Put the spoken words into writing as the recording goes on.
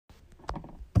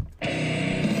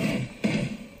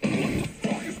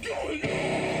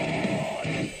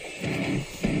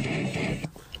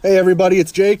Hey everybody,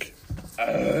 it's Jake.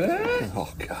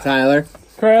 Oh God. Tyler.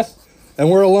 Chris.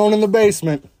 And we're alone in the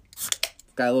basement.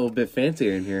 Got a little bit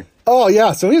fancier in here. Oh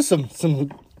yeah, so here's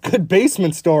some good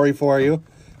basement story for you.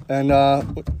 And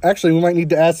actually, we might need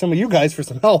to ask some of you guys for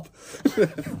some help.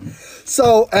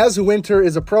 So, as winter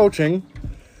is approaching,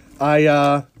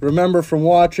 I remember from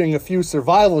watching a few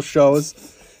survival shows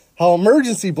how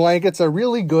emergency blankets are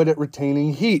really good at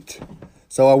retaining heat.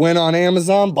 So I went on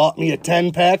Amazon, bought me a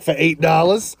 10-pack for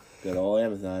 $8. Good old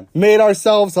Amazon. Made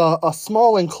ourselves a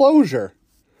small enclosure.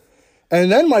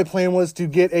 And then my plan was to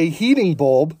get a heating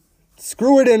bulb,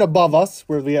 screw it in above us,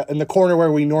 in the corner where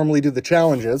we normally do the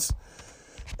challenges,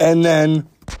 and then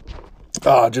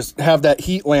just have that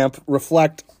heat lamp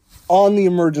reflect on the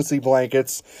emergency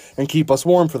blankets and keep us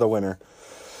warm for the winter.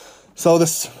 So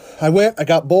I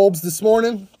got bulbs this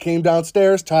morning, came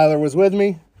downstairs, Tyler was with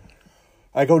me.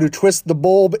 I go to twist the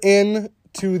bulb in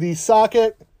to the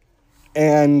socket,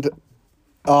 and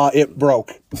it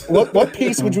broke. What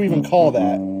piece would you even call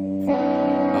that?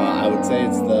 I would say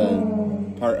it's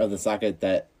the part of the socket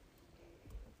that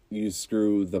you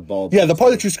screw the bulb. Yeah, the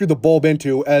part that you screwed the bulb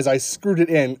into, as I screwed it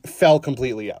in, fell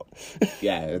completely out.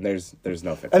 Yeah, and there's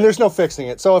no fixing. And there's no fixing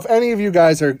it. So if any of you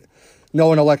guys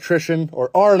know an electrician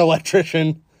or are an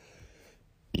electrician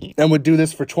and would do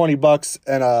this for $20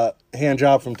 and a hand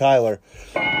job from Tyler,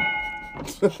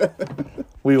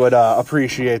 we would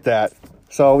appreciate that.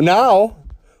 So now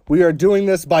we are doing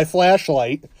this by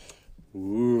flashlight.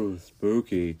 Ooh,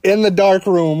 spooky. In the dark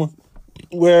room,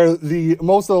 where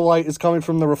most of the light is coming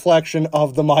from the reflection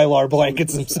of the Mylar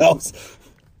blankets themselves.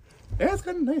 Yeah, it's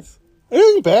kind of nice. It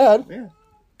ain't bad. Yeah,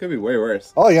 could be way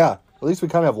worse. Oh yeah, at least we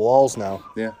kind of have walls now.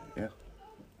 Yeah.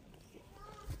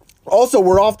 Also,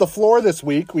 we're off the floor this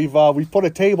week. We've put a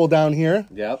table down here.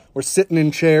 Yep. We're sitting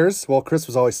in chairs. Well, Chris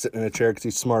was always sitting in a chair because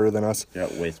he's smarter than us. Yeah,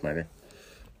 way smarter.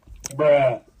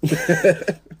 Bruh.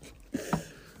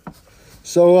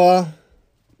 So,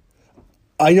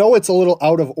 I know it's a little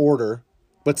out of order,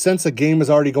 but since a game is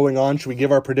already going on, should we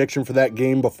give our prediction for that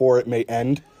game before it may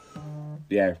end?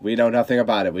 Yeah, we know nothing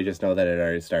about it. We just know that it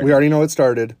already started. We already know it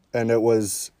started, and it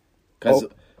was... Because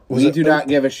we do not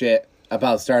give a shit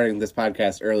about starting this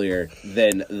podcast earlier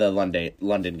than the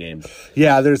London games.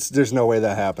 Yeah, there's no way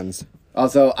that happens.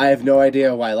 Also, I have no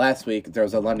idea why last week there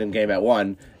was a London game at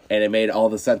 1, and it made all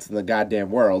the sense in the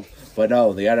goddamn world. But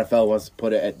no, the NFL wants to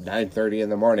put it at 9:30 in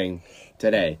the morning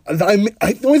today. The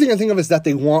only thing I think of is that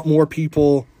they want more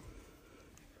people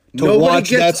to Nobody watch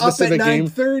that gets up specific at game.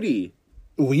 9:30.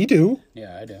 We do.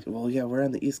 Yeah, I do. Well, yeah, we're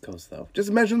on the East Coast, though. Just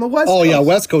imagine the West Oh, Coast. yeah,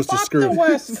 West Coast is Fuck screwed. the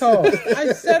West Coast.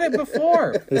 I said it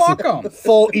before. Fuck them.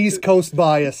 Full East Coast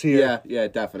bias here. Yeah,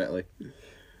 definitely.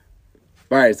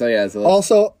 All right, so yeah.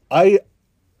 Also,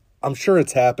 I'm sure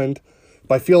it's happened,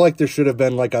 but I feel like there should have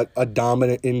been like a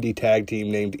dominant indie tag team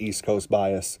named East Coast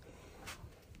Bias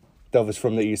that was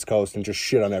from the East Coast and just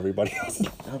shit on everybody else.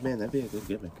 Oh, man, that'd be a good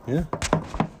gimmick. Yeah.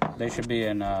 They should be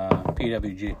in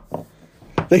PWG.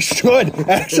 They should.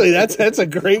 Actually, that's a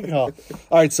great call.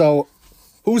 All right, so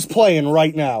who's playing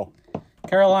right now?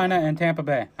 Carolina and Tampa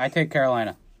Bay. I take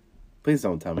Carolina. Please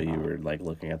don't tell me you were, like,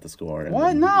 looking at the score.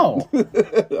 What? No.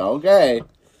 Okay.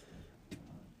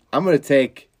 I'm going to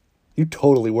take... You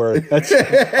totally were.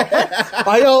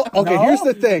 I know. Okay, No? here's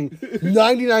the thing.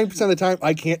 99% of the time,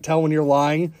 I can't tell when you're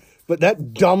lying, but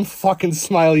that dumb fucking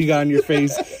smile you got on your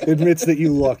face admits that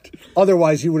you looked.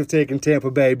 Otherwise, you would have taken Tampa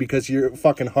Bay because you're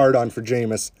fucking hard on for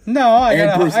Jameis. No, I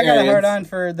got Bruce a hard Arians. on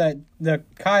for the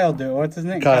Kyle dude. What's his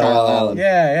name? Kyle Allen.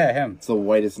 Yeah, him. It's the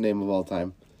whitest name of all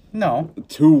time. No.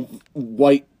 2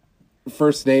 white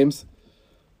first names.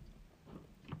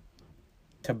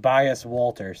 Tobias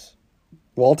Walters.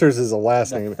 Walters is a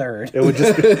last name. Third. It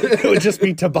would just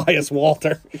be Tobias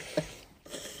Walter.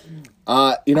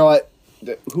 You know what?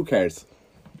 Who cares?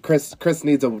 Chris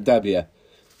needs a W.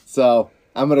 So,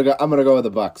 I'm going to go with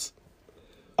the Bucks.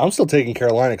 I'm still taking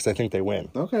Carolina because I think they win.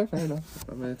 Okay, fair enough.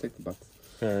 I'm going to take the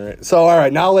Bucks. All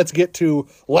right. Now let's get to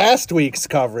last week's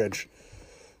coverage.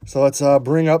 So let's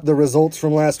bring up the results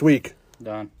from last week.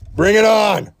 Done. Bring it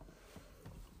on.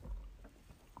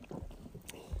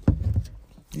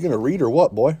 You gonna read or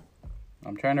what, boy?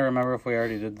 I'm trying to remember if we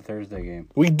already did the Thursday game.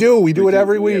 We do it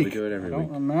every Yeah, week. we do it every I don't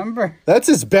week. remember. That's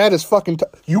as bad as fucking...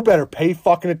 You better pay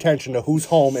fucking attention to who's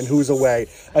home and who's away.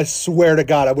 I swear to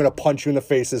God, I'm going to punch you in the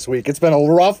face this week. It's been a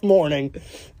rough morning.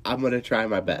 I'm going to try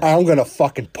my best. I'm going to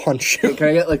fucking punch you. Can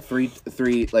I get like three,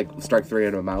 like strike 3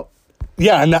 and I'm out?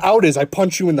 Yeah, and the out is I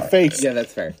punch you in the face. Yeah,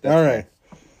 that's fair. All right.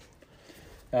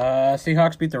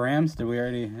 Seahawks beat the Rams. Did we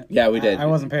already? Yeah, we did. I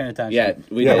wasn't paying attention. Yeah,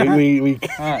 we Yeah, did. we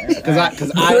Because I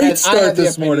Great had start the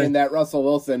this opinion morning. that Russell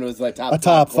Wilson was like a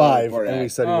top 5, quarterback. and we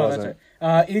said he Oh, that's wasn't. right.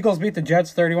 Eagles beat the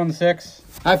Jets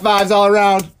 31-6. High fives all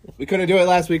around. We couldn't do it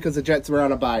last week because the Jets were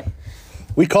on a bye.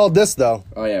 We called this, though.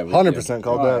 Oh, yeah. we 100%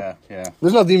 called that. Yeah.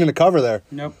 There's nothing even to cover there.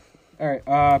 Nope. All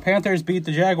right. Panthers beat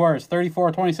the Jaguars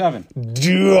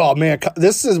 34-27. Oh, man.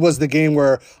 Was the game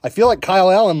where I feel like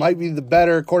Kyle Allen might be the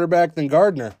better quarterback than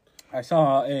Gardner. I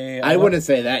saw I wouldn't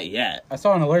say that yet. I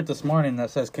saw an alert this morning that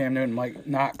says Cam Newton might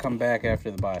not come back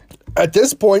after the bye. At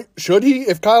this point, should he?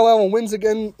 If Kyle Allen wins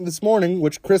again this morning,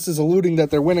 which Chris is alluding that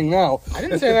they're winning now, I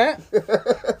didn't say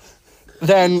that.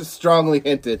 then Strongly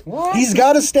hinted. What? he's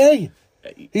got to stay.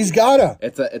 He's got to.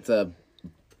 It's a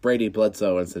Brady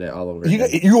Bledsoe incident all over again.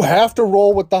 You have to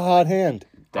roll with the hot hand.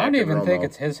 I don't Dak even and think Romo.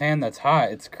 it's his hand that's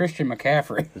hot. It's Christian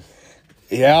McCaffrey,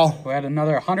 Yeah. who had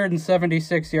another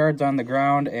 176 yards on the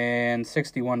ground and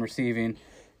 61 receiving.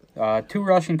 2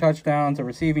 rushing touchdowns, a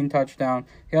receiving touchdown.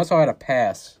 He also had a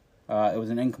pass. It was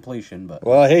an incompletion, but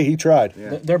Well, hey, he tried.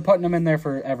 they're putting him in there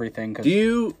for everything. Cause Do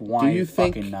you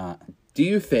think fucking not? Do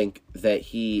you think that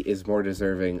he is more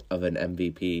deserving of an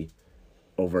MVP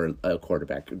over a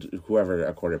quarterback, whoever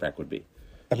a quarterback would be?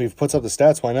 I mean, if he puts up the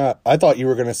stats, why not? I thought you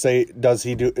were going to say, is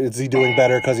he doing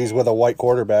better because he's with a white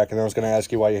quarterback? And I was going to ask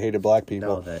you why you hated black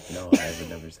people. No, I would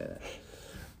never say that.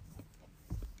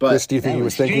 But Chris, do you think he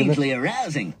was thinking that? strangely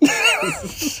arousing.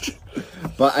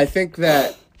 but I think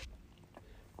that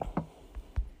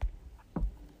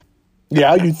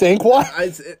Yeah, you think? What?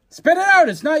 Spit it out.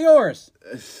 It's not yours.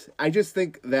 I just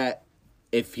think that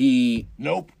if he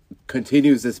Nope.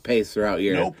 continues this pace throughout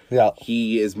year, Nope. Yeah.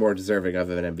 he is more deserving of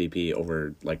an MVP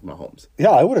over like Mahomes.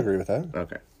 Yeah, I would agree with that.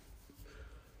 Okay.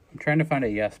 I'm trying to find a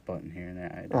yes button here. And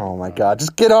I don't Oh, my God.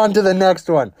 Just get on to the next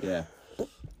one. Yeah.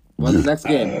 What's the next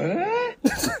game?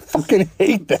 Fucking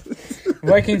hate that.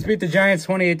 Vikings beat the Giants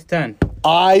 28-10.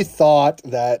 I thought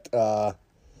that,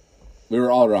 We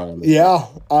were all wrong on this. yeah,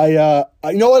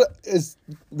 you know what is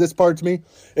this part to me?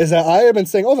 Is that I have been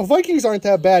saying, oh, the Vikings aren't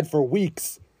that bad for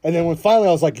weeks. And then when finally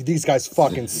I was like, these guys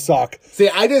fucking suck. See,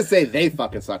 I didn't say they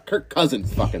fucking suck. Kirk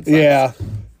Cousins fucking sucks. Yeah.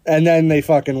 And then they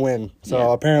fucking win. So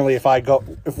Yeah. apparently if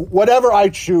whatever I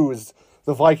choose,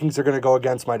 the Vikings are going to go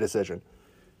against my decision.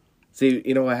 See,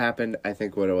 you know what happened? I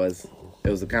think what it was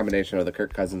a combination of the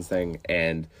Kirk Cousins thing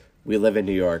and we live in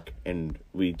New York and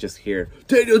we just hear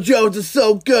Daniel Jones is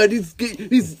so good.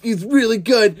 He's really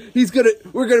good.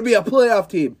 We're gonna be a playoff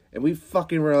team. And we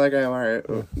fucking were like, oh, all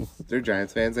right, they're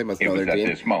Giants fans. They must It know was their at team.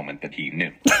 this moment that he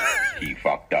knew. He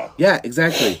fucked up. Yeah,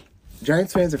 exactly.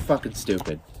 Giants fans are fucking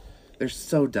stupid. They're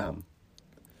so dumb.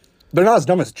 They're not as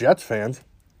dumb as Jets fans.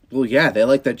 Well, yeah, they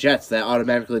like the Jets. That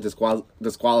automatically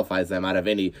disqualifies them out of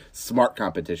any smart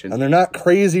competition. And they're not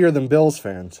crazier than Bills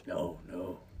fans. No.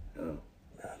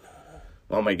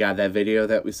 Oh my God, that video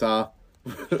that we saw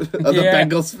of the Yeah.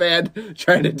 Bengals fan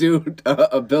trying to do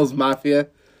a Bills Mafia.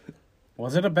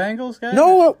 Was it a Bengals guy?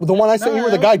 No, the one I sent you where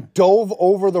the No. guy dove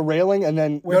over the railing and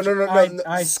then Which No.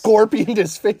 I scorpioned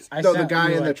his face. No, the sent guy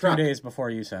you, in the like, truck. 2 days before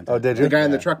you sent it. Oh, did you? The guy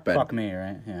in the truck bed. Fuck me,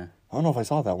 right? Yeah. I don't know if I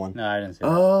saw that one. No, I didn't see that.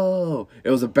 Oh, it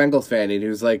was a Bengals fan, and he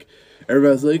was like,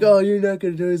 everybody's like, oh, you're not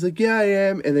going to do it. He's like, yeah, I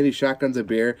am. And then he shotguns a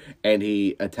beer, and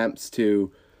he attempts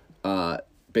to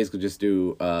basically just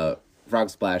do frog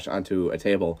splash onto a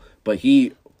table, but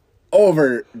he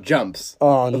over jumps.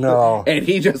 Oh, no. And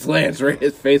he just lands right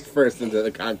his face first into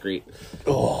the concrete.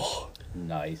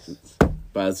 Nice.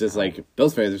 But it's just like,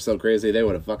 Bills fans are so crazy, they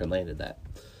would have fucking landed that.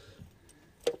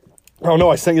 Oh,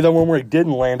 no, I sent you the one where he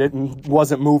didn't land it and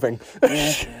wasn't moving.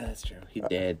 Yeah, that's true. He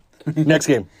did. Next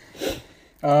game.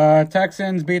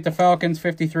 Texans beat the Falcons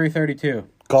 53-32.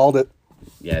 Called it.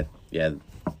 Yeah.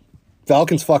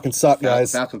 Falcons fucking suck,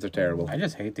 guys. Falcons are terrible. I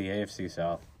just hate the AFC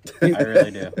South. I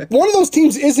really do. One of those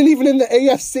teams isn't even in the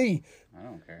AFC. I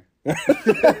don't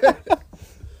care.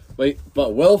 Wait,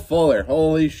 but Will Fuller,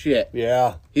 holy shit.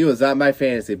 Yeah. He was on my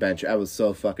fantasy bench. I was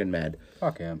so fucking mad.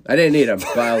 Fuck him. I didn't need him,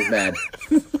 but I was mad.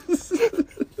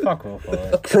 Fuck Will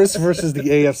Fuller. Chris versus the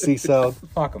AFC South.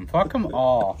 Fuck him. Fuck them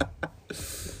all.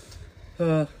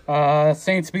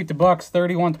 Saints beat the Bucks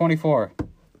 31-24.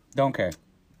 Don't care.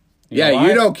 Yeah, know why?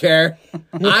 you don't care.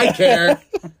 I care.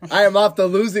 I am off the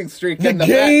losing streak The in the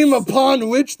game bets. upon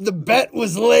which the bet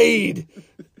was laid.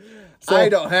 I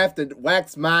don't have to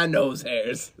wax my nose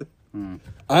hairs.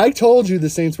 I told you the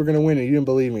Saints were going to win and you didn't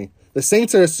believe me. The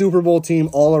Saints are a Super Bowl team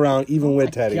all around, even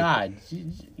with Teddy. God,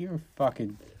 you're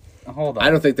fucking... Hold on. I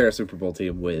don't think they're a Super Bowl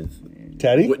team with...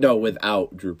 Teddy?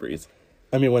 without Drew Brees.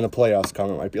 I mean, when the playoffs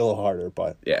come, it might be a little harder,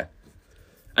 but... Yeah.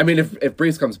 I mean, if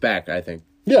Brees comes back, I think...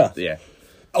 Yeah. Yeah.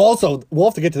 Also, we'll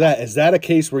have to get to that. Is that a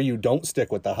case where you don't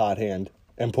stick with the hot hand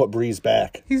and put Breeze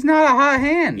back? He's not a hot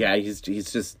hand. Yeah, he's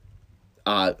just His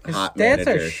hot stats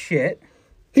manager. are shit.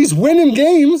 He's winning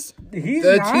games. He's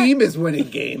The not. team is winning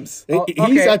games. Oh, He's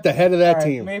okay. at the head of that All right,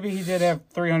 team. Maybe he did have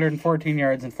 314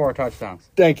 yards and 4 touchdowns.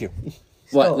 Thank you.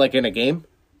 What, Still- like in a game?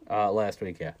 Last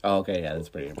week, yeah. Oh, okay, yeah, that's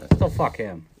pretty impressive. Still fuck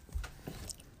him.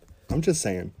 I'm just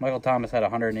saying. Michael Thomas had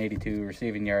 182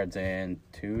 receiving yards and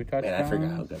 2 touchdowns. Man, I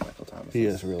forgot how good Michael Thomas He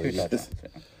is. is really 2 good. touchdowns,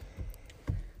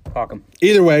 yeah. Fuck him.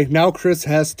 Either way, now Chris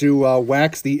has to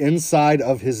wax the inside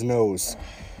of his nose.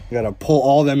 You gotta pull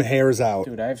all them hairs out.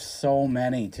 Dude, I have so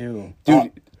many, too.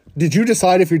 Dude, Did you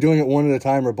decide if you're doing it one at a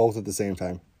time or both at the same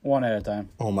time? One at a time.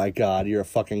 Oh my god, you're a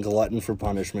fucking glutton for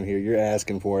punishment here. You're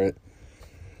asking for it.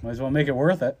 Might as well make it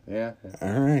worth it. yeah.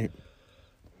 All right.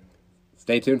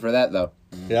 Stay tuned for that, though.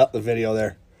 Yeah, the video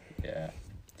there.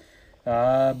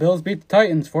 Yeah. Bills beat the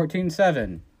Titans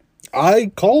 14-7.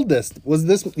 I called this. Was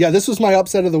this? Yeah, this was my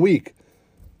upset of the week.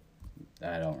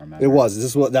 I don't remember. It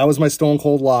was. That was my stone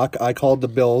cold lock. I called the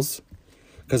Bills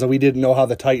because we didn't know how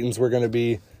the Titans were going to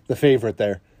be the favorite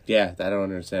there. Yeah, I don't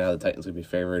understand how the Titans would be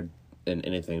favored in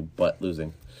anything but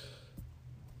losing.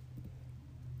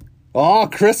 Oh,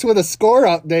 Chris with a score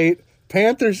update.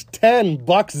 Panthers 10,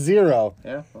 Bucks 0.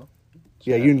 Yeah, well,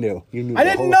 Yeah, you knew. You knew. I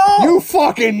the didn't whole- know! You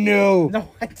fucking knew. No,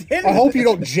 I didn't. I hope you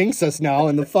don't jinx us now.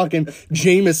 And the fucking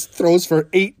Jameis throws for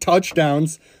 8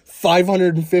 touchdowns,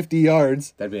 550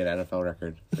 yards. that'd be an NFL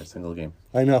record for a single game.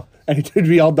 I know. And it would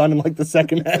be all done in like the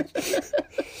second half.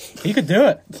 He could do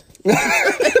it.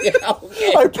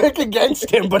 I pick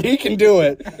against him, but he can do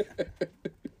it.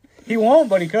 He won't,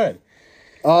 but he could.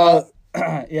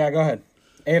 Yeah, go ahead.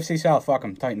 AFC South, fuck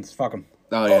him. Titans, fuck him.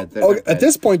 Oh, yeah. Okay, at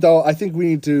this point, though, I think we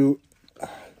need to.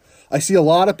 I see a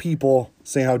lot of people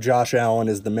saying how Josh Allen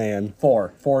is the man.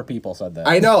 Four people said that.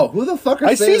 I know. Who the fuck are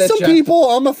I saying see that some shit? people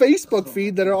on my Facebook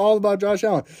feed that are all about Josh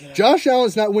Allen. Josh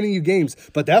Allen's not winning you games,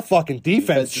 but that fucking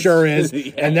defense Defense sure is- is,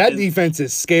 yeah, and that it is. defense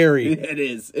is scary. It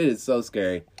is. It is so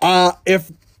scary.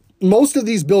 If most of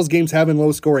these Bills games have been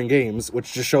low-scoring games,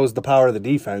 which just shows the power of the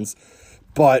defense,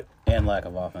 but And lack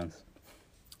of offense.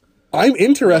 I'm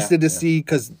interested Yeah, to see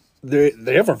because they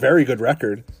have a very good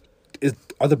record.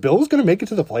 Are the Bills going to make it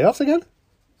to the playoffs again?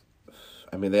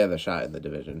 I mean, they have a shot in the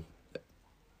division.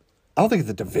 I don't think it's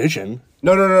the division.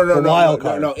 No, wild no,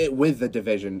 card. no, it with the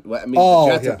division. I mean, Oh,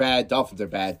 the Jets yeah. are bad, Dolphins are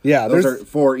bad. Yeah, those there's- are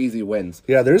 4 easy wins.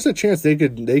 Yeah, there's a chance they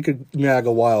could snag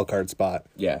a wild card spot.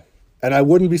 Yeah, And I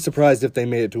wouldn't be surprised if they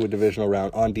made it to a divisional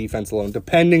round on defense alone,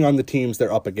 depending on the teams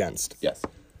they're up against. yes.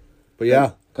 But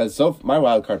yeah, Because my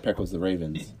wild card pick was the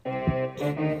Ravens.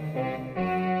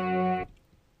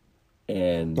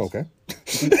 And okay.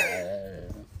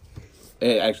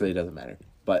 it actually doesn't matter.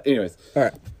 But anyways, All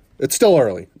right. It's still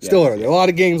early. Still Yeah. early. A lot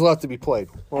of games left to be played.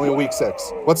 Only week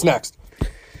 6. What's next?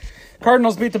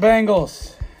 Cardinals beat the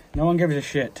Bengals. No one gives a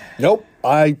shit. Nope.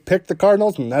 I picked the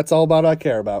Cardinals, and that's all about I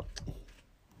care about.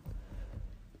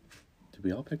 did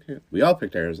we all pick? We all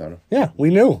picked Arizona. Yeah, we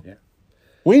knew. Yeah.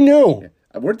 We knew.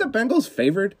 Weren't the Bengals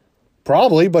favored?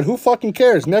 Probably, but who fucking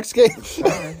cares? Next game.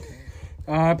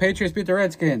 Patriots beat the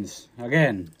Redskins.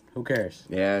 Again, who cares?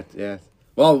 Yeah, yeah.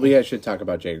 Well, we should talk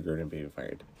about Jay Gruden being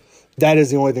fired. That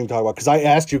is the only thing to talk about. Because I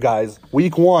asked you guys,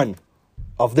 week 1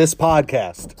 of this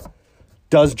podcast,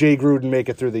 does Jay Gruden make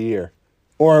it through the year?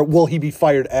 Or will he be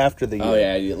fired after the year? Oh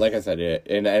yeah, like I said, yeah.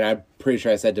 and I'm pretty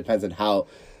sure I said depends on how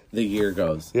the year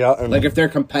goes. Yeah, and- like if they're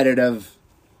competitive,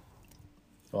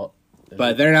 Well,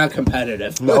 but they're not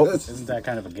competitive. Nope. isn't that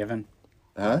kind of a given?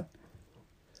 Huh?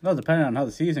 No, depending on how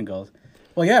the season goes.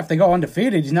 Well, yeah, if they go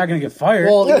undefeated, he's not going to get fired.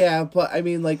 Well, yeah, but I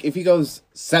mean, like if he goes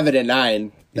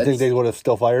 7-9, You think they would have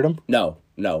still fired him? no.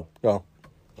 Oh.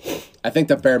 I think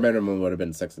the bare minimum would have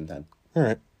been 6-10. All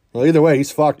right. Well, either way,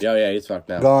 he's fucked. Yeah, yeah, he's fucked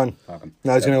now. Gone. Fuck him.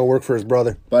 Now he's going to go work for his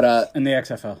brother. But In the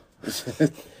XFL.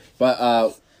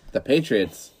 the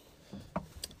Patriots.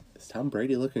 Is Tom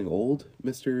Brady looking old?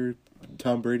 Mr.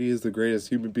 Tom Brady is the greatest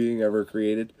human being ever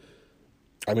created.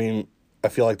 I mean, I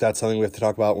feel like that's something we have to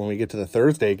talk about when we get to the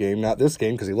Thursday game, not this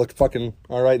game, because he looked fucking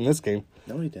all right in this game.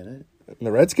 No, he didn't. In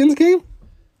the Redskins game?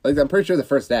 Like I'm pretty sure the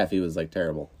first half he was like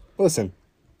terrible. Listen,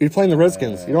 you're playing the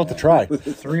Redskins. You don't have to try.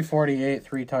 348,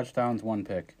 3 touchdowns, 1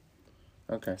 pick.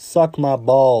 Okay. Suck my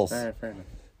balls. All right, fair enough.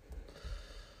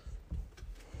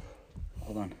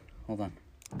 Hold on.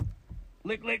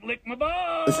 Lick, lick, lick my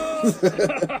balls.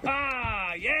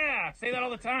 Yeah, say that all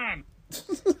the time.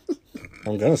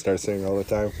 I'm going to start saying it all the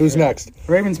time. Who's next?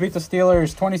 Ravens beat the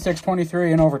Steelers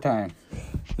 26-23 in overtime.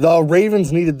 The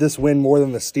Ravens needed this win more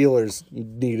than the Steelers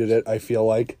needed it, I feel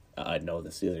like. I know the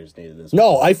Steelers needed this.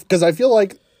 No, because I feel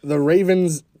like the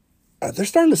Ravens, they're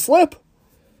starting to slip.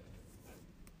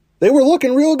 They were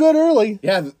looking real good early.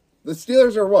 Yeah, The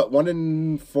Steelers are what,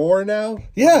 1-4 now?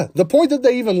 Yeah, the point that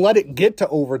they even let it get to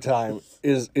overtime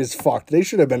is fucked. They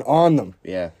should have been on them.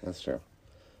 Yeah, that's true.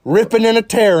 Ripping and a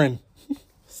tearing.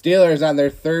 Steelers on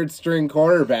their third string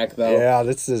quarterback, though. Yeah,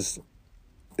 this is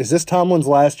this Tomlin's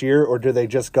last year, or do they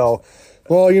just go,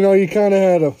 well, you kind of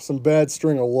had some bad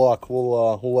string of luck.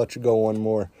 We'll let you go one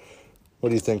more. What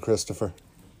do you think, Christopher?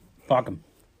 Fuck him.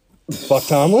 Fuck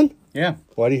Tomlin? Yeah.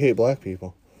 Why do you hate black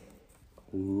people?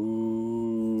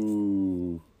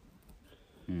 Ooh.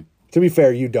 To be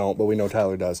fair, you don't, but we know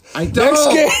Tyler does. I don't. Next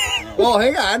game. Well,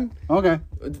 hang on. Okay.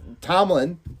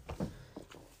 Tomlin,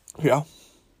 Yeah.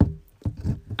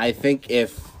 I think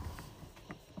if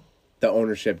the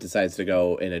ownership decides to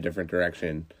go in a different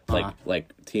direction,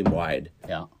 like team wide,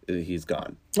 Yeah. he's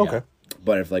gone. Okay.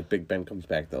 But if like Big Ben comes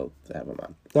back, they'll have him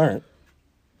on. All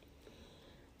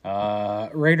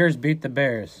right. Raiders beat the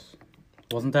Bears.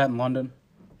 Wasn't that in London?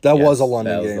 That Yes, was a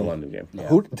London that was game. the London game. Yeah.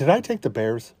 Who did I take the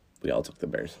Bears? We all took the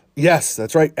Bears. Yes,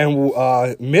 that's right. And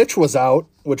Mitch was out,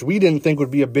 which we didn't think would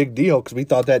be a big deal because we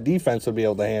thought that defense would be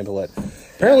able to handle it.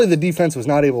 Apparently, the defense was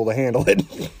not able to handle it.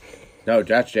 No,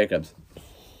 Josh Jacobs.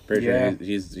 Pretty Yeah. sure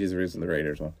he's the reason the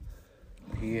Raiders won.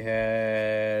 He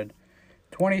had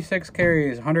 26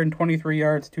 carries, 123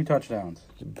 yards, 2 touchdowns.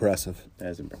 Impressive. That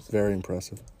is impressive. Very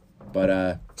impressive.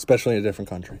 But Especially in a different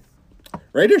country.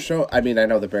 Raiders show. I mean, I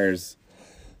know the Bears.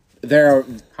 They're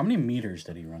How many meters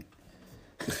did he run?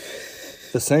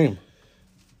 The same.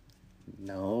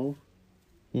 no.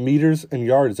 Meters and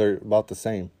yards are about the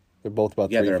same. They're both about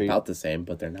 3 Yeah, they're feet. about the same,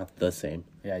 but they're not the same.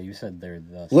 Yeah, you said they're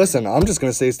the... Listen, I'm just going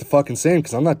to say it's the fucking same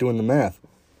because I'm not doing the math.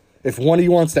 If one of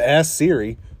you wants to ask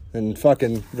Siri, then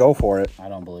fucking go for it. I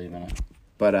don't believe in it.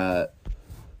 But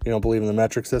You don't believe in the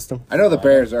metric system? I know the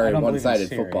Bears are I a don't believe in one-sided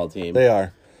Siri. football team. They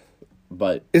are.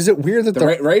 But Is it weird that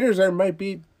the Raiders might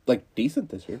be like decent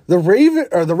this year. the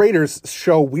Raiders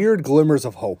show weird glimmers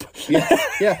of hope,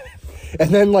 Yeah. and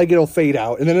then like it'll fade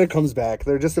out, and then it comes back.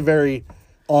 They're just a very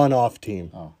on-off team.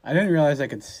 Oh, I didn't realize I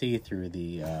could see through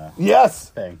the Yes,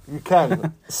 thing. you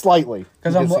can slightly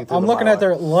Because You can see through I'm the looking at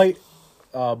violet. their light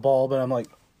bulb, and I'm like,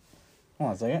 hold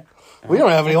on a second. We don't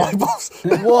have any light bulbs.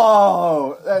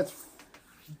 Whoa, that's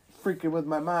freaking with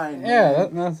my mind. Yeah,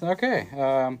 that's okay.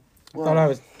 Thought I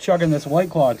was chugging this White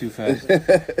Claw too fast.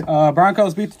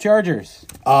 Broncos beat the Chargers.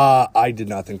 I did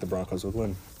not think the Broncos would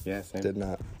win. Yeah, same. Did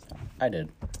not. I did.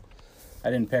 I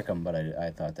didn't pick them, but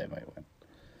I thought they might win.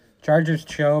 Chargers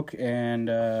choke, and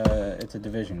it's a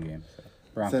division game. So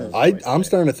Broncos. I'm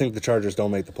starting to think the Chargers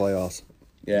don't make the playoffs.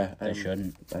 Yeah, They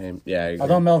shouldn't. I am. Yeah, I agree.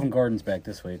 Although Melvin Gordon's back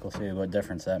this week, we'll see what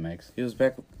difference that makes. He was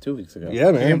back 2 weeks ago. Yeah,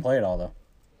 He didn't man. play it all though.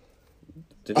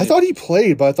 Did I thought he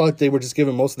played, but I thought they were just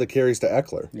giving most of the carries to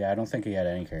Eckler. Yeah, I don't think he had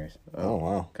any carries Oh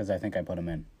wow. because I think I put him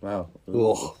in. Wow. Ugh.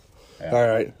 All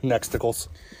right, nexticles.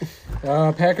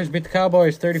 Packers beat the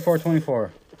Cowboys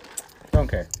 34-24. Don't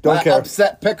care. Don't My care.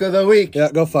 upset pick of the week. Yeah,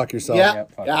 go fuck yourself. Yeah,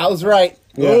 Yep, fuck I was right.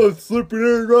 Yeah. Oh, it's slipping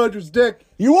Aaron Rodgers' dick.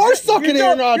 You are sucking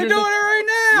Aaron Rodgers. You're doing it right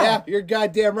now. Yeah, you're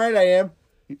goddamn right I am.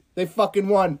 They fucking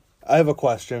won. I have a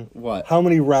question. What? How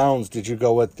many rounds did you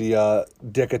go with the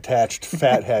dick-attached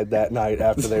fathead that night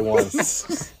after they won?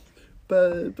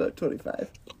 About 25.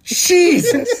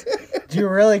 Jesus! Do you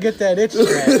really get that itch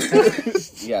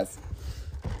scratch? Yes.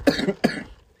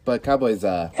 But Cowboys,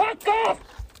 Fuck off!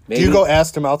 Do you go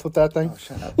ass to mouth with that thing?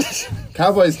 Shut up.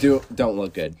 Cowboys don't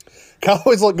look good.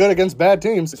 Cowboys look good against bad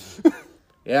teams,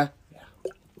 Yeah.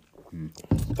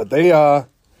 but they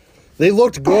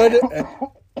looked good,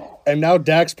 and now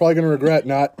Dak's probably going to regret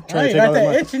not trying you to take got all that that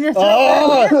money. itch in your throat.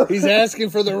 Oh, he's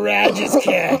asking for the Rodgers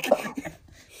kick.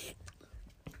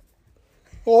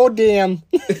 Oh, damn.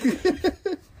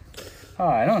 Oh,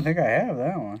 I don't think I have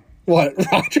that one. What,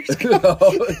 Rodgers?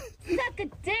 Suck a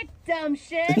dick, dumb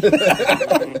shit.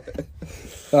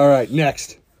 All right,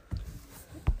 next.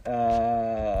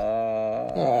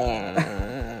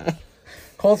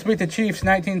 Colts beat the Chiefs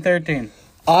 19-13.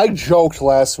 I joked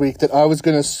last week that I was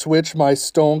going to switch my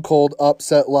Stone Cold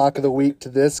upset lock of the week to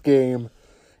this game,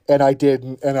 and I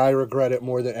didn't, and I regret it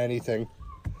more than anything.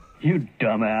 You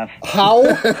dumbass.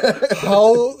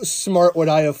 How smart would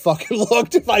I have fucking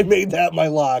looked if I made that my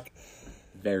lock?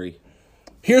 Very.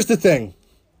 Here's the thing.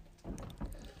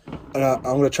 And I'm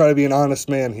going to try to be an honest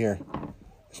man here.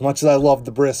 As much as I love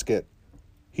the brisket,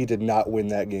 he did not win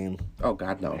that game. Oh,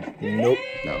 God, no. Nope.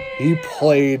 No. He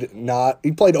played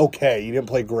okay. He didn't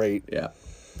play great. Yeah.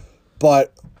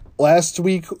 But last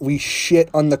week we shit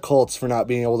on the Colts for not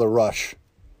being able to rush.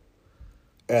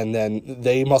 And then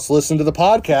they must listen to the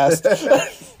podcast.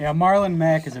 Yeah, Marlon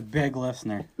Mack is a big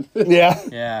listener. Yeah.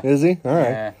 Yeah. Is he? All right.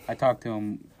 Yeah, I talked to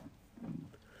him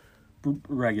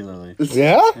regularly.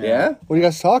 Yeah? Yeah? What do you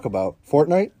guys talk about?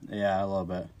 Fortnite? Yeah, a little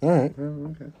bit. All right.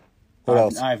 Okay. What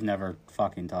else? I've never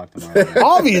fucking talked to Mario.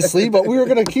 Obviously, but we were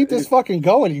going to keep this fucking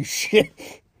going, you shit.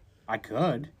 I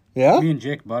could. Yeah? Me and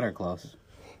Jake Butt are close.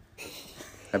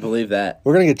 I believe that.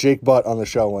 We're going to get Jake Butt on the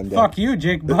show one day. Fuck you,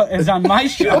 Jake Butt is on my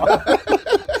show.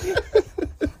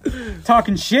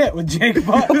 Talking shit with Jake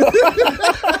Butt.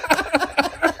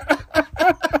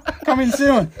 Coming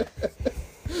soon.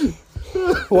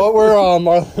 What were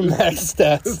Marlon Mack's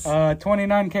stats?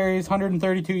 29 carries,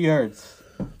 132 yards.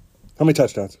 How many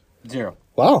touchdowns? 0.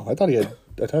 Wow, I thought he had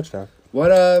a touchdown.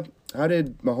 How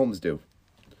did Mahomes do?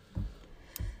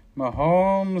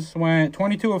 Mahomes went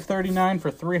 22 of 39 for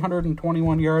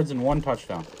 321 yards and 1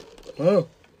 touchdown. Oh.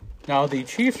 Now, the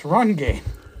Chiefs' run game.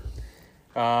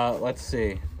 Let's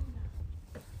see.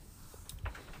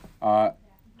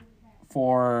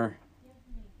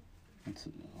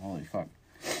 Holy fuck.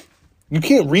 You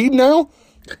can't read now?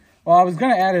 Well, I was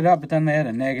going to add it up, but then they had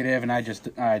a negative, and I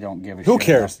don't give a shit. Who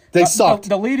cares? They sucked.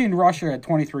 The leading rusher had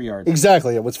 23 yards.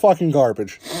 Exactly. It was fucking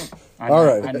garbage. All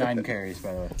right. On 9 carries,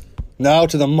 by the way. Now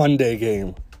to the Monday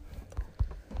game.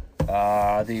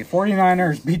 The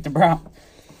 49ers beat the Browns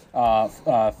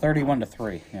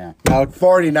 31-3. Yeah. Now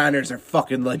 49ers are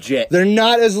fucking legit. they're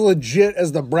not as legit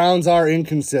as the Browns are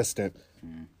inconsistent.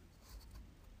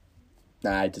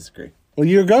 Nah, I disagree. Well,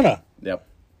 you're gonna. Yep.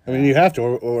 I mean, you have to,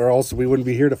 or else we wouldn't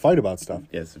be here to fight about stuff.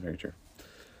 Yes, very true.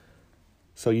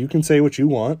 So you can say what you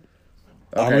want.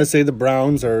 I'm Okay. gonna say the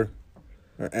Browns are.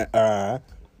 Yeah.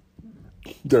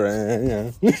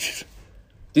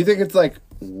 Do you think it's like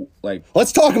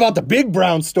Let's talk about the big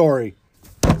Brown story.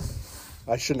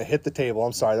 I shouldn't have hit the table.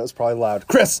 I'm sorry. That was probably loud.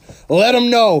 Chris, let them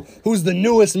know who's the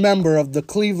newest member of the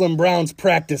Cleveland Browns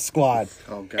practice squad.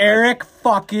 oh god, Eric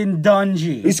fucking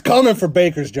Dungy. He's coming for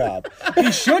Baker's job.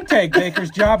 He should take Baker's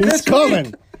job He's this coming.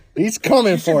 week. He's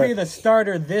coming He should for be it. the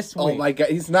starter this week. Oh my god,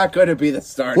 he's not going to be the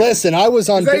starter. Listen, I was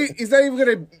on. He's not even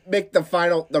going to make the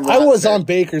final. I was on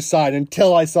Baker's side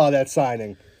until I saw that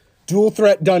signing. Dual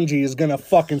threat Dungy is gonna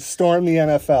fucking storm the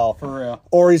NFL For real.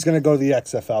 or he's gonna go to the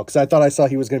XFL because I thought I saw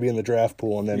he was gonna be in the draft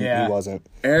pool and then Yeah. he wasn't.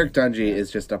 Eric Dungy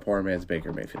is just a poor man's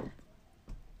Baker Mayfield.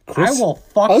 Chris, I will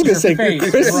fuck I was your gonna say face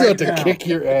Chris is right about to now. kick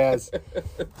your ass.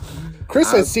 Chris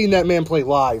has seen that man play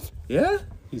live Yeah.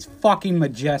 He's fucking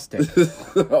majestic.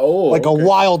 Oh, like okay. a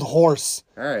wild horse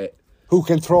All right. who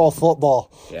can throw a football.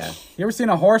 Yeah. You ever seen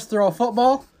a horse throw a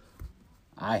football?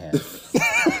 I have.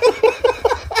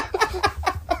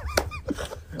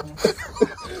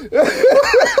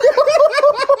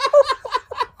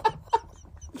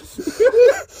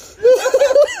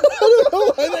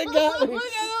 Oh, that got me.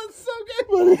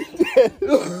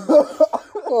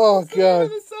 Oh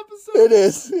god, it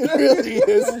is. It really I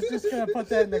is. was just gonna put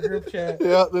that in the group chat.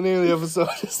 Yeah, the name of the episode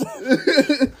is.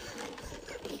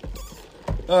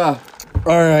 All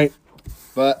right.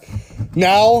 But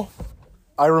Now,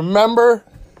 I remember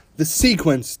the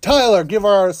sequence. Tyler, give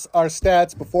our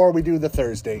stats before we do the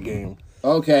Thursday game.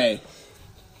 okay,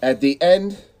 at the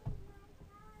end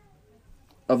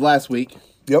of last week,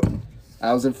 Yep.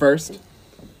 I was in first,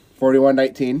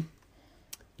 41-19.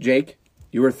 Jake,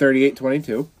 you were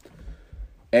 38-22.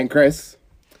 And Chris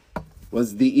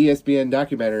was the ESPN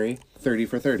documentary 30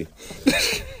 for 30.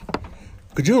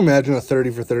 Could you imagine a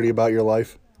 30 for 30 about your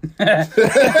life?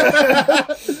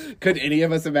 Could any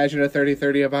of us imagine a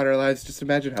 30-30 about our lives? Just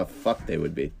imagine how fucked they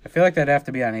would be. I feel like that'd have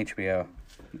to be on HBO.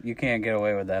 You can't get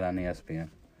away with that on ESPN.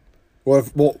 What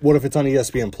if it's on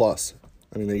ESPN Plus?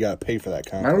 I mean, they got to pay for that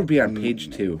Mine content. would be on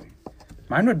page 2.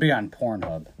 Mine would be on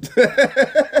Pornhub.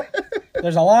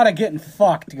 There's a lot of getting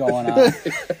fucked going on.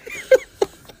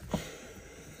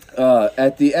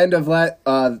 At the end of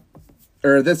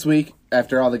this week,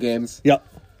 after all the games, Yep.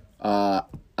 I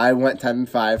went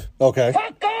 10-5. Okay.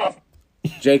 Fuck off!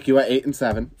 Jake, you went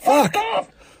 8-7. Fuck.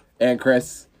 And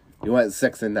Chris, you went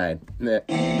 6-9. Nah.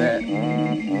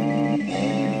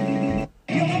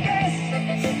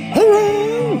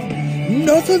 Hooray!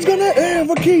 Nothing's gonna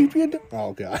ever keep you down.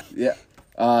 Oh god. Yeah.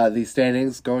 The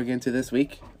standings going into this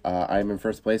week, I'm in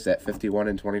first place at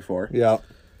 51-24. Yeah.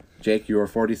 Jake, you are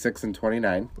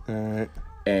 46-29. All right.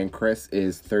 And Chris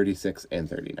is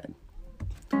 36-39.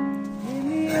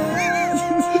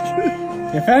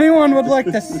 If anyone would like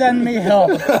to send me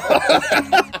help,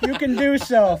 you can do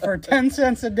so for 10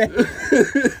 cents a day.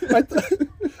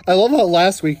 I love how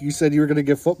last week you said you were going to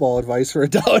give football advice for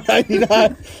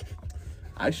 $1.99.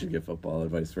 I should give football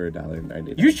advice for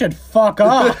 $1.99. You should fuck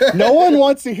off. No one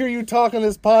wants to hear you talk on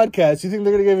this podcast. You think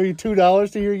they're going to give you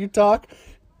 $2 to hear you talk?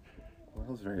 That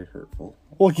was very hurtful.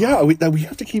 Well, yeah, we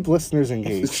have to keep listeners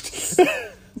engaged.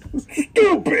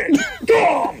 Stupid!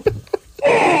 Dumb!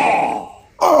 Oh!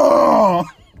 Oh!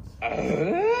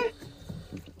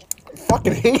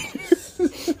 Fucking hate.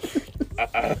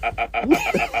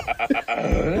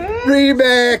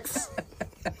 Remix.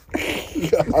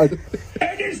 God.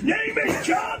 And his name is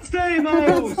John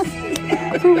Stamos!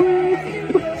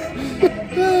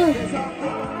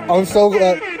 I'm so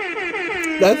glad.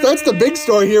 That's the big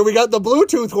story here. We got the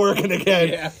Bluetooth working again.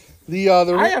 Yeah.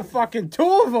 I have fucking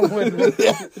 2 of them with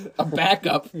me. A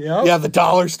backup. Yep. Yeah, the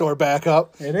dollar store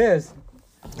backup. It is.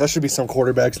 That should be some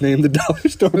quarterback's name, the dollar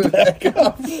store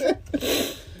backup.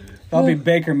 That'll be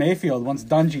Baker Mayfield once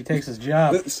Dungy takes his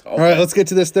job. All right, let's get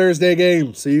to this Thursday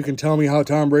game so you can tell me how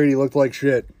Tom Brady looked like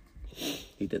shit.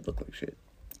 He did look like shit.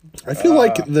 I feel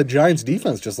like the Giants'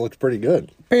 defense just looked pretty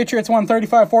good. Patriots won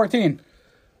 35-14.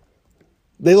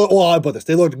 They look well. I put this.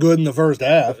 They looked good in the first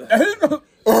half.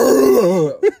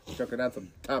 Choking out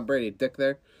some Tom Brady dick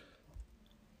there.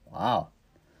 Wow.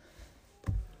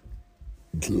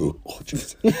 Oh,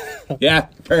 jeez. Yeah,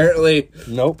 apparently.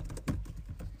 Nope.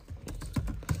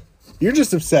 You're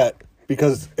just upset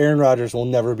because Aaron Rodgers will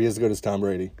never be as good as Tom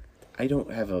Brady. I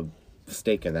don't have a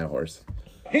stake in that horse.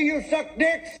 Hey, you suck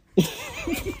dicks!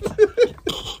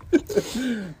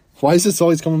 Why is this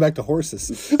always coming back to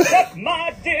horses? Suck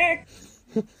my dick!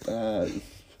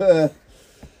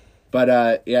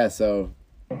 But, yeah, so...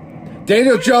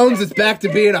 Daniel Jones is back to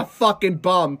being a fucking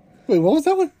bum. Wait, what was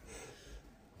that one?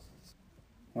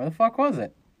 Where the fuck was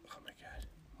it? Oh, my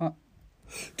God.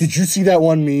 Did you see that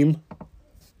one meme?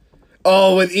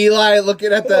 Oh, with Eli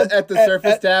looking at the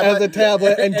Surface tablet. At the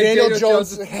tablet, and Daniel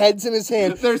Jones' head's in his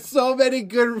hand. There's so many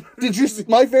good... Did you?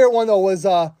 My favorite one though was,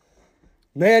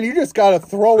 man, you just gotta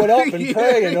throw it up and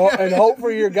pray and hope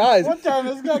for your guys. One time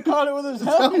this guy caught it with his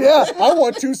head. Yeah, I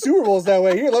won 2 Super Bowls that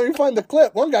way. Here, let me find the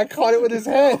clip. One guy caught it with his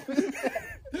head.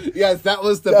 Yes, that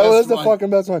was the That best was the one. fucking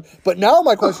best one. But now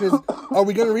my question is, are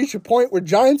we going to reach a point where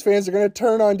Giants fans are going to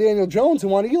turn on Daniel Jones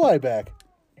and want Eli back?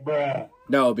 Bruh.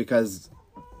 No, because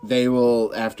they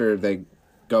will, after they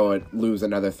go and lose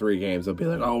another 3 games, they'll be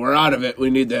like, oh, we're out of it. We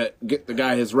need to get the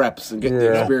guy his reps and get the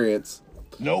Yeah. experience.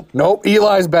 Nope. Nope,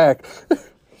 Eli's back.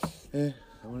 I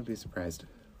wouldn't be surprised.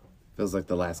 Feels like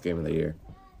the last game of the year.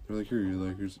 They're like, here,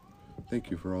 Eli, thank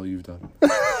you for all you've done.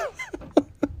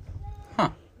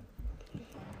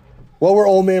 What were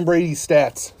old man Brady's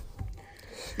stats?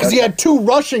 Because he had 2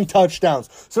 rushing touchdowns.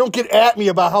 So don't get at me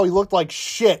about how he looked like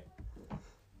shit.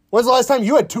 When's the last time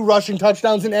you had 2 rushing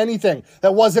touchdowns in anything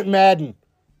that wasn't Madden?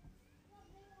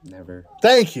 Never.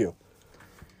 Thank you.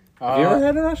 Have you ever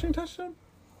had a rushing touchdown?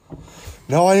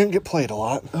 No, I didn't get played a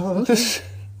lot. Oh,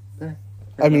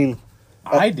 I mean,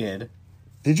 I did.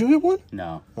 did you get one?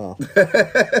 No. Oh,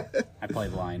 I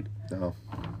played line. No.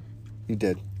 you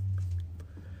did.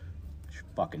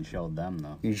 Fucking showed them,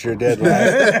 though. You sure did.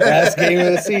 Last game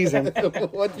of the season.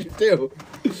 What'd you do?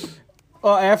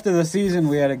 Well, after the season,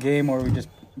 we had a game where we just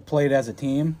played as a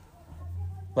team.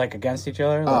 Like, against each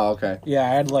other. Like, Oh, okay. yeah,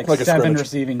 I had like Like a 7 scrimmage.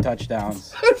 receiving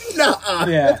touchdowns. Nuh-uh.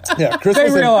 Yeah. Yeah, Chris They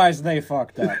was realized they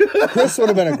fucked up. Chris would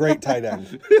have been a great tight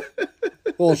end.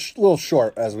 Little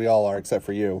short, as we all are, except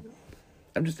for you.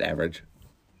 I'm just average.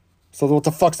 So what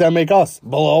the fuck's that make us?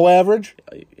 Below average?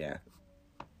 Yeah.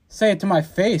 Say it to my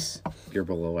face. You're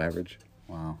below average.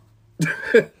 Wow.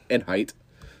 In height.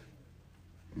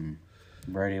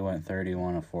 Brady went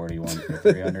 31 of 41 for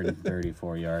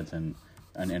 334 yards and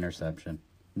an interception.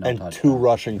 No And touchdown. 2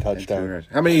 rushing touchdowns.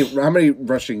 How many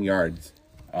rushing yards?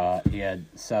 He had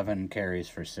 7 carries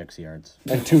for 6 yards.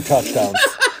 And 2 touchdowns.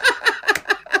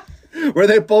 Were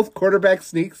they both quarterback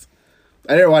sneaks?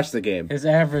 I didn't watch the game. His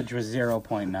average was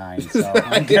 0.9, so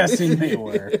I'm guessing they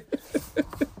were.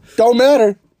 Don't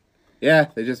matter. Yeah,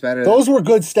 they just matter. Those were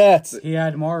good stats. He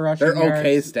had more rushing They're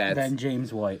okay yards stats. than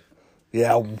James White.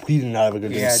 Yeah, he did not have a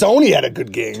good game. Yeah. Sony had a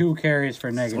good game. 2 carries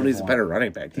for negative Sony's a 1. better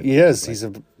running back than He is. He's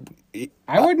a.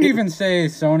 I wouldn't even say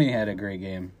Sony had a great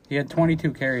game. He had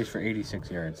 22 carries for 86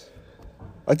 yards.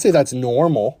 I'd say that's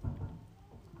normal.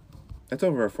 That's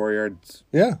over 4 yards.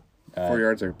 Yeah. 4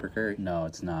 yards per carry. No,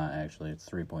 it's not, actually. It's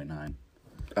 3.9.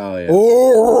 Oh, yeah.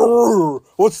 Oh,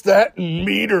 what's that in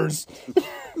meters?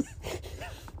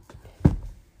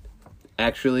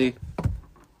 Actually,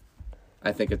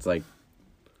 I think it's like...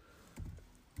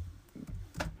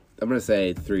 I'm going to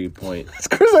say 3 point... Is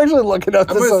Chris actually looking at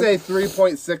I'm this? going to say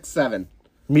 3.67.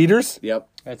 Meters? Yep.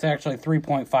 It's actually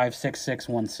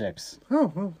 3.56616.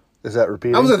 Oh, Is that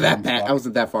repeating? I wasn't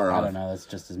that far I off. don't know. That's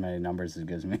just as many numbers as it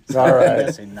gives me. All right. I'm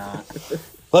guessing not. Do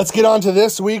Let's get on to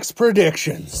this week's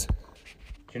predictions.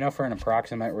 you know for an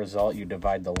approximate result, you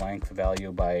divide the length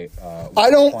value by...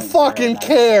 I don't 1.09? fucking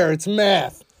care. It's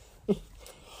math.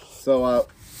 So,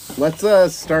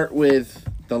 let's start with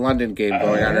the London game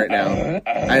going on right now.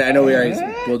 I know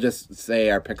we'll just say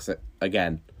our picks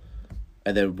again,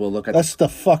 and then we'll look at. That's the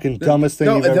fucking dumbest thing.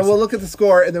 No, you've and ever then we'll look at the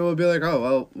score, and then we'll be like, oh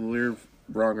well, we're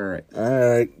wrong or right. All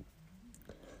right.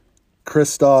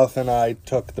 Christoph and I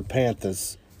took the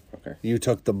Panthers. Okay. You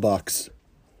took the Bucks.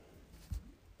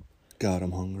 God,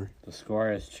 I'm hungry. The score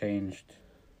has changed.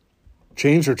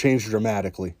 Changed or changed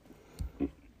dramatically?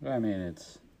 I mean,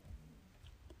 it's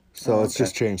So it's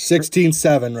just changed.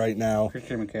 16-7 right now.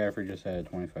 Christian McCaffrey just had a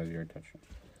 25-yard touchdown.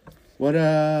 What He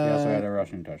also had a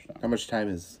rushing touchdown. How much time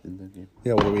is in the game?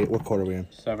 Yeah, what quarter are we in?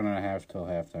 7.5 till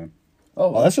halftime.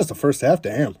 Oh, that's just the first half.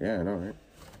 Damn. Yeah, I know, right?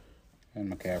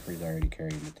 And McCaffrey's already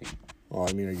carrying the team. Oh,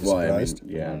 I mean, are you Well, surprised?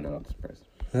 yeah, no, I'm surprised.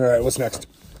 All right, what's next?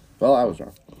 Well, I was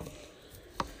wrong.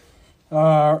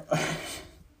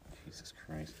 Jesus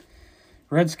Christ.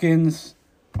 Redskins.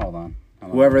 Hold on.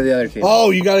 Whoever the other team.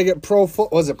 Oh, you got to get Pro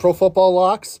Football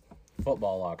Locks?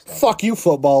 Football lock stuff. Fuck you,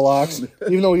 Football Locks.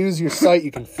 Even though we use your site,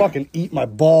 you can fucking eat my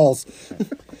balls.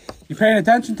 You paying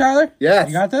attention, Tyler? Yes.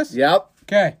 You got this? Yep.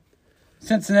 Okay.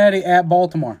 Cincinnati at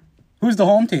Baltimore. Who's the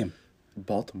home team?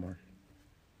 Baltimore.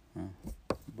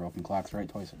 Broken clock's right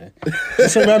twice a day.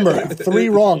 Just remember, 3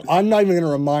 wrong. I'm not even going to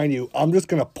remind you. I'm just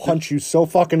going to punch you so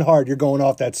fucking hard you're going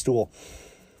off that stool.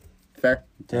 Fair.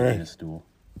 Taking a stool.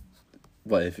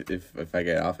 What if I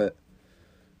get off it?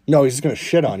 No, he's just going to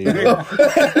shit on you. Dude. All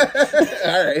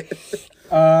right.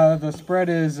 The spread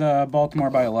is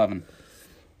Baltimore by 11.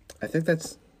 I think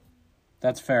that's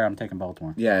fair. I'm taking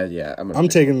Baltimore. yeah. I'm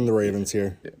taking the Ravens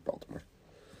here. Yeah, Baltimore.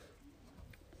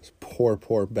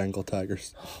 Poor Bengal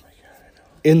Tigers. Oh my God, I know.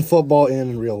 In football and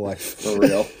in real life. For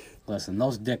real. Listen,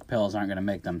 those dick pills aren't going to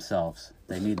make themselves.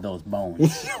 They need those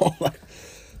bones.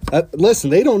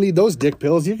 Listen, they don't need those dick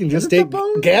pills. You can just take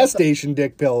gas station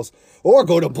dick pills or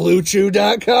go to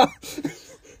BlueChew.com.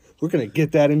 We're going to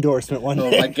get that endorsement one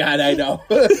day. Oh my God, I know.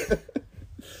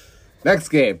 Next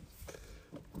game.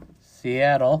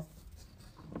 Seattle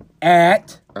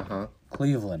at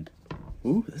Cleveland.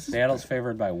 Ooh, this is Seattle's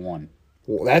favored by 1.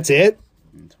 Well, that's it?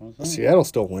 That's what I'm saying. Seattle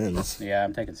still wins. Yeah,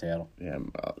 I'm taking Seattle. yeah,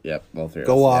 yep, all three.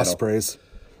 Go of us, Seattle. Ospreys.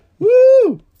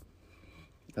 Woo!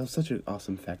 That was such an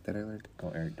awesome fact that I learned. Go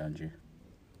Eric Dungy.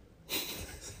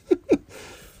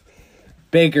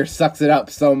 Baker sucks it up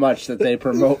so much that they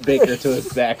promote Baker to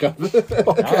his backup.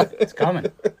 Oh, it's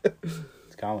coming.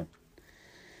 It's coming.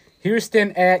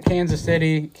 Houston at Kansas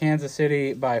City. Kansas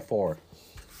City by 4.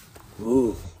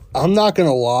 Ooh, I'm not going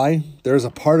to lie. There's a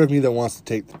part of me that wants to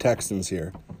take the Texans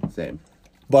here. same.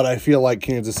 But I feel like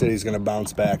Kansas City's going to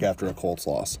bounce back after a Colts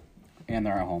loss. And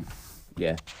they're at home.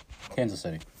 Yeah. Kansas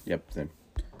City. Yep, same.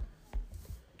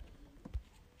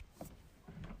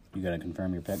 You got to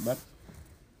confirm your pick, bud?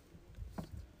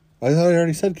 I thought I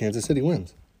already said Kansas City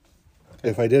wins.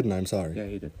 If I didn't, I'm sorry. Yeah,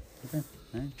 he did. Okay.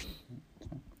 All right.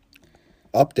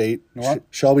 Update. know what?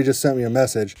 Shelby just sent me a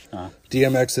message.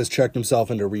 DMX has checked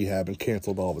himself into rehab and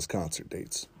canceled all of his concert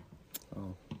dates.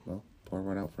 Oh, well, pour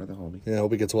one out for the homie. Yeah, I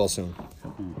hope he gets well soon.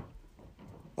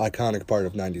 Iconic part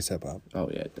of 90s hip-hop. Oh,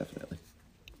 yeah, definitely.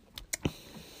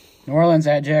 New Orleans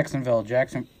at Jacksonville.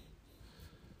 Jacksonville's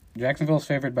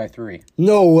favored by 3.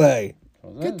 No way. So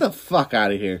it Get says. the fuck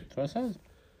out of here. That's what it says.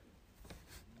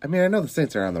 I mean, I know the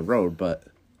Saints are on the road, but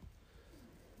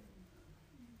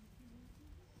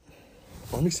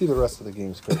Let me see the rest of the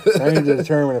games quick. I need to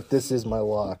determine if this is my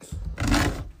lock.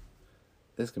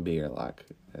 this can be your lock.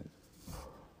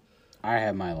 I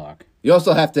have my lock. You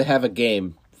also have to have a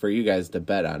game for you guys to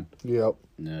bet on. Yep.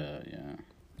 Yeah.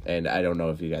 And I don't know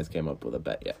if you guys came up with a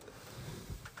bet yet.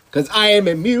 Because I am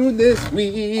immune this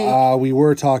week. We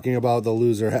were talking about the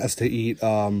loser has to eat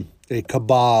a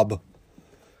kebab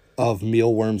of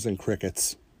mealworms and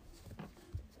crickets.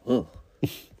 Ugh. It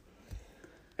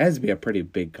has to be a pretty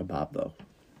big kebab, though.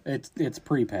 It's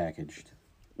prepackaged.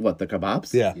 What, the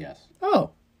kebabs? Yeah. Yes.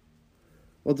 Oh.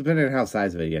 Well, depending on how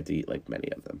size of it, you have to eat, like,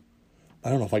 many of them. I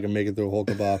don't know if I can make it through a whole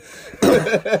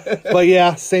kebab. But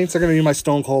yeah, Saints are going to be my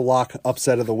Stone Cold Lock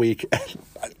upset of the week,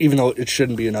 even though it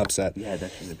shouldn't be an upset. Yeah,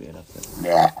 that shouldn't be an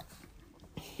upset.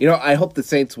 You know, I hope the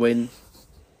Saints win.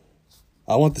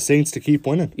 I want the Saints to keep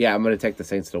winning. Yeah, I'm going to take the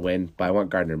Saints to win, but I want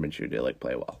Gardner Minshew to, like,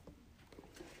 play well.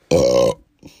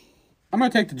 I'm going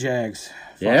to take the Jags.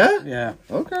 Yeah? Yeah.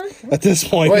 Okay. At this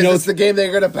point, Wait, you know, is this the game that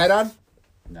you're going to bet on?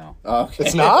 No. Okay.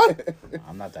 it's not?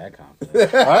 I'm not that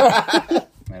confident. I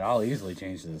mean, I'll easily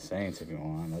change to the Saints if you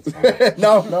want. That's fine.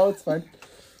 No, it's fine.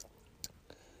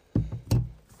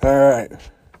 All right.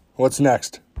 What's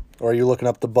next? Or are you looking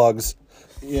up the bugs?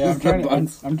 Yeah, I'm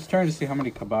just trying to see how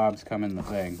many kebabs come in the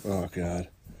thing. Oh, God.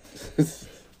 Is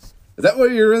that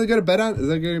what you're really going to bet on? Is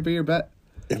that going to be your bet?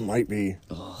 It might be.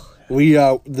 We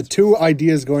the two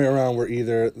ideas going around were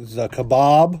either the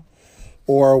kebab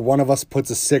or one of us puts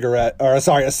a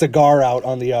cigar out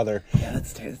on the other. Yeah,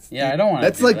 that's Yeah, I don't want to.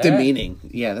 That's like demeaning.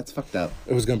 Yeah, that's fucked up.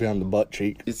 It was gonna be on the butt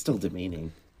cheek. It's still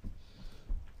demeaning.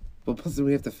 But plus,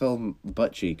 we have to film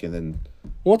butt cheek, and then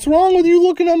What's wrong with you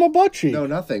looking at my butt cheek? no,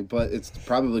 nothing. But it's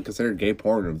probably considered gay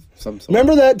porn of some sort.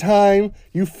 Remember that time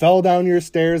you fell down your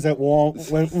stairs at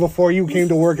before you came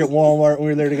to work at Walmart when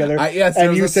we were there together? Yes,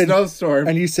 there was a snowstorm.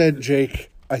 And you said,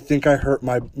 "Jake, I think I hurt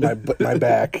my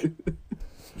back."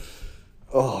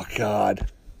 Oh God!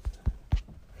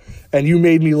 And you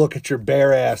made me look at your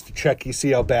bare ass to check you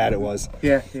see how bad it was.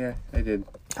 Yeah, I did.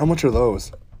 How much are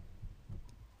those?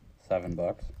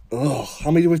 $7. Ugh!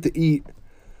 How many do we have to eat?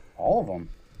 All of them.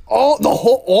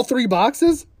 All 3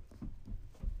 boxes?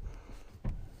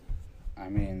 I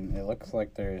mean, it looks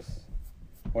like there's.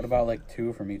 What about like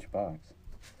 2 from each box?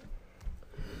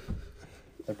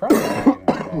 They're probably not even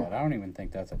bad. I don't even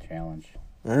think that's a challenge.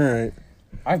 All right.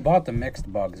 I've bought the mixed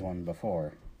bugs one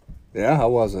before. Yeah, how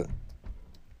was it?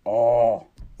 Oh.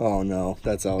 Oh no,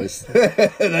 that's always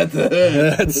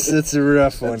it's a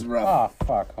rough one. That's rough. Oh,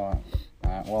 fuck. Hold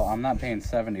on. Well, I'm not paying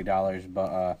 $70,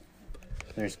 but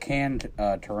there's canned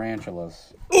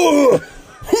tarantulas. Oh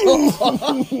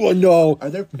no, Are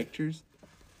there pictures?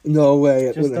 no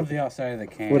way. Just of the outside of the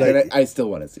can. Would I still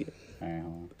want to see it. All right,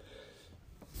 hold on.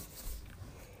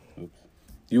 Oops.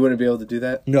 You wouldn't be able to do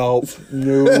that? No.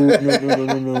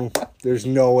 There's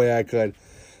no way I could.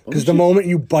 Because the moment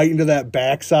you bite into that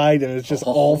backside and it's just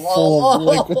all full of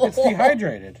liquid. It's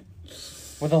dehydrated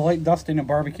with a light dusting of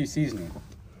barbecue seasoning.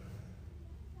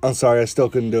 I'm sorry, I still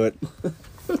couldn't do it.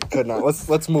 Could not.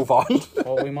 Let's move on.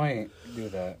 Well, we might do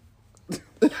that.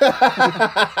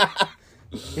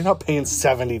 You're not paying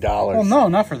 $70. Well, no,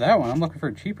 not for that one. I'm looking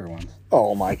for cheaper ones.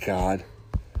 Oh my God.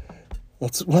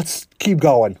 Let's keep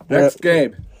going. Next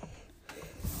game.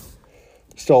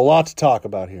 Still a lot to talk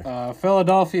about here.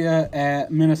 Philadelphia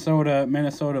at Minnesota.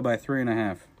 Minnesota by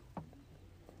 3.5.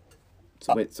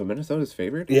 So wait, so Minnesota's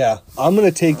favored? Yeah, I'm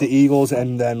gonna take the Eagles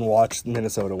and then watch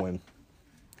Minnesota win.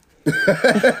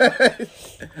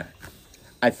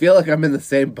 I feel like I'm in the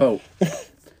same boat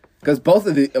because both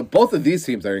of these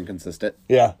teams are inconsistent.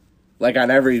 Yeah. Like on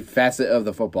every facet of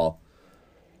the football.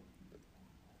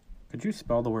 Could you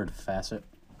spell the word facet?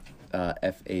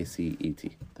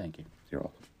 FACET. Thank you. You're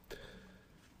welcome.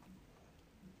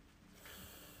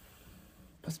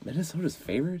 Was Minnesota's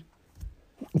favored?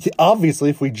 Obviously,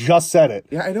 if we just said it.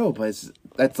 Yeah, I know, but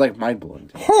that's like mind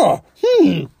blowing. Huh.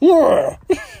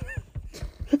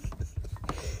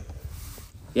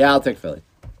 Yeah, I'll take Philly.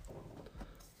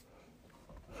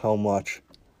 How much?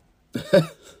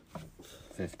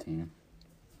 15.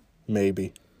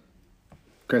 Maybe.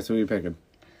 Chris, who are you picking?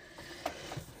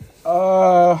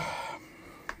 I'll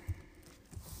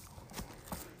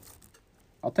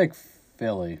take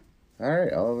Philly. All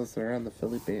right, all of us are on the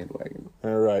Philly bandwagon.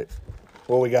 All right.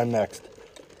 What we got next?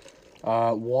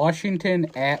 Washington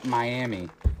at Miami.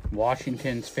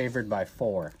 Washington's favored by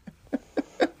 4.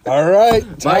 All right.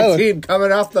 My Tyler. team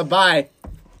coming off the bye.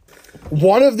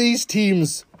 One of these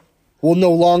teams will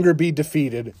no longer be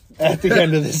defeated at the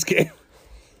end of this game.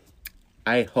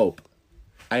 I hope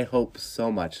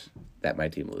so much that my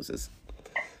team loses.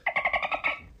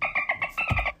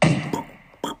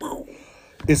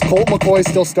 Is Colt McCoy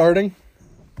still starting?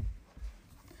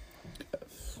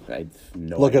 I have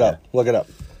no Look it idea. up. Look it up.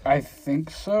 I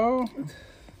think so.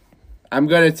 I'm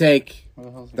going to take Where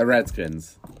the hell's he? the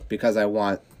Redskins because I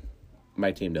want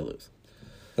my team to lose.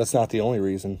 That's not the only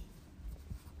reason.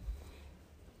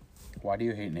 Why do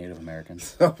you hate Native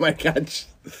Americans? Oh my gosh.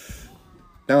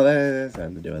 No, that has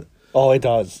nothing to do with it. Oh, it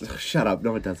does. Shut up.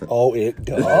 No, it doesn't. Oh, it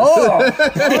does.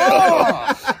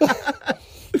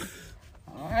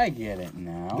 I get it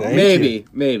now. Thank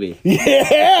Maybe.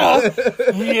 Yeah.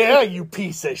 Yeah, you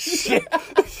piece of shit.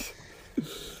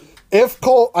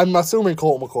 I'm assuming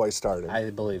Colt McCoy started. I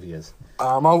believe he is.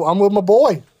 I'm with my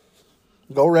boy.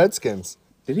 Go Redskins.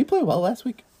 Did he play well last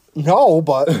week? No,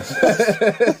 but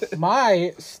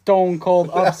My stone cold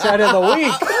upset of the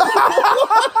week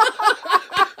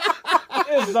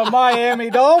is the Miami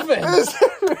Dolphins.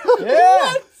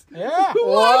 Yeah. Yeah.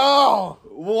 wow.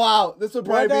 Wow. This would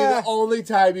probably be the only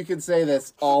time you can say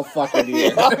this all fucking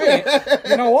year. Hey,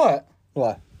 you know what?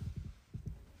 What?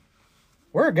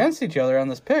 We're against each other on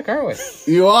this pick, aren't we?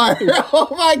 You are.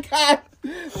 Oh my god.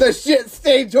 The shit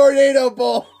stain tornado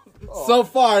bowl so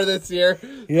far this year.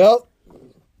 Yep.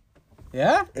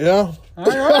 Yeah? Yeah. All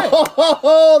right.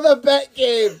 Oh, the bet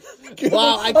game.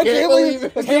 Wow, I can't believe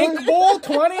it. Tank Bowl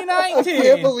 2019. I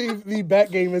can't believe the bet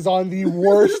game is on the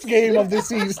worst game of the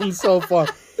season so far.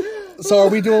 So are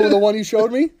we doing the one you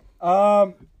showed me?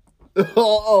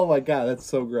 Oh my god, that's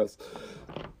so gross.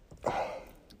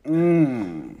 That's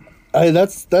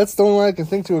the only one I can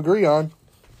think to agree on.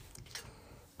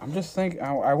 I'm just thinking.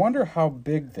 I wonder how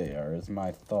big they are. Is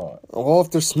my thought. Well,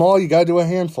 if they're small, you gotta do a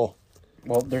handful.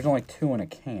 Well, there's only 2 in a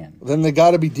can. Then they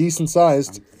gotta be decent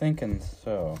sized. Thinking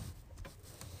so.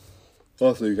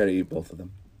 Also, you gotta eat both of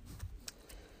them.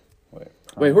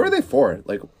 Wait, Who are they for?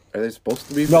 Like, are they supposed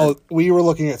to be? No, we were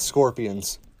looking at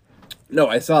scorpions. No,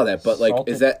 I saw that, but like,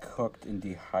 Salted, is that cooked and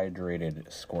dehydrated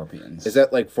scorpions?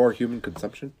 like for human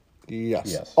consumption? Yes.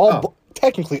 Yes.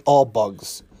 Technically all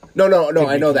bugs. No, Can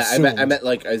I be know that. I consumed. meant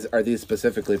like, are these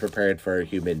specifically prepared for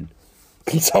human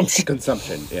Consumption.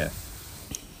 consumption? Yeah.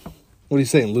 What are you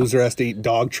saying? Loser has to eat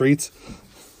dog treats?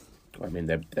 I mean,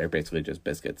 they're basically just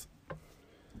biscuits.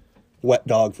 Wet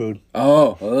dog food.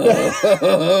 Oh,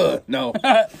 no.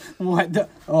 What?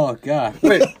 Oh God!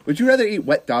 Wait, would you rather eat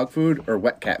wet dog food or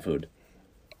wet cat food?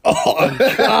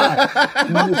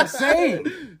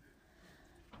 Same.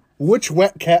 Which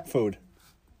wet cat food?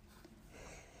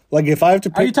 Like if I have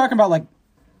to Are you pick, talking about like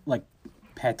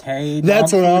pate?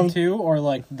 That's dog what food I'm- too, or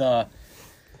like the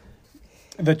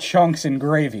chunks and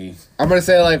gravy, I'm gonna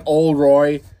say like Old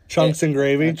Roy, chunks and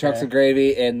gravy. chunks of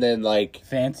gravy, and then like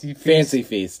fancy feast, Fancy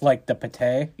Feast. like the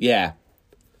pate. Yeah.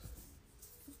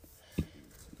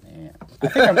 Yeah.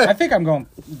 I think I'm going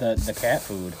the cat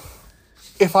food.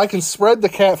 If I can spread the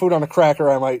cat food on a cracker,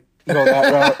 I might go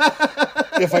that route.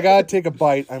 If I gotta take a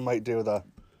bite, I might do the.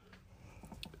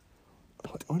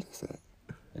 What is that?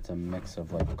 It's a mix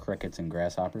of like crickets and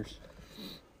grasshoppers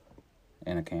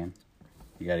in a can.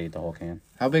 You gotta eat the whole can.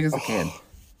 How big is the can?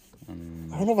 I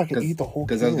don't know if I can eat the whole.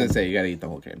 Because I was gonna say you gotta eat the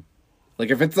whole can.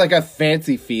 Like if it's like a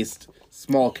Fancy Feast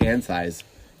small can size,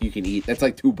 you can eat. That's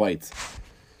like 2 bites.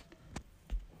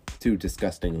 2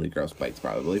 disgustingly gross bites,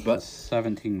 probably. A But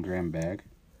 17-gram bag.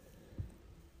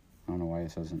 I don't know why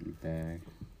it says in bag.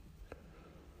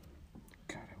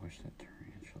 God, I wish that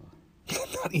tarantula.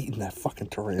 I'm not eating that fucking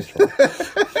tarantula.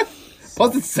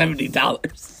 plus it's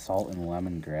 $70. Salt and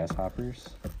lemon grasshoppers.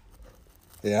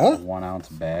 Yeah. 1 ounce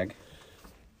bag.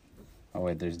 Oh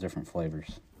wait, there's different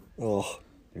flavors. Oh.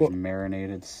 There's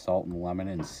marinated, salt and lemon,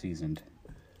 and seasoned.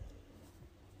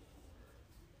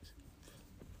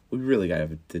 We really got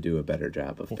to do a better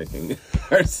job of picking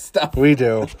our stuff. We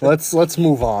do. Let's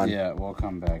move on. Yeah, we'll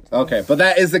come back to Okay, but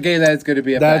that is the game that is going to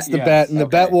be a That's the Yes, bet, and the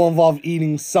okay. bet will involve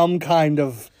eating some kind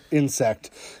of insect,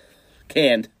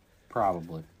 canned.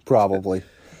 probably. probably.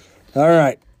 All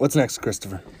right. What's next,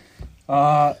 Christopher?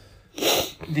 The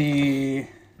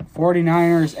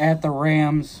 49ers at the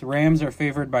Rams. Rams are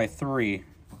favored by 3.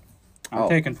 I'm Oh.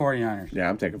 taking 49ers. Yeah,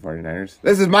 I'm taking 49ers.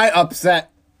 This is my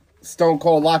upset Stone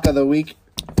Cold lock of the week.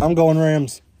 I'm going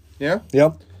Rams. Yeah?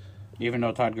 Yep. Even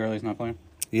though Todd Gurley's not playing.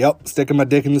 Yep. Sticking my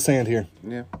dick in the sand here,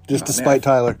 Yeah. just Oh, to man, spite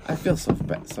Tyler. I feel so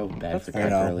bad for I Todd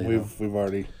know. Gurley. We've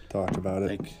already talked about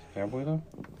it. Like, Have we though?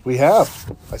 We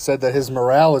have. I said that his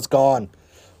morale is gone.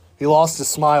 He lost his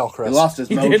smile, Chris. he lost his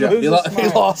He mojo. did lose his He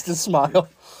smile. lost his smile.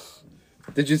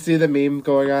 Did you see the meme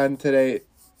going on today?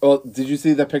 Well, did you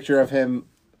see the picture of him?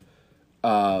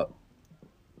 Oh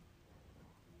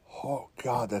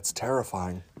God, that's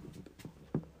terrifying.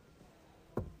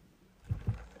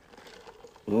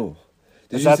 Ooh.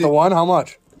 Did Is you that see, the one? How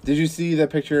much? Did you see the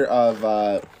picture of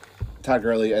Todd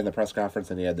Gurley in the press conference,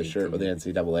 and he had the shirt with the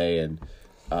NCAA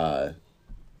and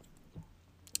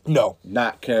No.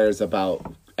 not cares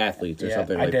about athletes or Yeah,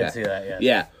 something I like did that? see that, yes.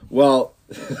 Yeah. Well,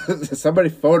 somebody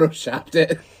photoshopped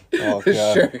it. Oh,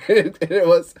 God. Sure. And it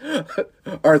was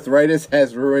arthritis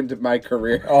has ruined my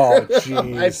career. Oh I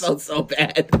jeez. felt so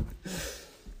bad.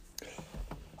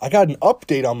 I got an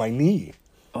update on my knee.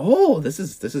 Oh, this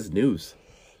is news.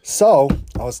 So,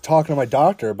 I was talking to my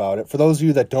doctor about it. For those of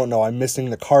you that don't know, I'm missing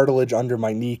the cartilage under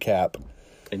my kneecap.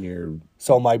 And your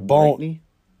So my bone, right knee?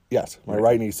 yes, my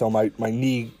right knee. So my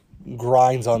knee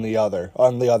grinds on the other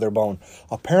bone.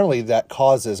 Apparently that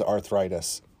causes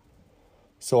arthritis.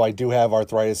 So I do have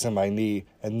arthritis in my knee,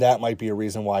 and that might be a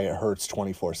reason why it hurts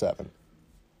 24/7.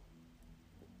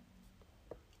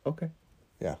 Okay.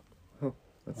 Yeah.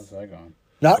 How's that going?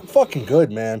 Not fucking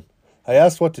good, man. I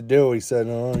asked what to do. He said,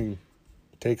 "Oh, you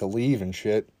take a leave and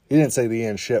shit." He didn't say the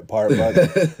and shit part,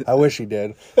 but I wish he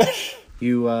did.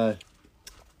 You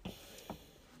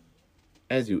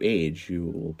as you age, you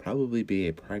will probably be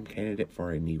a prime candidate for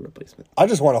a knee replacement. I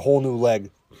just want a whole new leg.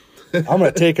 I'm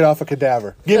gonna take it off a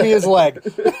cadaver. Give me his leg.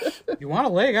 You want a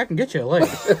leg? I can get you a leg.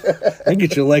 I can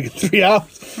get you a leg in 3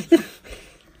 hours.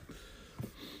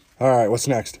 All right, what's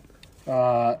next?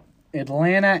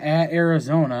 Atlanta at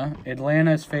Arizona.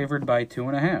 Atlanta is favored by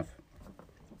 2.5.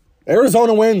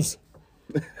 Arizona wins.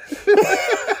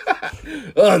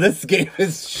 Oh, this game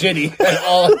is shitty at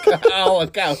all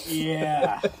accounts.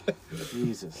 Yeah.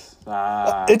 Jesus.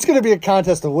 It's going to be a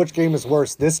contest of which game is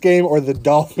worse, this game or the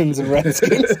Dolphins and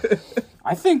Redskins.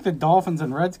 I think the Dolphins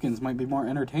and Redskins might be more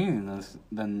entertaining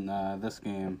than this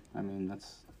game. I mean,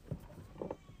 that's...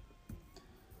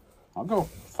 I'll go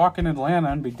fucking Atlanta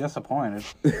and be disappointed.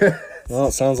 Well,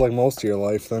 it sounds like most of your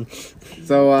life then.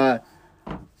 So,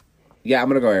 yeah, I'm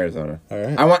going to go Arizona. All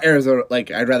right. I want Arizona,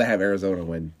 like, I'd rather have Arizona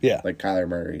win. Yeah. Like Kyler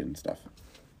Murray and stuff.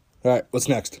 All right, what's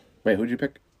next? Wait, who'd you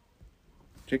pick?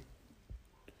 Jake?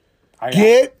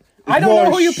 Get I don't know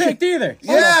your who you shit- picked either.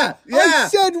 Yeah, I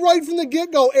said right from the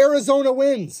get-go, Arizona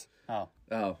wins. Oh.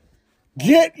 Oh.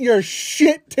 Get your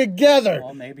shit together.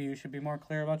 Well, maybe you should be more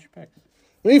clear about your picks.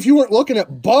 I mean, if you weren't looking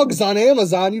at bugs on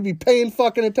Amazon, you'd be paying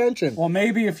fucking attention. Well,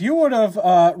 maybe if you would have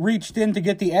reached in to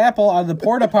get the apple out of the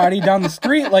porta potty down the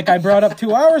street like I brought up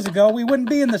 2 hours ago, we wouldn't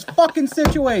be in this fucking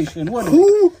situation, would we?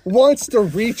 Who wants to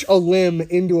reach a limb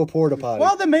into a porta potty?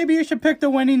 Well, then maybe you should pick the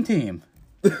winning team.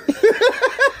 Did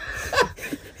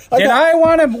I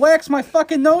want to wax my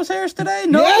fucking nose hairs today?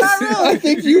 No, yes, not really. I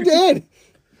think you did.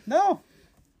 No,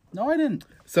 I didn't.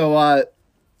 So,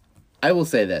 I will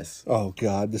say this. Oh,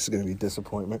 God, this is going to be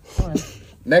disappointment.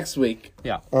 Next week,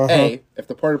 Yeah. A, if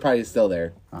the porta potty is still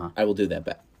there, I will do that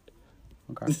bet.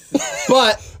 Okay.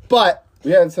 But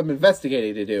we have some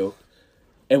investigating to do,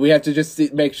 and we have to just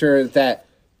make sure that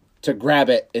to grab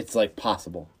it, it's like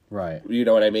possible. Right. You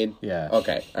know what I mean? Yeah.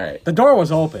 Okay. All right. The door was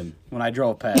open when I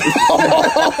drove past.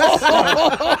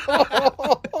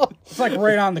 It's like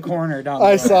right on the corner down the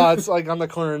I road. saw it's like on the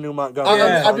corner of New Montgomery.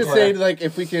 Yeah. I'm just saying, like,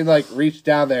 if we can like reach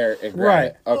down there and grab Right.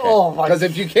 it. Okay. Oh, my- Because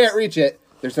if you can't reach it,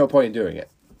 there's no point in doing it.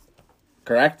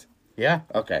 Correct? Yeah.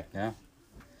 Okay. Yeah.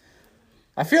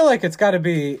 I feel like it's got to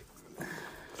be...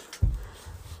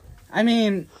 I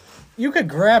mean, you could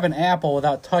grab an apple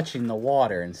without touching the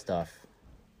water and stuff.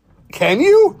 Can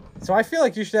you? So I feel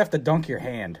like you should have to dunk your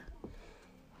hand.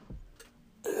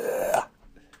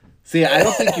 See, I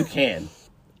don't think you can.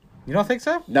 You don't think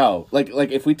so? No, like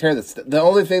if we tear the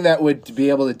only thing that would be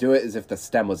able to do it is if the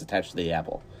stem was attached to the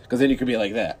apple, because then you could be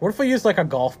like that. What if we used like a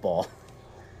golf ball?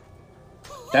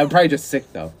 That would probably just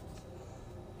sick though,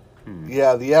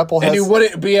 Yeah, the apple has... and you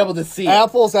wouldn't be able to see.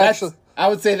 Apples That's- actually- I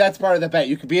would say that's part of the bet.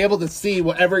 You could be able to see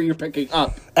whatever you're picking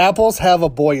up. Apples have a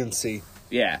buoyancy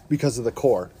Yeah, because of the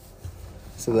core.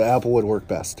 So the apple would work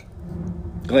best.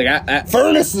 like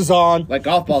Furnace is on. like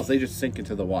golf balls, they just sink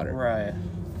into the water. Right.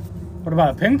 What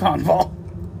about a ping pong ball?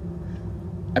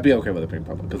 I'd be okay with a ping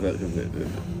pong because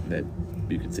that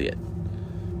you can see it.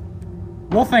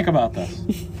 We'll think about this.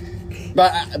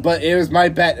 But it was my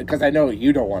bet because I know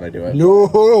you don't want to do it.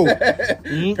 No.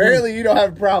 Apparently, you don't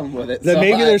have a problem with it. Then so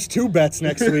maybe there's two bets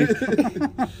next week.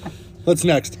 What's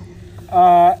next?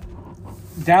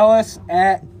 Dallas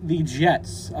at the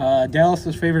Jets. Dallas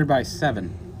is favored by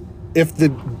 7. If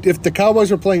the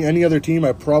Cowboys were playing any other team,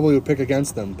 I probably would pick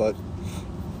against them, but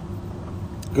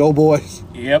go boys.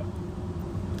 Yep.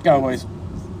 Cowboys.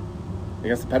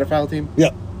 against the pedophile team.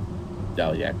 Yep.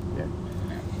 Oh yeah.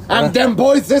 I'm them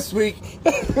boys this week.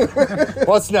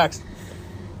 What's next?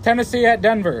 Tennessee at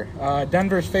Denver.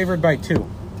 Denver's favored by 2.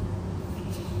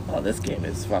 Oh, this game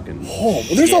is fucking. Oh,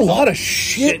 there's a lot of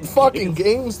shit fucking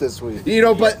games this week. You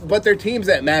know, but they're teams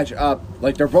that match up.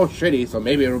 Like they're both shitty, so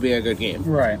maybe it'll be a good game.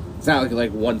 Right. It's not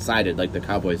like one-sided like the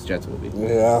Cowboys Jets will be.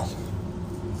 Yeah.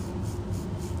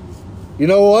 You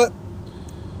know what?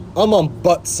 I'm on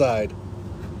butt side.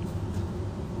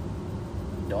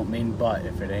 Don't mean but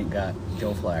if it ain't got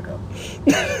Joe Flacco.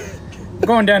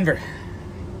 Going Denver.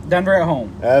 Denver at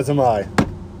home. As am I.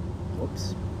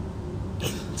 Whoops.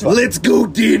 Let's go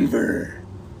Denver.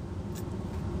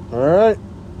 All right.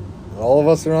 All of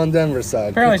us are on Denver's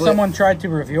side. Apparently People- someone tried to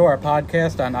review our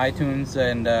podcast on iTunes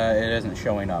and it isn't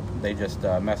showing up. They just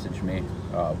messaged me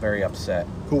very upset.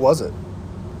 Who was it?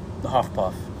 The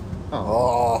Huffpuff.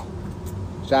 Oh.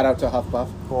 Shout out to Huffpuff.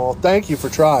 Well, thank you for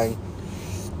trying.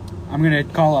 I'm going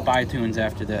to call up iTunes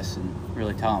after this and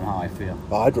really tell them how I feel.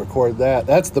 Oh, I'd record that.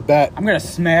 That's the bet. I'm going to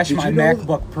smash Did my you know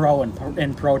MacBook Pro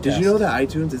in protest. Did you know that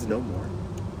iTunes is no more?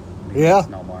 Yeah.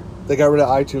 No more. They got rid of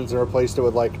iTunes and replaced it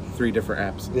with 3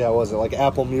 different apps. what was it? Like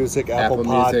Apple Music, Apple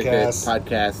Music, Podcasts.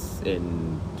 podcasts,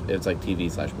 and it's like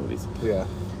TV/movies. Yeah.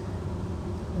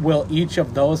 Will each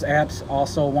of those apps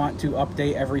also want to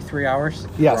update every 3 hours?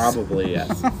 Yes. Probably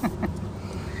yes.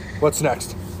 What's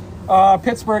next?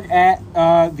 Pittsburgh at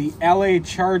the LA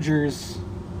Chargers.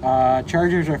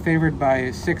 Chargers are favored by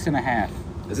 6.5.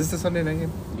 Is this the Sunday night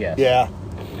game? Yes. Yeah.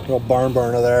 Little barn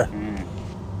burner there.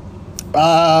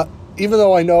 Even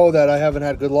though I know that I haven't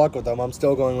had good luck with them, I'm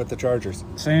still going with the Chargers.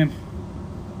 Same.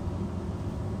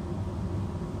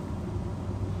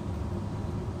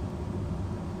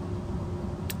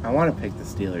 I want to pick the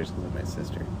Steelers because of my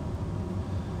sister.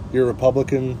 You're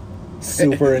Republican,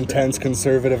 super intense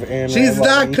conservative, and She's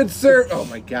not conservative. Oh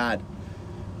my god.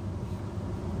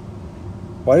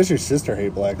 Why does your sister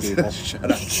hate black people?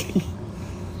 Shut up.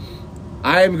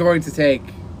 I am going to take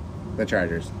the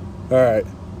Chargers. All right.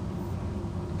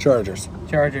 Chargers.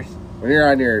 Chargers. When you're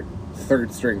on your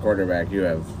third string quarterback, you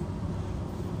have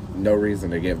no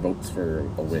reason to get votes for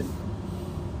a win.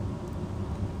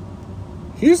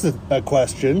 Here's a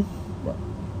question. What?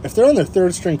 If they're on their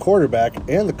third string quarterback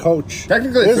and the coach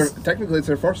Technically, is, it's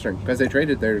their fourth string because they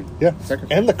traded their yeah,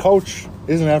 second. and the coach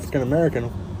is an African American,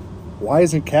 why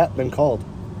isn't Cat been called?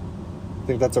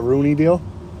 Think that's a Rooney deal?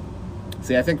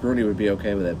 See, I think Rooney would be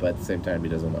okay with it, but at the same time, he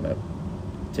doesn't want to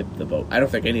tip the boat. I don't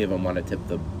think any of them want to tip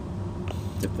the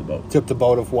boat. Tip the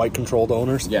boat of white controlled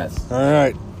owners? Yes. All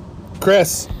right.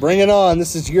 Chris, bring it on.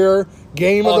 This is your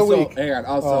game of the week. Hang on.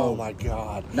 Also, Oh my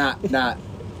god. not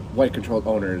white controlled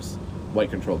owners, white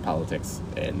controlled politics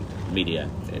and media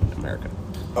in America.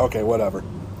 Okay, whatever.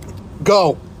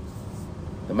 Go.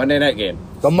 The Monday night game.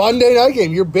 The Monday night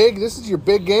game. You're big. This is your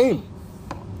big game.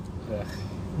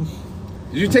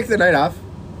 Did you take the night off?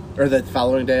 Or the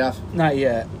following day off? Not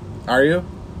yet. Are you?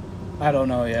 I don't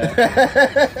know yet.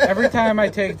 Every time I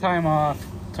take time off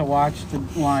to watch the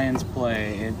Lions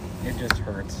play, it just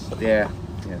hurts. Yeah.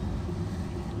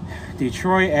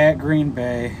 Detroit at Green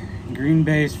Bay. Green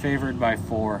Bay's favored by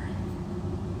 4.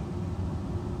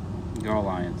 Go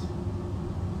Lions.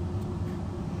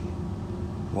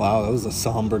 Wow, that was a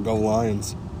somber go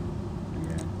Lions.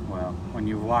 Yeah. Well, when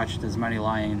you've watched as many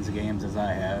Lions games as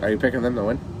I have, Are you picking them to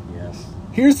win? yes.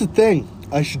 Here's the thing.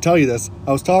 I should tell you this.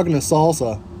 I was talking to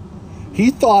Salsa. He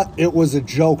thought it was a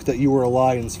joke that you were a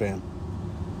Lions fan.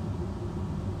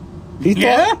 He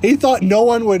thought no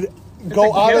one would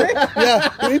go out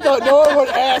of he thought no one would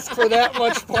ask for that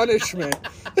much punishment.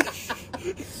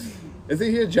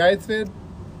 Isn't he a Giants fan?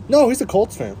 No, he's a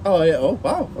Colts fan. Oh, yeah. Oh,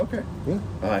 wow. Okay. Yeah.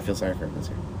 Oh, I feel sorry for him this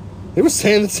year. He was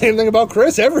saying the same thing about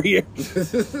Chris every year.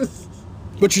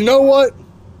 But you know what?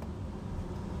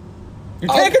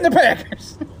 You're taking the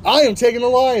Packers. I am taking the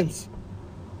Lions.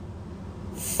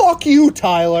 Fuck you,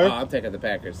 Tyler. Oh, I'm taking the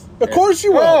Packers. Of course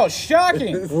you Oh, will.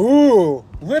 shocking. Ooh.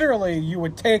 Literally, you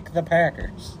would take the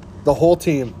Packers. The whole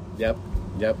team. Yep.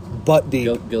 Butt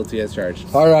deep. Guilty as charged.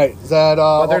 All right. Is that,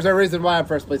 But there's a reason why I'm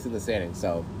first place in the standings,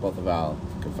 so both of y'all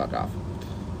can fuck off.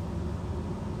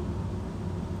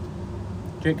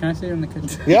 Jake, can I see you in the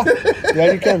kitchen?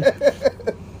 Yeah, you can.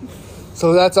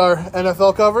 So that's our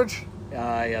NFL coverage.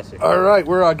 Yes, sir. All right,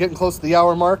 we're getting close to the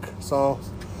hour mark, so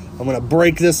I'm going to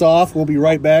break this off. We'll be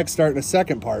right back, starting a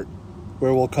second part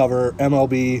where we'll cover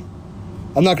MLB.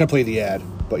 I'm not going to play the ad,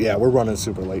 but yeah, we're running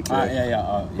super late today.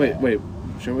 Wait.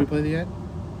 Shouldn't we play the ad?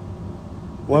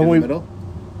 Well, In the we, middle?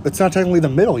 it's not technically the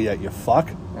middle yet, you fuck.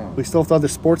 Oh. We still have other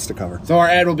sports to cover. So our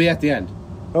ad will be at the end.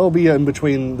 It'll be in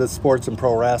between the sports and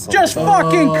pro wrestling. Just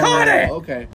fucking cut it!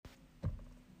 Okay.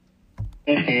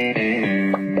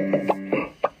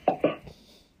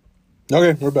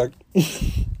 Okay, we're back.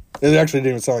 It actually didn't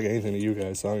even sound like anything to you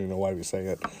guys, so I don't even know why we sang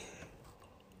it.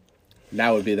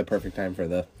 Now would be the perfect time for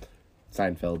the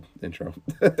Seinfeld intro.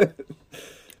 I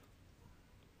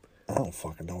don't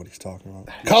fucking know what he's talking about.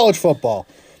 College football.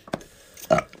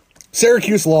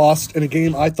 Syracuse lost in a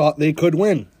game I thought they could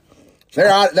win. They're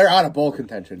out of bowl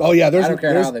contention. Oh yeah, I don't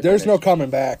care how they there's no finish. coming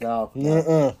back.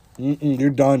 No. You're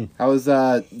done. How was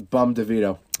Bum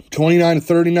DeVito?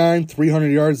 29-39, 300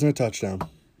 yards and a touchdown.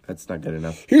 That's not good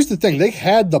enough. Here's the thing. They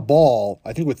had the ball,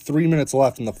 I think, with 3 minutes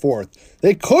left in the fourth.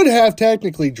 They could have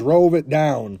technically drove it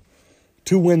down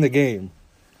to win the game.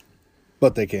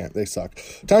 But they can't. They suck.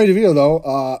 Tommy DeVito,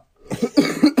 though,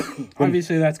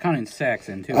 Obviously, that's counting sacks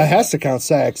in, too. it has to count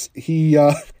sacks. He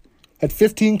had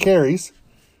 15 carries.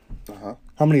 Uh-huh.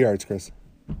 How many yards, Chris?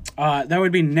 That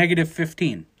would be negative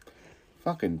 15.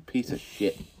 Fucking piece of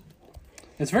shit.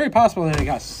 It's very possible that he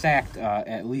got sacked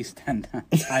at least 10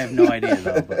 times. I have no idea,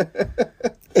 though.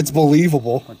 But It's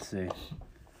believable. let's see.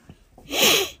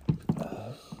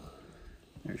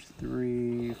 There's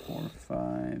 3, 4,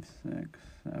 5, 6,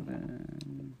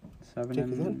 7,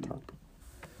 7.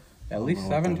 At least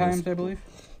 7 times, I believe.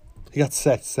 He got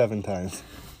sacked 7 times.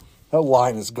 That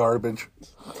line is garbage.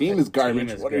 Team is garbage.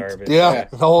 Team is What are you-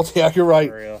 garbage. Yeah, you're right.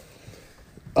 For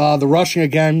real. The rushing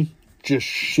again, just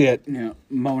shit. Yeah,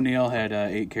 Mo Neal had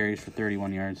 8 carries for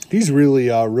 31 yards. He's really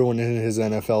ruining his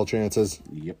NFL chances.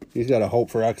 Yep. He's got to hope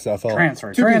for XFL.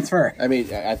 Transfer. I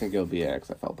mean, I think he'll be an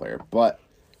XFL player, but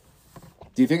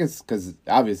do you think it's because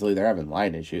obviously they're having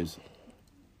line issues?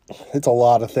 It's a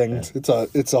lot of things. Yeah.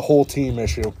 It's a whole team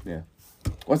issue. Yeah.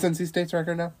 What's NC State's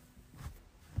record now?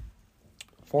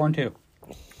 4-2.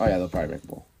 Oh yeah, they'll probably make a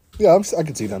bowl. Yeah, I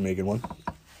can see them making one.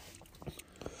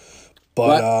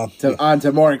 But, on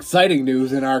to more exciting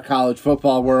news in our college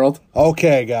football world.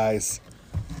 okay, guys.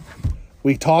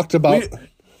 We talked about...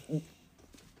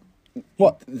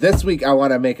 What? This week, I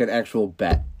want to make an actual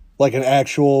bet. Like an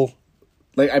actual...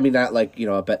 Like, I mean, not like,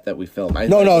 a bet that we film.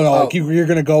 No. Like you're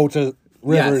going to go to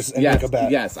Rivers and make a bet.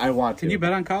 Yes, I want to. Can you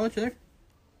bet on college there?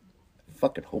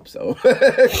 Fucking hope so.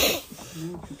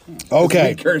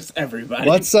 Okay. We curse everybody.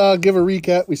 Let's give a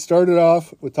recap. We started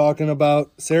off with talking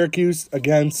about Syracuse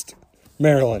against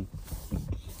Maryland.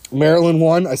 Maryland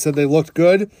won. I said they looked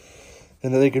good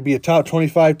and that they could be a top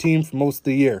 25 team for most of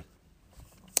the year.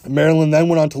 Maryland then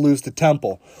went on to lose to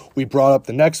Temple. We brought up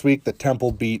the next week that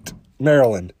Temple beat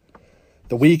Maryland.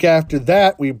 The week after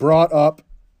that, we brought up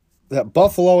that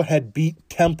Buffalo had beat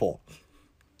Temple.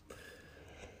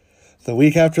 The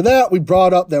week after that, we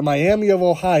brought up that Miami of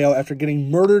Ohio, after getting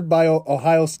murdered by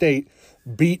Ohio State,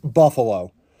 beat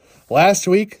Buffalo. Last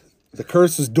week, the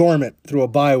curse was dormant through a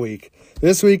bye week.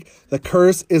 This week, the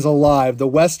curse is alive. The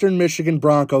Western Michigan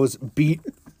Broncos beat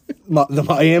the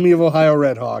Miami of Ohio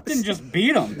Redhawks. Didn't just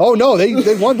beat them. Oh, no, they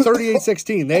won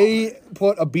 38-16. They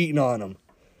put a beating on them.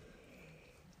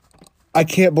 I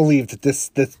can't believe that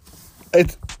this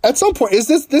it's, at some point,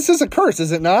 this is a curse,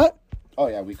 is it not? Oh,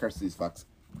 yeah, we curse these fucks.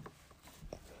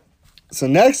 So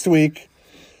next week,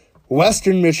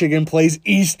 Western Michigan plays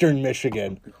Eastern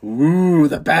Michigan. Ooh,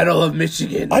 the Battle of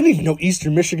Michigan. I didn't even know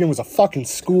Eastern Michigan was a fucking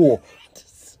school.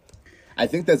 I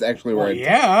think that's actually where.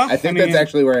 yeah. I think that's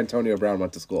actually where Antonio Brown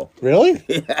went to school. Really?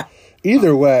 Yeah.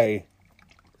 Either way,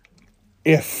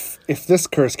 if this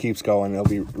curse keeps going, it'll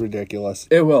be ridiculous.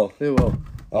 It will. It will.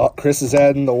 Oh, Chris is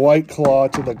adding the White Claw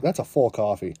to the... That's a full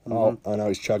coffee. Oh, I know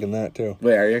he's chugging that too.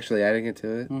 Wait, are you actually adding it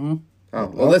to it? Mm-hmm. Oh,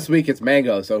 well, this week it's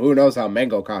mango, so who knows how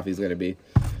mango coffee's going to be.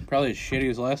 Probably as shitty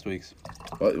as last week's.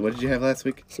 What did you have last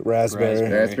week? It's raspberry.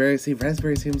 Raspberry? See,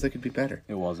 raspberry seems like it'd be better.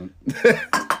 It wasn't.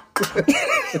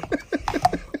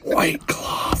 White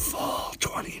Claw Fall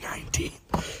 2019.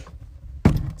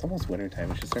 It's almost wintertime.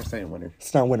 We should start saying winter.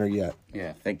 It's not winter yet.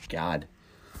 Yeah. Thank God.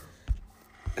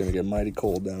 Gonna get mighty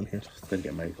cold down here. It's going to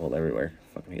get mighty cold everywhere.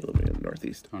 Fucking hate living in the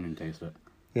Northeast. I didn't taste it.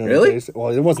 You know, Really? taste it?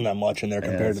 Well, there wasn't that much in there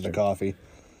compared that's to the true. coffee.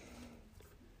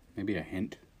 Maybe a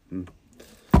hint.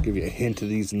 Give you a hint of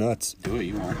these nuts. Do what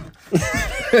you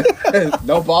want.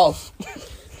 No balls.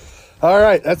 All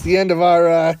right, that's the end of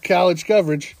our college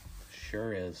coverage.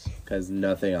 Sure is. Because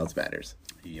nothing else matters.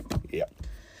 Yep. Yeah.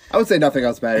 I would say nothing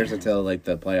else matters until, like,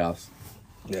 the playoffs.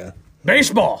 Yeah.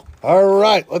 Baseball. All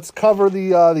right, let's cover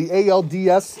the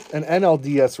ALDS and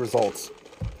NLDS results.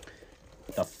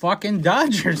 The fucking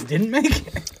Dodgers didn't make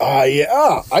it.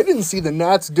 Yeah. I didn't see the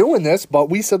Nats doing this, but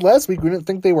we said last week we didn't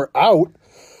think they were out.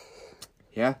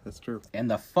 Yeah, that's true. And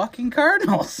the fucking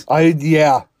Cardinals.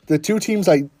 The two teams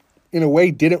I, in a way,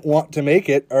 didn't want to make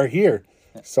it are here.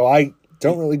 So I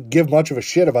don't really give much of a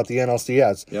shit about the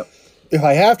NLCS. Yep. If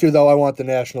I have to, though, I want the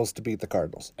Nationals to beat the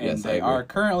Cardinals. And Yes, I they agree. are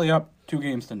currently up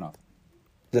 2-0.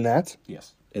 The Nats?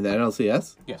 Yes. In the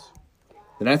NLCS? Yes.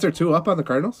 The Nats are 2 up on the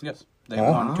Cardinals? Yes. They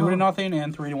won 2-0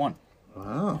 and 3-1.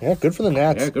 Wow. Yeah, good for the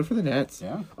Nats. Yeah, good for the Nats.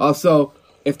 Yeah. Also,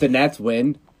 if the Nats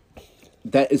win,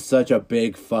 that is such a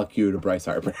big fuck you to Bryce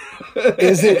Harper.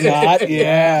 Is it not?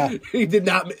 Yeah. He did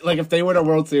not, like, if they win a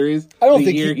World Series, I don't the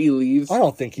think year he leaves. I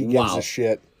don't think he gives Wow. a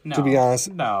shit, No, to be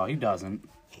honest. No, he doesn't.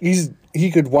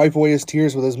 He could wipe away his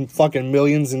tears with his fucking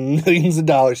millions and millions of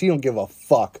dollars. He don't give a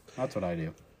fuck. That's what I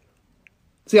do.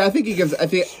 See, I think he gives. I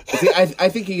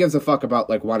think he gives a fuck about,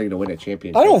 like, wanting to win a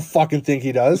championship. I don't fucking think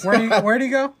he does. Where'd he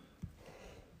go?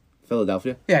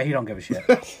 Philadelphia. Yeah, he don't give a shit.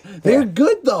 They're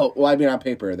good though. Well, I mean, on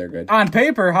paper they're good. On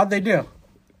paper, how'd they do?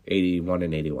 81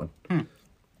 and 81.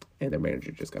 And their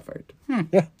manager just got fired.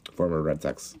 Yeah. Former Red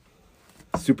Sox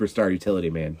superstar utility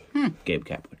man, Gabe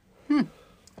Kapler.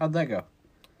 How'd that go?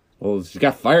 Well, she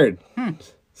got fired.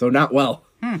 So not well.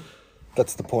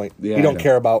 That's the point. Yeah, you I don't know.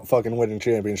 care about fucking winning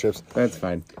championships. That's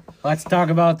fine. Let's talk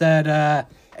about that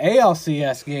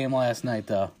ALCS game last night,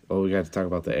 though. Well, we got to talk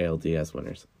about the ALDS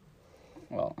winners.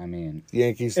 Well, I mean, The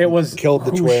Yankees it was killed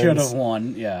the who should Twins. have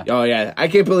won. Yeah. Oh yeah, I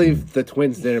can't believe the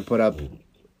Twins didn't put up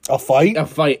A fight? a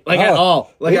fight at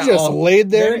all. Like They at just all. laid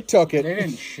there and took They it.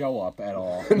 didn't show up at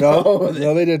all. No,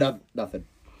 they didn't. Nothing.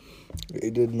 They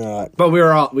did not. But we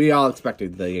all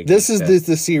expected the Yankees. This is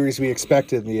the series we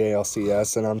expected in the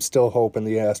ALCS, and I'm still hoping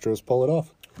the Astros pull it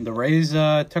off. The Rays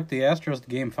took the Astros to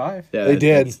Game 5. Yeah, They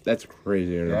did. That's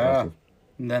crazy. Yeah. Impressive.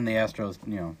 And then the Astros,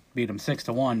 beat them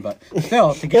 6-1. But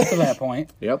still, to get to that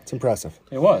point, Yep. It's impressive.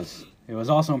 it was. It was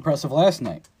also impressive last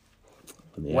night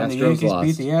And the when the Astros Yankees lost.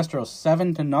 beat the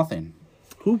Astros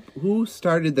 7-0. Who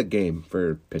started the game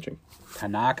for pitching?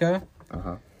 Tanaka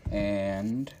Uh-huh.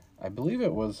 and I believe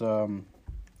it was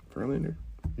Verlander.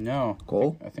 no.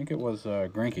 Cole? I think it was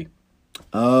Greinke.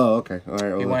 Oh, okay. All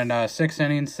right. He Well, went 6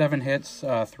 innings, 7 hits,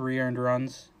 3 earned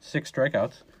runs, 6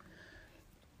 strikeouts.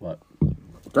 What?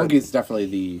 Greinke's definitely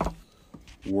the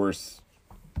worst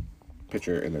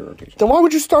pitcher in their rotation. Then why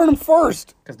would you start him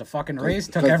first? Because the fucking Rays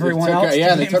took 'Cause they everyone took- else.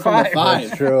 yeah, to they game took him to 5.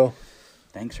 five. True.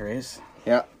 Thanks, Rays.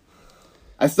 Yeah.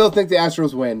 I still think the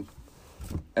Astros win.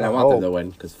 And I want them hope. to win,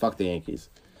 because fuck the Yankees.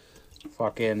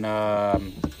 Fucking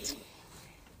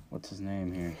what's his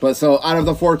name here? But so, out of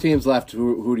the 4 teams left,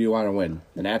 who do you want to win?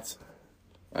 The Nets?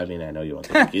 I mean, I know you want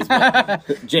the Yankees, but...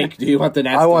 Jake, do you want the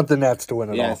Nets? I want the Nets to win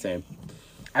it Yeah, all. same.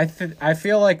 I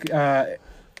feel like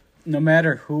no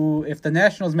matter who, if the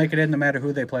Nationals make it in, no matter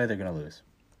who they play, they're gonna lose.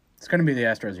 It's gonna be the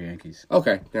Astros or Yankees.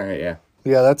 Okay, all right, yeah.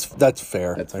 Yeah, that's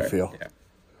fair. That's I fair. feel. Yeah.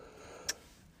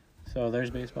 So there's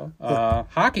baseball.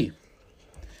 Hockey.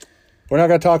 We're not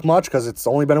going to talk much because it's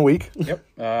only been a week. Yep.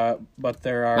 But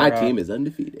there are My team is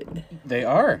undefeated. They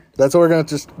are. That's what we're going to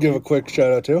just give a quick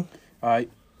shout out to.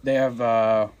 They have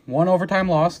 1 overtime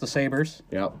loss. The Sabres.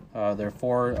 Yep. They're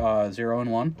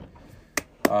 4-0-1.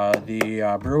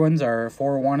 The Bruins are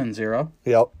 4-1-0.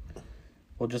 Yep.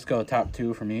 We'll just go top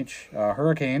 2 from each.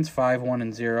 Hurricanes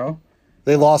 5-1-0.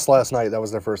 They lost last night. That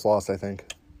was their first loss, I think.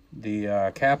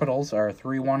 The Capitals are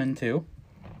 3-1-2.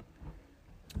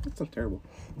 That's not terrible.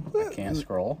 I can't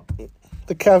scroll.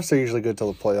 The Cavs are usually good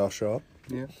till the playoffs show up.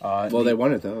 Yeah. Well, they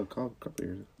won it, though, a couple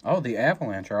years ago. Oh, the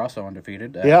Avalanche are also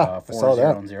undefeated. At, Yeah, I saw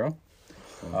that. 4-0-0.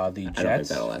 The think Jets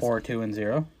that'll last.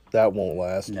 4-2-0. That won't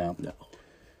last. No. No.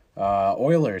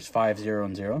 Oilers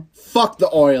 5-0-0. Fuck the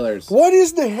Oilers. What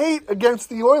is the hate against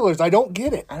the Oilers? I don't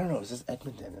get it. I don't know, it's just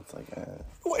Edmonton. It's like,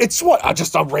 It's what?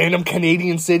 Just a random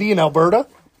Canadian city in Alberta?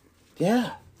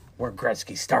 yeah. Where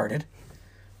Gretzky started.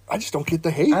 I just don't get the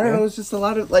hate. I don't man. know, it's just a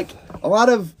lot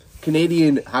of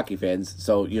Canadian hockey fans,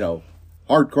 so,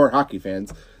 hardcore hockey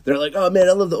fans, they're like, oh man,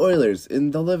 I love the Oilers,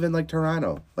 and they'll live in,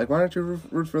 Toronto. Like, why don't you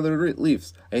root for the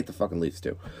Leafs? I hate the fucking Leafs,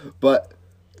 too. But,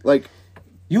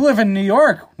 You live in New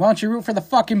York. Why don't you root for the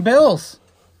fucking Bills?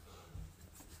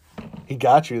 He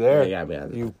got you there. yeah,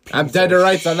 man. You I'm piece dead to of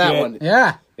rights on that shit. one.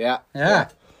 Yeah. Yeah.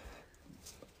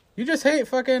 You just hate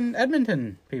fucking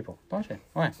Edmonton people, don't you?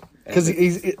 Why? Because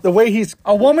the way he's...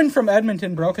 A woman from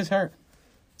Edmonton broke his heart.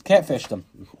 Catfished him.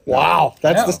 Wow.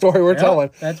 That's Yeah. the story we're Yeah, telling.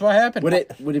 That's what happened. Would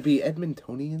it be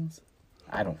Edmontonians?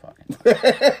 I don't fucking know.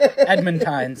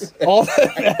 Edmontines. All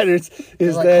that matters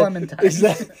is like that,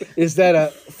 clementines. is that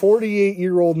a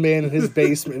 48-year-old man in his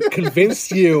basement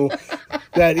convinced you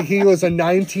that he was a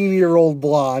 19-year-old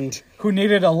blonde. Who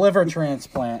needed a liver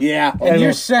transplant. Yeah. And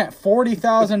you sent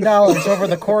 $40,000 over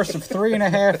the course of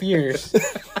 3.5 years.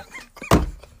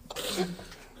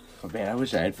 Oh, man, I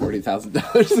wish I had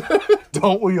 $40,000.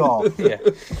 Don't we all? Yeah.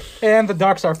 And the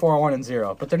Ducks are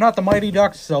 4-1-0. But they're not the Mighty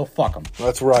Ducks, so fuck them.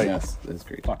 That's right. Yes, that's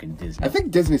great. Fucking Disney. I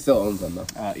think Disney still owns them,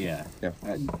 though. Yeah. Yeah.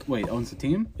 Wait, owns the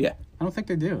team? Yeah. I don't think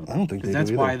they do. I don't think they That's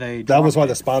do why either. they... That was why dropped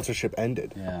the it. sponsorship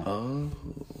ended. Yeah. Oh,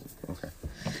 okay.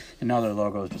 And now their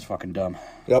logo is just fucking dumb.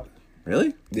 Yep.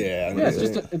 Really? Yeah. Yeah, it's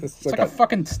just it's like a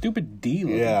fucking stupid deal.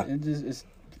 Yeah.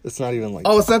 It's not even like...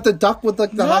 Oh, it's not the duck with, the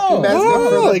No. hockey mask No, up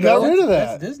for the they got bill? rid of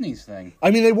That's that. Disney's thing.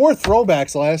 I mean, they wore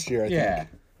throwbacks last year, I Yeah. think.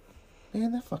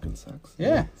 Man, that fucking sucks.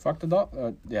 Yeah. Fuck the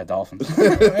Dolphins.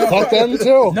 Fuck them,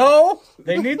 too. No,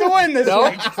 they need to win this No,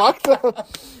 week. fuck them.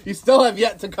 You still have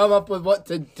yet to come up with what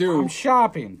to do. I'm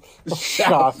shopping.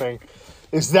 Shopping.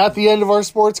 Is that the end of our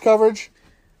sports coverage?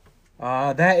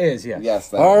 That is, yes. Yes,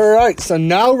 that All is. right, so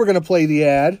now we're going to play the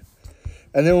ad.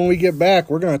 And then when we get back,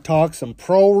 we're going to talk some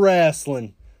pro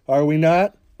wrestling. Are we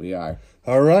not? We are.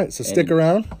 All right, so stick And-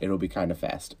 around. It'll be kind of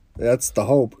fast. That's the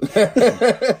hope.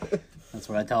 That's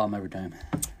what I tell them every time.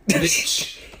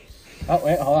 Oh,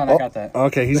 wait, hold on. I got that.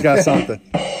 Okay, he's got something.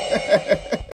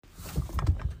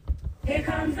 Here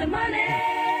comes the money.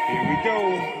 Here we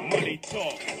go. Money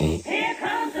talk. Here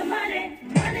comes the money.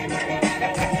 Money, money,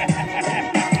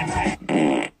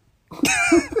 money.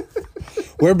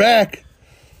 We're back.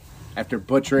 After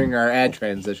butchering our ad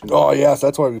transition. Oh, yes,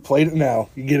 that's why we played it now.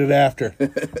 You get it after.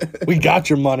 We got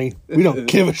your money. We don't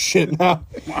give a shit now.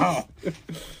 Wow.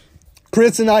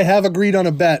 Chris and I have agreed on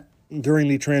a bet during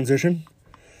the transition.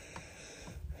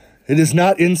 It is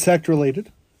not insect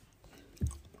related,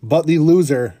 but the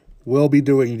loser will be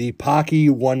doing the Pocky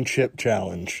One Chip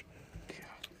Challenge,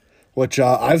 which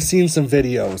I've seen some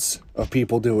videos of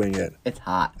people doing it, It's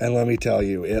hot. and let me tell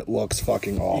you, it looks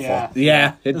fucking awful. Yeah.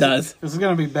 Yeah, it does. This is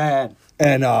going to be bad.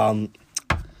 And I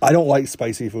don't like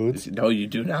spicy foods. No, you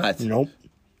do not. Nope.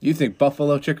 You think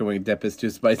buffalo chicken wing dip is too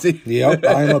spicy? Yep,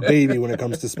 I'm a baby when it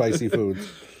comes to spicy foods.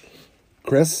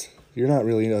 Chris, you're not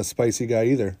really a spicy guy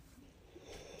either.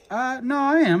 No,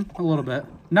 I am a little bit.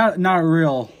 Not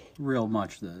real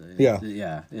much.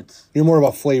 Yeah. It's You're more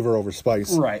about flavor over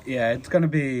spice. right. Yeah, it's gonna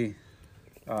be.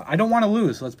 I don't want to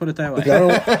lose. Let's put it that way.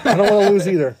 I don't want to lose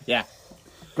either. Yeah.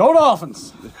 Go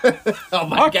Dolphins! Oh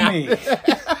my Fuck god. me!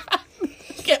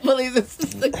 I can't believe this is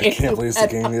the game. I can't believe it's the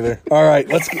game either. All right,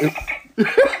 let's get. No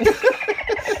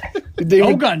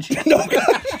David, gunshot.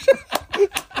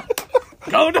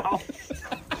 Go Dolphins!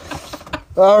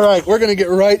 all right, we're gonna get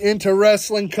right into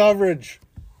wrestling coverage,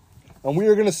 and we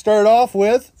are gonna start off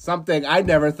with Something I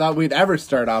never thought we'd ever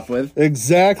start off with.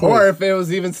 exactly. Or if it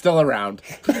was even still around.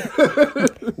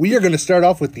 We are gonna start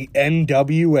off with the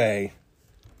NWA.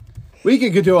 We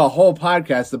could do a whole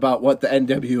podcast about what the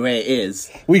NWA is,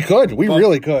 We could. We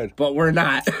really could. but we're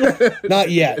not.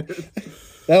 Not yet.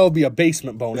 That will be a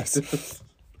basement bonus.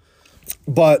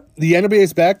 But the NWA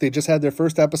is back. They just had their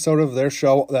first episode of their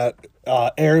show that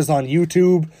airs on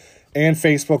YouTube and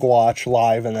Facebook Watch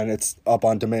live, and then it's up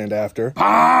on demand after.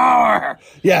 Power!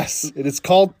 Yes, it is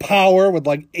called Power with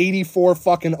like 84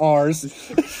 fucking R's.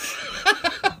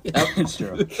 It's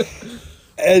true.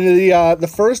 And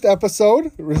the first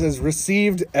episode has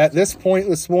received, at this point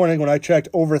this morning when I checked,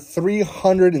 over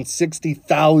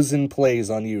 360,000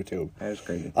 plays on YouTube. That is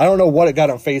crazy. I don't know what it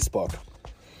got on Facebook,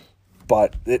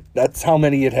 but that's how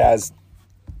many it has,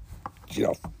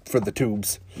 for the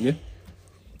tubes, Yeah.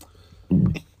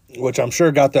 which I'm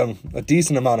sure got them a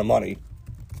decent amount of money.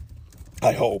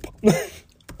 I hope. I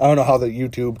don't know how the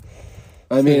YouTube...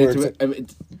 I mean, works.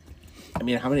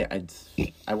 how many?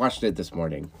 I watched it this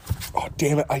morning. Oh,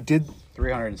 damn it. I did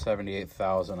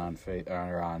 378,000 on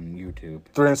YouTube.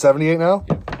 378 now?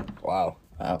 Wow.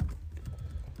 Wow.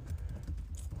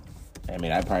 I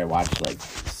mean, I probably watched like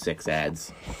 6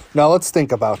 ads. Now let's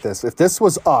think about this. If this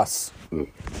was us,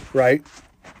 right?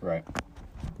 Right.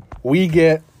 We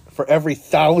get, for every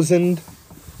 1,000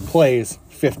 plays,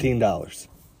 $15.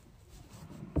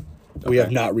 We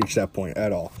have not reached that point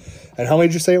at all. And how many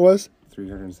did you say it was?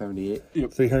 378.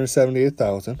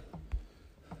 378,000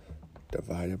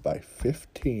 divided by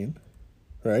 15,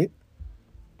 right?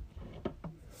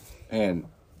 And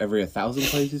every 1,000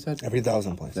 plays, you said? Every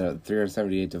 1,000 plays. No,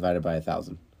 378 divided by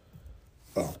 1,000.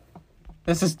 Oh.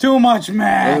 This is too much,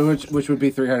 man. Which would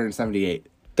be 378.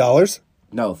 Dollars?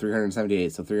 No,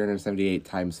 378. So 378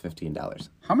 times $15.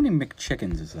 How many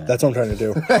McChickens is that? That's what I'm trying to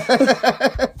do.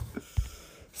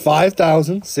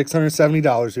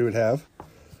 $5,670 we would have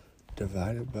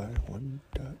divided by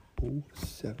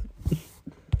 1.07.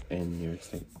 In New York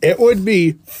State. It would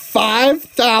be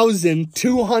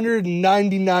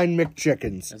 5,299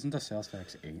 McChickens. Isn't the sales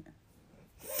tax 8?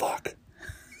 Fuck.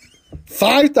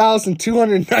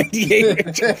 5,298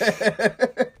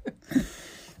 McChickens.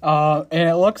 And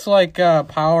it looks like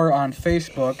Power on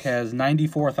Facebook has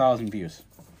 94,000 views.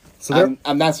 So they're,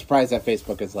 I'm not surprised that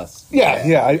Facebook is less.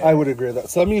 yeah, I would agree with that.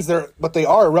 So that means they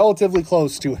are relatively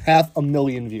close to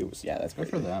 500,000 views. Yeah, that's Good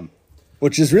pretty for them.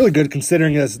 Which is really good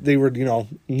considering as they were,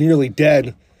 nearly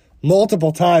dead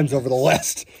multiple times over the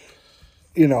last,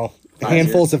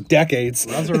 handfuls of decades.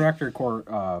 Resurrector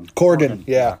Corgan,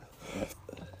 yeah.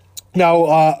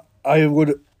 Now, I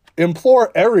would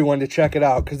implore everyone to check it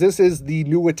out because this is the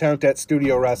new attempt at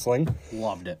studio wrestling.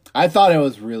 Loved it. I thought it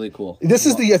was really cool. This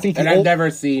is I think, And I've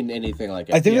never seen anything like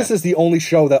it. I think this is the only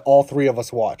show that all three of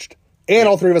us watched, and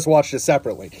all three of us watched it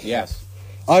separately. Yes.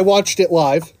 I watched it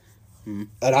live, and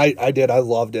I did. I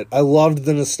loved it. I loved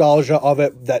the nostalgia of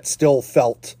it that still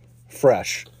felt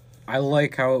fresh. I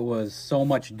like how it was so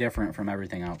much different from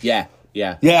everything else. Yeah.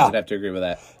 I'd have to agree with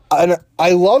that. And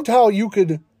I loved how you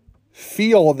could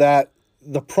feel that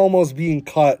the promos being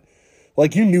cut,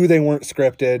 like you knew they weren't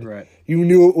scripted. Right. You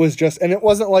knew it was just, and it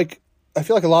wasn't like, I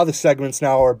feel like a lot of the segments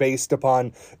now are based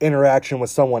upon interaction with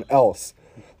someone else.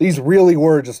 These really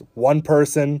were just one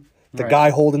person, the Right. guy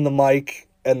holding the mic,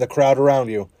 and the crowd around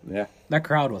you. Yeah. That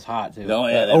crowd was hot, too. Oh,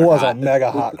 yeah. It was a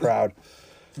mega hot crowd.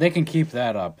 They can keep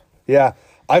that up. Yeah.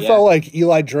 I Yeah. felt like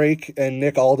Eli Drake and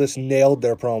Nick Aldis nailed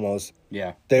their promos.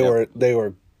 Yeah. They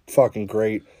were fucking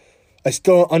great. I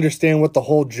still don't understand what the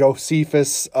whole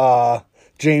Josephus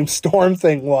James Storm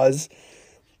thing was,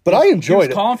 but I He was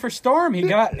enjoyed it. calling for Storm. He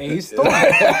got a Storm.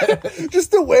 Just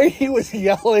the way he was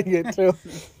yelling it too.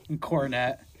 And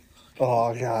Cornette.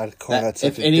 Oh God, Cornette's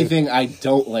such If a anything I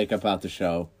don't like about the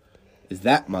show is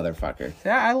that motherfucker.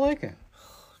 Yeah, I like it.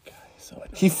 So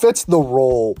dude. He fits the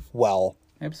role well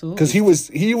Absolutely. because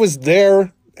he was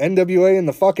there. NWA in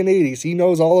the fucking 80s. He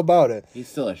knows all about it. he's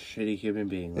still a shitty human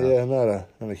being, though. Yeah, I'm not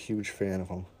a huge fan of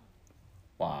him.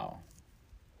 Wow.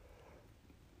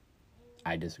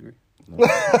 I disagree.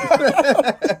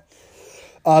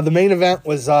 The main event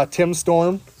was Tim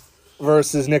Storm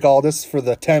versus Nick Aldis for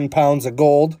the 10 pounds of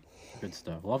gold. Good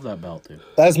stuff. Love that belt too.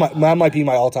 That might be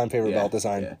my all-time favorite belt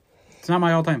design. Yeah. It's not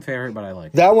my all-time favorite, but I like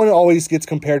it. That one always gets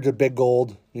compared to Big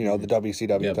Gold, the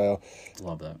WCW Yep. title.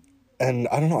 Love that. And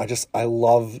I don't know, I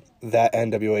love that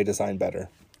NWA design better.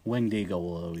 Winged Eagle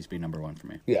will always be number one for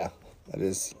me. Yeah, that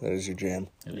is your jam.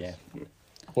 Yeah.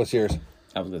 What's yours?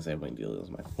 I was gonna say Winged Eagle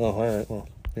is mine. Oh, all right. Well,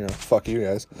 fuck you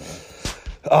guys.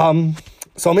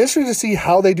 So I'm interested to see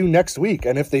how they do next week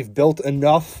and if they've built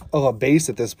enough of a base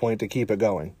at this point to keep it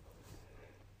going.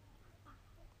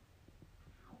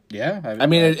 Yeah. I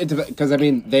mean, because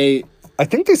they. I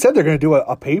think they said they're going to do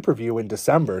a pay-per-view in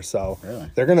December, so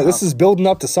Really? they're gonna. This is building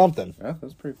up to something. Yeah,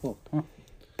 that's pretty cool.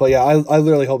 But yeah, I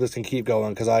literally hope this can keep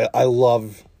going because I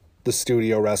love the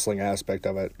studio wrestling aspect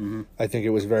of it. Mm-hmm. I think it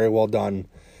was very well done,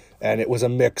 and it was a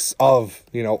mix of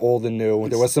old and new.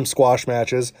 There was some squash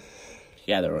matches.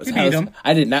 Yeah, there was. You need 'em.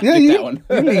 I did not Yeah, get you, that one.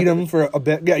 you need them for a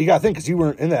bit. Yeah, you got to think because you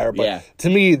weren't in there. But Yeah. to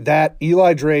me, that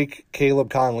Eli Drake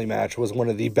Caleb Conley match was one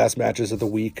of the best matches of the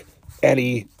week.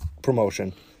 Any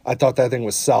promotion, I thought that thing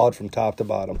was solid from top to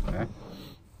bottom. Yeah.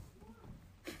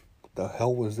 The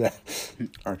hell was that?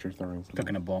 Archer throwing.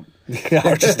 Taking a bump. Yeah,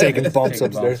 I was just taking bumps Taking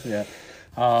upstairs. bumps,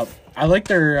 yeah. I like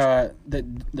their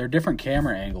different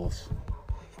camera angles.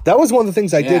 That was one of the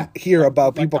things I Yeah. did hear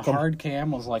about Like people the hard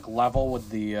cam was like level with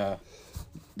the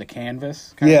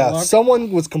canvas. Kind Yeah, of look.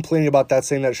 someone was complaining about that,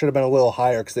 saying that it should have been a little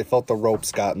higher because they felt the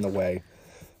ropes got in the way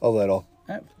a little.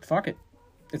 Fuck it,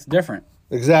 it's different.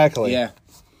 Exactly. Yeah.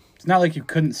 It's not like you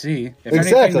couldn't see. If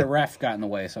Exactly. anything, the ref got in the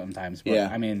way sometimes. But Yeah.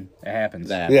 I mean, it happens.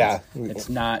 That. Yeah. It's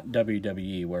not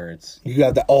WWE where it's You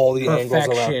have all the angles around.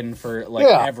 perfection for like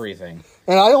Yeah. everything.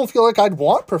 And I don't feel like I'd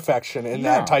want perfection in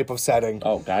that No. type of setting.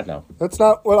 Oh God, no. That's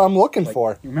not what I'm looking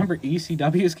for. You remember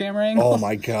ECW's camera angle? Oh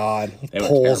my God. They were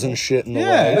Poles terrible. and shit in the way.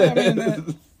 Yeah, I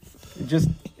mean,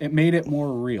 it made it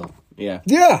more real. Yeah.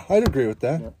 Yeah, I'd agree with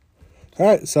that. All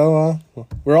right, so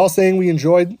we're all saying we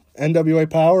enjoyed NWA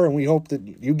Power, and we hope that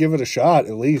you give it a shot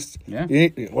at least. Yeah. What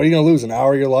are you going to lose, an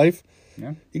hour of your life?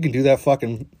 Yeah, You can do that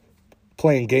fucking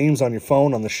playing games on your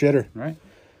phone on the shitter. right.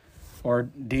 Or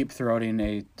deep throating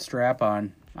a strap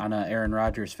on a Aaron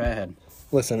Rodgers fathead.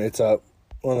 Listen, it's one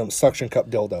of them suction cup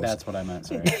dildos. That's what I meant.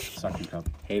 Sorry, suction cup.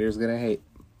 Haters gonna hate.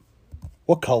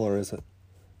 What color is it?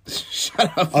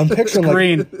 Shut up. I'm picturing like,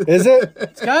 Green. Is it?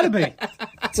 It's gotta be.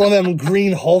 It's one of them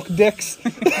green Hulk dicks.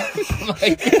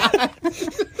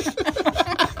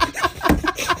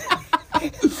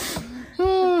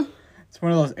 It's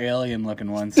one of those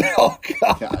alien-looking ones. Oh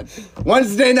God! God.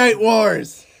 Wednesday Night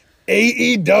Wars.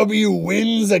 AEW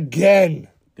wins again.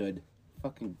 Good.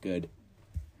 Fucking good.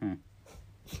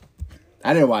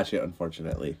 I didn't watch it,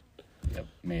 unfortunately. Yep,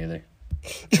 me either.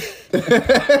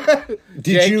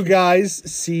 Did you guys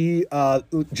see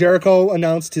Jericho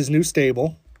announced his new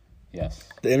stable, Yes.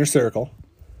 the Inner Circle?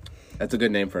 That's a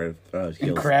good name for He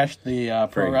heels. crashed the Pro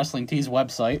Pretty. Wrestling Tees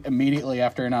website immediately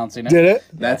after announcing it. Did it?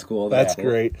 That's cool. That's Yeah.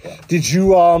 great. Did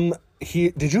you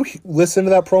did you listen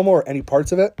to that promo or any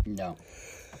parts of it? No.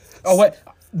 Oh wait,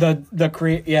 the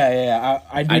create. Yeah.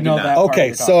 I do did know not. that. part Okay,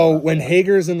 you're so talking about. when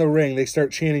Hager's in the ring, they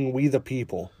start chanting "We the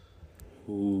People."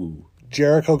 Ooh.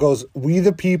 Jericho goes, "We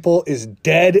the People" is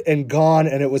dead and gone,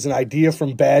 and it was an idea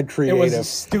from Bad it Creative. was a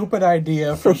stupid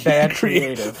idea for bad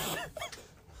creative.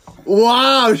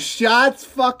 Wow, shots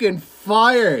fucking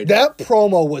fired. That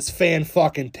promo was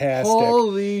fan-fucking-tastic.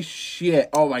 Holy shit.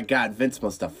 Oh my God, Vince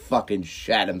must have fucking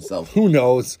shat himself. Who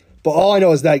knows? But all I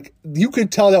know is that you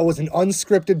could tell that was an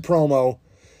unscripted promo,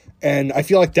 and I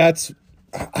feel like that's...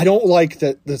 I don't like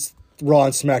that this Raw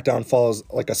and SmackDown follows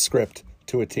like a script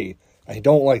to a T. I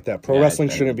don't like that. Pro Yeah,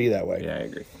 wrestling I- shouldn't be that way. Yeah, I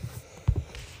agree.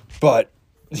 But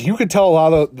you could tell a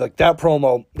lot of like that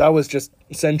promo, that was just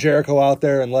send Jericho out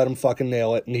there and let him fucking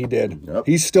nail it, and he did. Yep.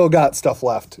 He's still got stuff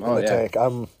left in Oh, the yeah. tank.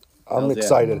 I'm Hells yeah.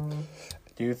 excited.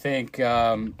 Do you think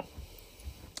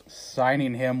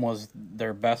signing him was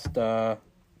their best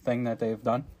thing that they've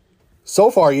done?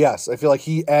 So far, yes. I feel like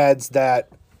he adds that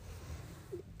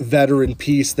veteran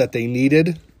piece that they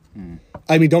needed.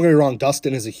 I mean, don't get me wrong,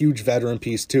 Dustin is a huge veteran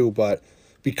piece too, but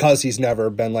because he's never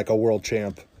been like a world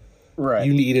champ, Right.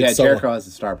 you needed Yeah, someone. Jericho has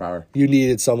the star power. You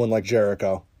needed someone like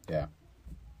Jericho. Yeah.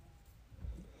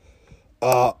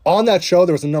 On that show,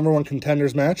 there was a number one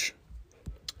contenders match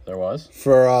There was.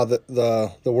 for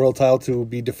the world title to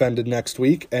be defended next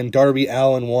week, and Darby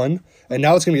Allin won. And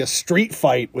now it's gonna be a street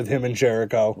fight with him and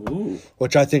Jericho,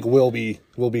 which I think will be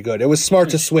good. It was smart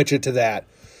to switch it to that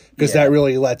because Yeah. that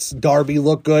really lets Darby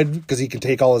look good because he can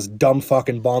take all his dumb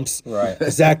fucking bumps. Right.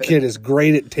 'Cause that kid is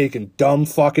great at taking dumb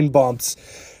fucking bumps,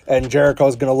 and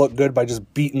Jericho's gonna look good by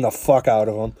just beating the fuck out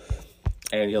of him.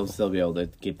 And he'll still be able to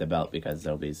keep the belt because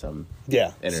there'll be some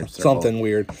Yeah, inner circle something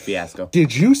weird. fiasco.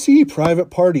 Did you see Private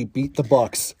Party beat the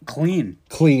Bucks Clean.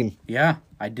 clean? Yeah,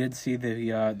 I did see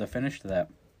the finish to that.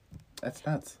 That's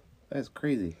nuts. That's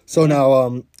crazy. So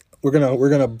now we're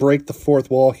gonna break the fourth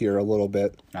wall here a little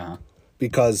bit Uh-huh.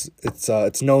 because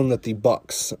it's known that the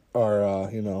Bucks are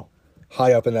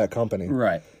high up in that company.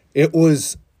 Right. It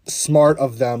was smart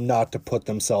of them not to put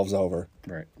themselves over.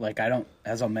 Right. Like,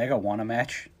 has Omega won a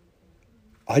match?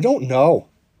 I don't know.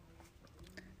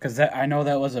 Because I know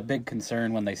that was a big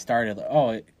concern when they started.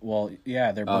 They're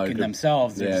booking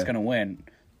themselves. They're just going to win.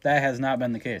 That has not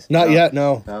been the case. Not yet,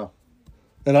 no. No.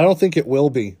 And I don't think it will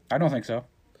be. I don't think so.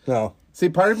 No. See,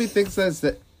 part of me thinks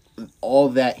that all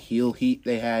that heel heat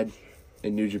they had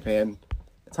in New Japan,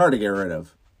 it's hard to get rid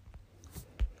of.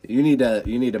 You need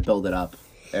to build it up.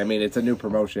 I mean, it's a new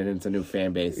promotion, it's a new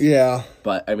fan base. Yeah.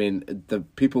 But I mean, the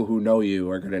people who know you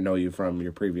are going to know you from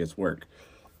your previous work.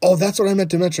 Oh, that's what I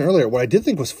meant to mention earlier. What I did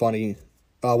think was funny.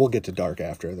 We'll get to Dark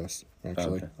after this.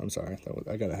 Actually, Okay. I'm sorry.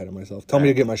 I got ahead of myself. Tell me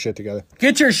to get my shit together.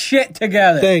 Get your shit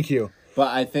together. Thank you. But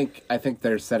I think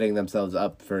they're setting themselves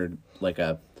up for like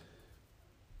a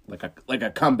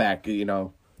comeback.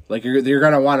 Like you're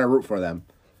going to want to root for them.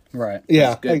 Right.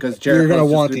 Yeah, Because you're Jericho's gonna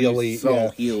just want gonna the be elite. so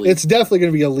Yeah. heel-y. It's definitely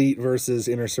gonna be elite versus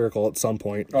Inner Circle at some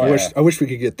point. Oh, I wish we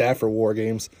could get that for War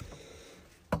Games.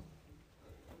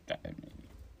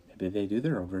 Maybe they do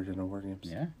their own version of War Games.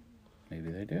 Yeah.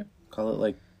 Maybe they do. Call it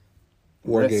like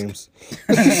War Risk. Games.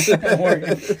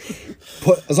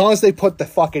 As long as they put the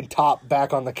fucking top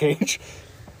back on the cage.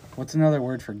 What's another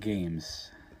word for games?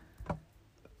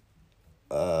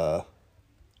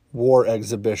 War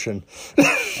exhibition.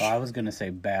 Oh, I was going to say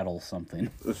battle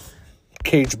something.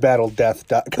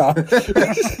 CageBattleDeath.com.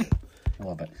 I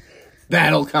love it.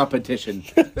 battle competition.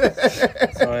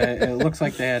 So it looks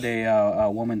like they had a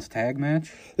women's tag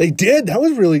match. They did. That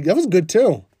was good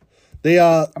too. They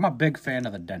I'm a big fan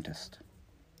of the dentist.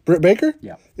 Britt Baker?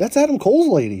 Yeah. That's Adam Cole's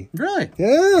lady. Really?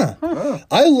 Yeah.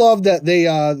 I love that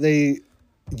they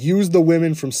use the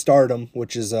women from Stardom,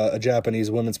 which is a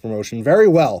Japanese women's promotion, very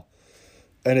well.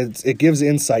 And it gives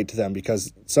insight to them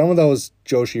because some of those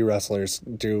Joshi wrestlers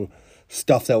do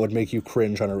stuff that would make you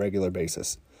cringe on a regular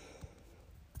basis.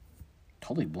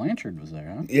 Tully Blanchard was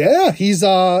there, huh? Yeah, he's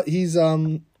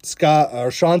Sean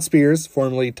Spears,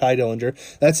 formerly Ty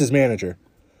Dillinger. That's his manager.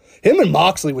 Him and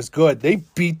Moxley was good. They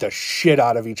beat the shit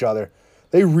out of each other.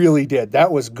 They really did.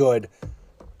 That was good.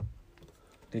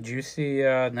 Did you see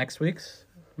next week's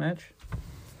match?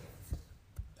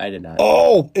 I did not.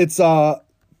 Oh, it's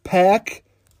Pac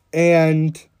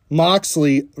and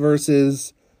Moxley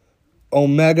versus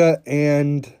Omega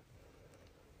and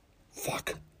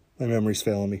fuck. My memory's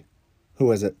failing me.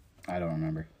 Who is it? I don't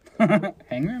remember.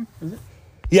 Hangman, is it?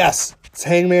 Yes, it's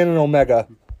Hangman and Omega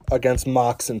against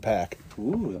Mox and Pac,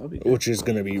 Ooh, that'll be good. which is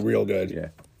going to be real good. Yeah.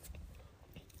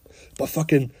 But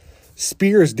fucking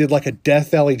Spears did like a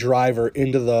Death Valley driver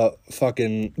into the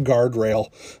fucking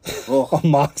guardrail on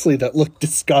Moxley that looked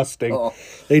disgusting. Oh.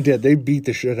 They did. They beat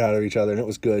the shit out of each other, and it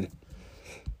was good.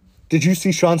 Did you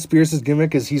see Sean Spears'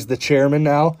 gimmick as he's the chairman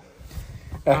now?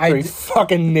 After he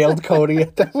fucking nailed Cody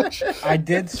at that much. I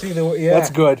did see the. Yeah,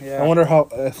 That's good. Yeah. I wonder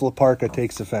if Laparca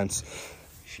takes offense.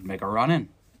 Should make a run in.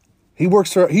 He's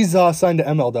signed to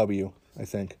MLW, I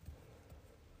think.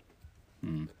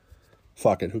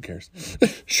 Fuck it, who cares?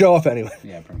 Show up anyway.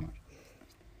 Yeah, pretty much.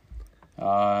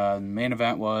 Main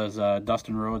event was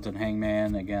Dustin Rhodes and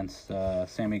Hangman against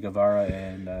Sammy Guevara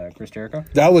and Chris Jericho.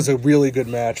 That was a really good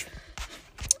match.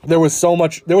 There was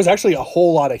actually a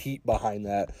whole lot of heat behind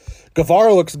that.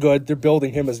 Guevara looks good. They're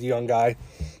building him as the young guy.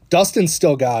 Dustin's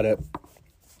still got it.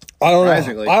 I don't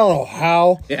know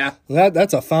how. Yeah.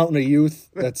 That's a fountain of youth.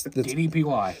 That's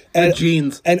DDPY. and,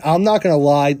 Jeans. And I'm not gonna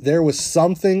lie, there was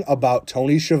something about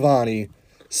Tony Schiavone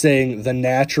saying the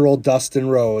natural Dustin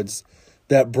Rhodes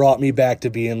that brought me back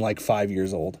to being like 5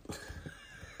 years old.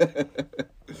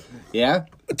 Yeah.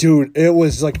 Dude, it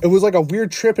was like a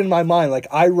weird trip in my mind. Like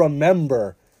I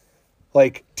remember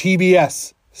like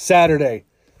TBS Saturday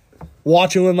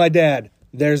watching with my dad.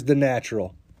 There's the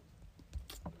natural.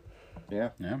 Yeah.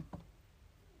 Yeah.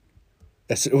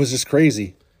 It was just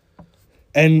crazy.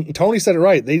 And Tony said it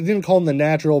right. They didn't call him the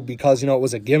natural because, it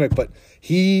was a gimmick, but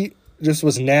he just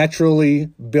was naturally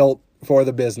built for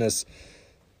the business.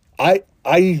 How do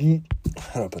I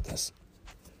put this?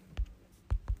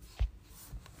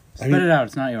 Spit it out.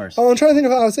 It's not yours. Oh, I'm trying to think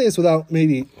of how to say this without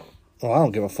maybe... Oh, I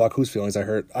don't give a fuck whose feelings I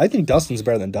hurt. I think Dustin's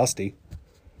better than Dusty.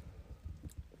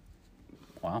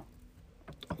 Wow.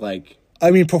 Like,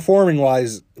 I mean,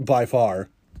 performing-wise, by far.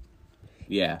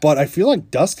 yeah. But I feel like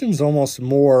Dustin's almost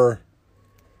more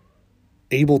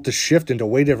able to shift into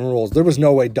way different roles. There was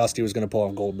no way Dusty was going to pull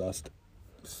off Goldust.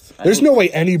 There's no way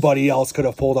anybody else could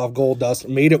have pulled off Goldust,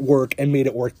 made it work, and made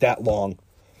it work that long.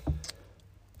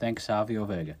 Thanks, Savio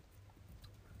Vega.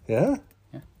 Yeah?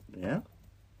 Yeah.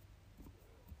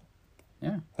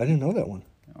 Yeah. I didn't know that one.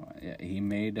 Yeah, he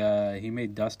made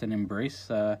Dustin embrace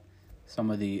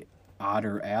some of the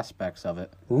odder aspects of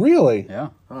it. Really? Yeah.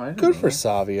 Oh, I didn't Good know for that.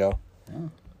 Savio.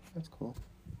 That's cool.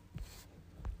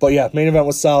 But yeah, main event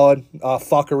was solid.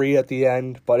 Fuckery at the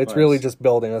end, but it's Nice. really just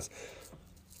building us.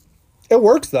 It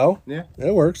works, though. Yeah.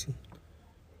 It works.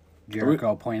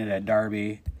 Jericho pointed at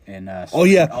Darby and Oh,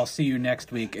 yeah. I'll see you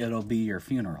next week. It'll be your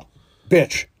funeral.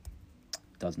 Bitch.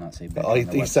 Does not say bitch. Oh, on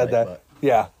the he said website, that. but-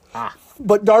 Yeah.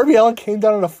 But Darby Allin came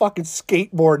down on a fucking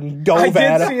skateboard and dove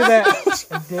at him. that.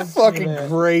 I did see Fucking that.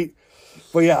 great.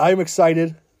 But yeah, I'm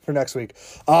excited for next week.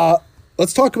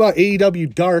 Let's talk about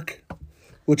AEW Dark,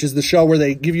 which is the show where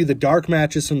they give you the dark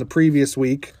matches from the previous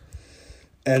week.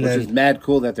 And Which then is mad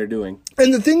cool that they're doing.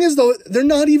 and the thing is though, they're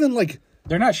not even like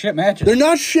They're not shit matches. they're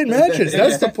not shit matches.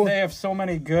 That's the They point. have so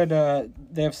many good.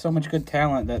 They have so much good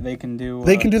talent that they can do.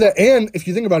 They can do that, and if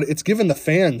you think about it, it's given the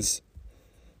fans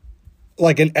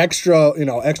like an extra,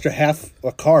 extra half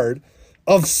a card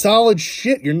of solid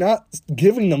shit. You're not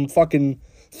giving them fucking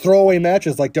throwaway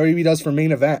matches like WWE does for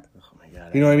main event. Oh my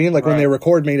god. You know what I mean? Like when Right. they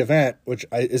record main event, which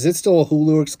is it still a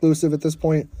Hulu exclusive at this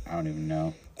point? I don't even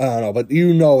know. I don't know, but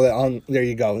you know that there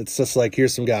you go. It's just like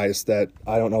here's some guys that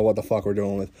I don't know what the fuck we're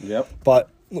doing with. Yep. But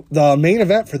the main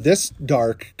event for this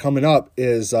dark coming up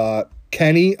is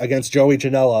Kenny against Joey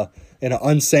Janela in an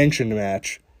unsanctioned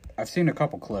match. I've seen a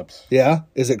couple clips. Yeah,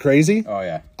 is it crazy? Oh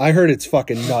yeah. I heard it's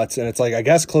fucking nuts, and it's like I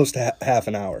guess close to half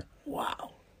an hour.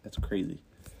 Wow. That's crazy.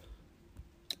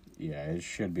 Yeah, it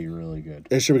should be really good.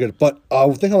 It should be good. But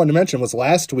the thing I wanted to mention was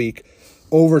last week,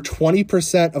 over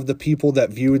 20% of the people that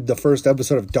viewed the first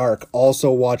episode of Dark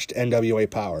also watched NWA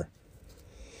Power.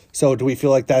 So do we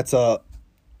feel like that's something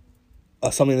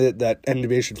that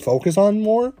NWA should focus on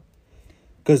more?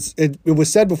 Because it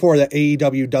was said before that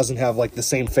AEW doesn't have like the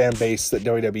same fan base that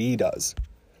WWE does.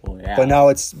 Well, yeah. But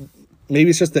now maybe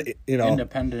it's just the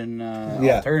Independent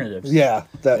yeah, alternatives. Yeah,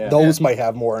 that Yeah. those might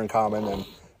have more in common than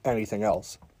anything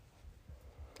else.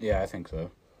 Yeah, I think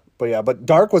so. But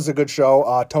Dark was a good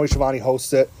show. Tony Schiavone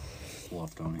hosts it.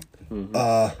 Love Tony.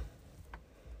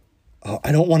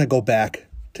 I don't want to go back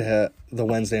to the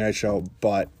Wednesday night show,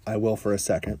 but I will for a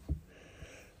second.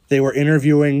 They were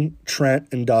interviewing Trent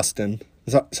and Dustin.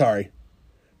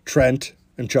 Trent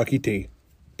and Chucky T,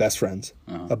 best friends,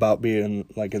 about being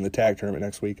like in the tag tournament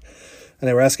next week. And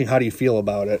they were asking, how do you feel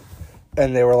about it?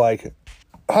 And they were like,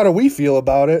 how do we feel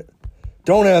about it?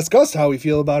 Don't ask us how we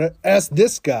feel about it. Ask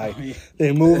this guy.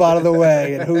 They move out of the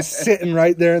way, and who's sitting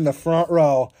right there in the front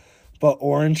row but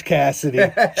Orange Cassidy,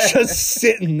 just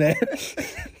sitting there.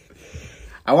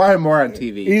 I want him more on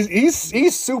TV.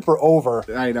 He's super over.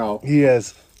 I know. He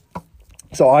is.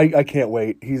 So I can't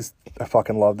wait. I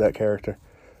fucking love that character.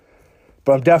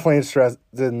 But I'm definitely interested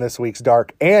in this week's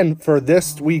Dark. And for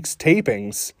this week's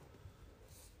tapings,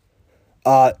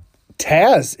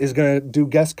 Taz is going to do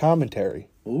guest commentary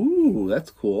Ooh, that's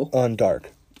cool. on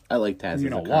Dark. I like Taz. You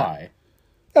as know a con. why?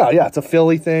 Oh, yeah, it's a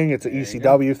Philly thing. It's an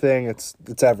ECW thing. It's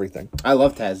everything. I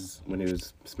loved Taz when he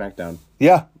was SmackDown.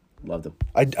 Yeah, Loved him.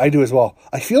 I do as well.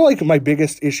 I feel like my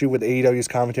biggest issue with AEW's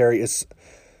commentary is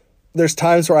there's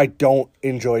times where I don't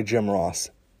enjoy Jim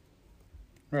Ross.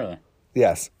 Really?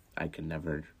 Yes. I could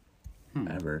never,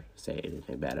 ever say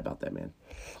anything bad about that man.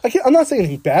 I'm not saying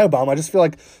anything bad about him. I just feel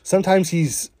like sometimes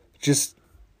he's just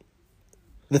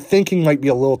the thinking might be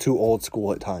a little too old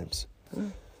school at times.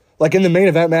 Like in the main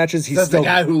event matches, he's That's still the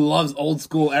guy who loves old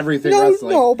school everything no,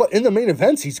 wrestling. no. But in the main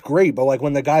events, he's great. But like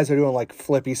when the guys are doing like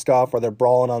flippy stuff or they're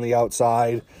brawling on the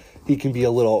outside, he can be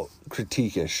a little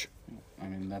critiquish. I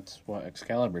mean, that's what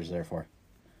Excalibur's there for.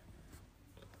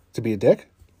 To be a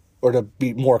dick, or to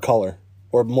be more color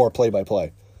or more play by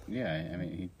play. Yeah, I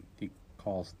mean, he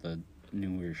calls the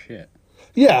newer shit.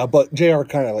 Yeah, but JR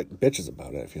kind of like bitches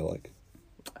about it. I feel like.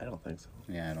 I don't think so.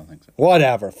 Yeah, I don't think so.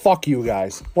 Whatever. Fuck you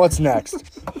guys. What's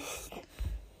next?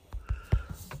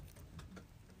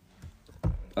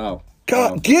 Oh.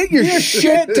 God, get your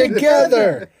shit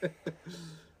together.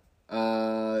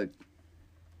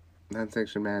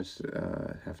 Non-sanction match,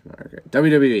 half an hour. Okay.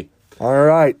 WWE. All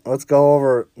right, let's go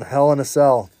over Hell in a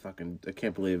Cell. Fucking, I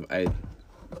can't believe I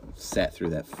sat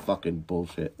through that fucking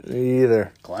bullshit. Me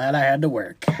either. Glad I had to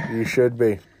work. You should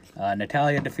be.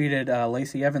 Natalia defeated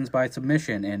Lacey Evans by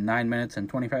submission in 9 minutes and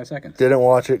 25 seconds. Didn't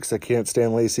watch it because I can't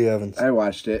stand Lacey Evans. I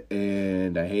watched it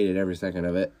and I hated every second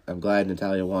of it. I'm glad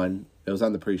Natalia won. It was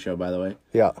on the pre-show, by the way.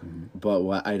 Yeah. But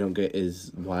what I don't get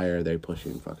is why are they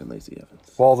pushing fucking Lacey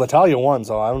Evans? Well, Natalya won,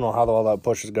 so I don't know how all that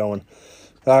push is going.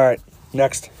 All right,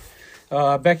 next.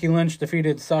 Becky Lynch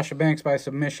defeated Sasha Banks by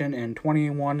submission in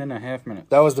 21.5 minutes.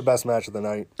 That was the best match of the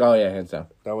night. Oh yeah, hands down.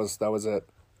 That was it.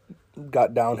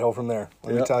 Got downhill from there.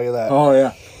 Let me tell you that. Oh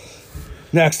yeah.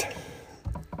 Next.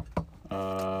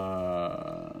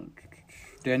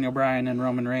 Daniel Bryan and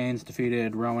Roman Reigns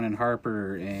defeated Rowan and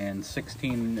Harper in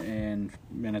 16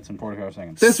 minutes and 45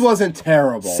 seconds. This wasn't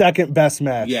terrible. Second best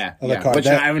match. Yeah, of the yeah. card. Which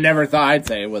I never thought I'd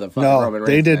say with a fucking No, Roman Reigns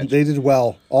they did. match. They did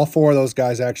well. All four of those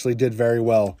guys actually did very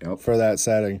well for that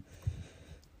setting.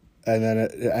 And then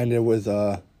it ended with.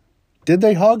 Did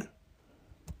they hug?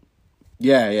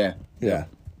 Yeah. Yeah.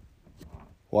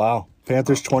 Wow.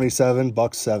 Panthers 27,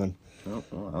 Bucks 7. Oh,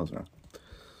 that was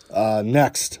wrong.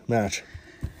 Next match.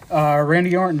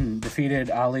 Randy Orton defeated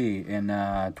Ali in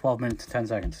 12 minutes and 10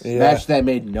 seconds. Yeah. Match that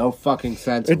made no fucking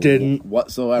sense. It didn't.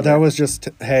 whatsoever. That was just,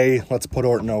 hey, let's put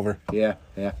Orton over. Yeah.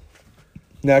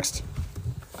 Next.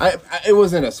 It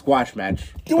wasn't a squash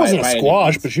match. It wasn't a by any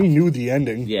squash, means. but you knew the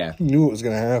ending. Yeah. You knew it was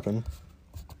going to happen.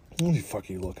 What the fuck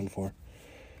are you looking for?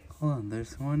 Hold on,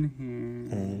 there's one here.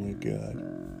 Oh, my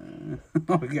God.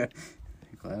 Oh, my God.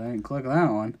 Glad I didn't click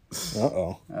that one.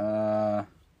 Uh-oh.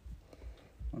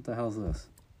 What the hell's this?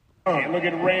 Look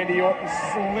at Randy Orton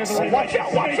slithering. Watch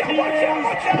out, watch out, watch out,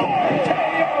 watch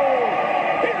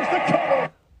out. KO. Here's the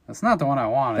cover. That's not the one I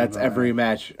wanted. That's but- every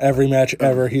match. Every match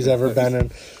ever he's ever been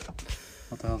in.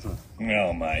 What the hell's this?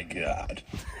 Oh my God.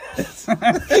 That's not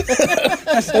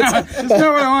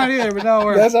what I wanted either, but now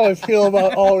we're... That's how I feel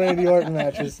about all Randy Orton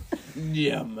matches.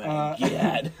 Yeah, my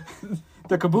God.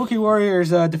 The Kabuki Warriors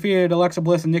defeated Alexa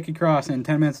Bliss and Nikki Cross in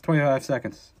 10 minutes 25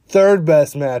 seconds. Third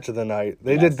best match of the night.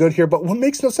 They did good here, but what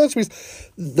makes no sense is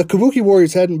the Kabuki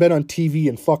Warriors hadn't been on TV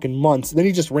in fucking months. Then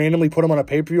he just randomly put them on a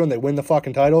pay-per-view and they win the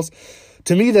fucking titles.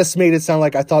 To me, this made it sound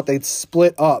like I thought they'd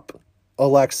split up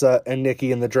Alexa and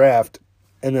Nikki in the draft,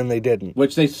 and then they didn't.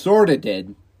 Which they sort of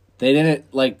did. They didn't,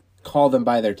 call them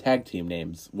by their tag team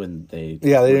names when they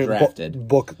They were didn't drafted.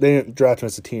 They didn't draft them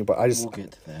as a team, but I just We'll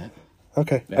get to that.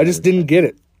 okay. I just didn't get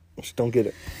it. I just don't get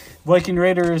it. Viking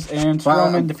Raiders and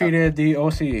Strowman Wow. defeated the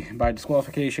OC by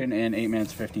disqualification in 8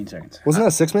 minutes 15 seconds. Wasn't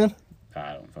that a 6-man?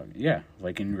 I don't fucking... Yeah,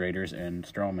 Viking Raiders and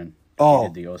Strowman Oh.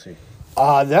 defeated the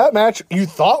OC. That match you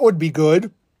thought would be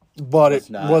good, but it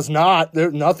not. was not. There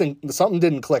nothing. Something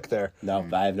didn't click there. No,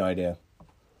 I have no idea.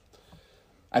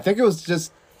 I think it was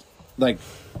just,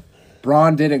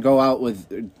 Braun didn't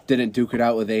duke it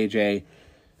out with AJ.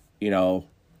 You know,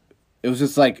 it was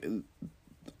just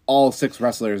all 6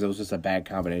 wrestlers, it was just a bad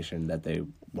combination that they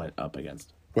went up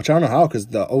against. Which I don't know how, because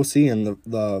the OC and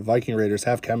the Viking Raiders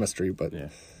have chemistry, but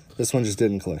this one just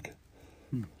didn't click.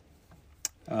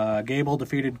 Gable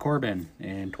defeated Corbin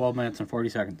in 12 minutes and 40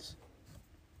 seconds.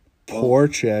 Poor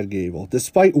Chad Gable.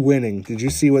 Despite winning, did you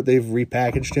see what they've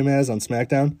repackaged him as on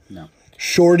SmackDown? No.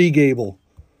 Shorty Gable.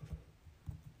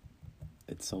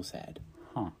 It's so sad.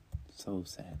 Huh. So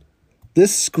sad.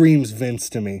 This screams Vince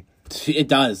to me. It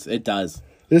does. It does.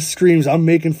 This screams, I'm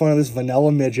making fun of this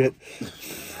vanilla midget,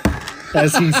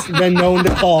 as he's been known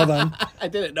to call them. I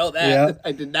didn't know that. Yeah.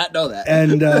 I did not know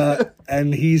that.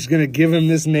 And he's going to give him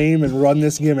this name and run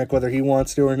this gimmick, whether he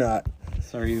wants to or not.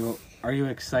 So are you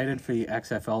excited for the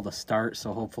XFL to start?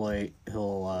 So hopefully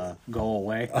he'll go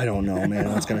away. I don't know,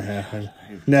 man, what's going to happen.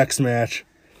 Next match.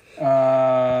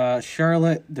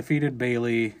 Charlotte defeated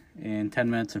Bailey in 10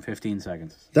 minutes and 15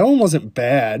 seconds. That one wasn't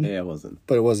bad, Yeah, it wasn't.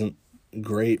 but it wasn't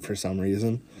great for some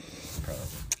reason.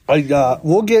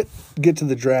 We'll get to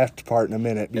the draft part in a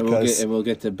minute because And we'll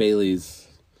get to Bailey's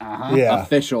yeah.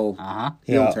 official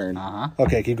heel Yeah. turn.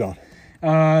 Okay, keep going.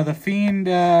 The Fiend.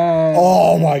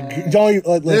 Oh my god! Don't you,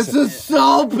 This listen. is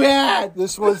so bad.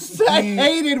 This was I the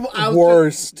hated.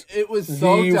 worst. It was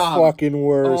so the dumb. fucking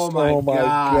worst. Oh my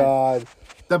God.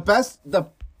 The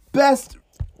best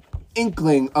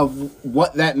inkling of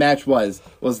what that match was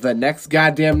the next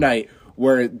goddamn night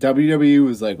where WWE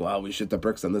was like, "Wow, we shit the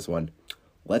bricks on this one.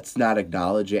 Let's not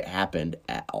acknowledge it happened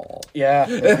at all." Yeah,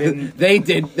 they didn't. They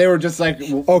did. They were just like,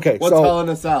 Okay, what's so- Hell in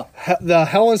a Cell?" The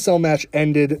Hell in a Cell match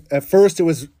ended. At first, it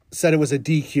was said it was a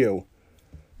DQ,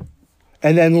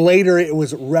 and then later it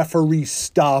was referee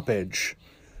stoppage.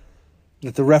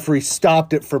 That the referee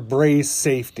stopped it for Bray's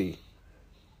safety.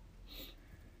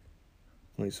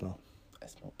 What do you smell? I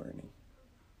smell burning.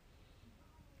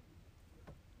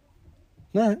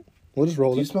 All right, we'll just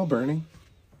roll Do you it. smell burning?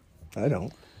 I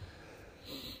don't.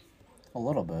 A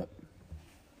little bit.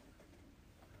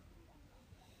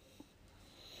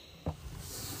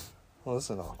 Well, this is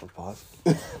an awkward pause.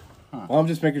 Well, I'm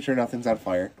just making sure nothing's on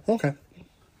fire. Okay.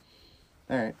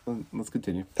 All right, let's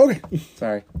continue. Okay.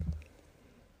 Sorry.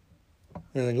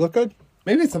 Anything look good?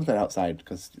 Maybe it's something outside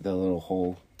because the little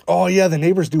hole. Oh, yeah, the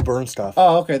neighbors do burn stuff.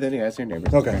 Oh, okay. Then yeah, it's your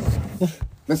neighbors. Okay.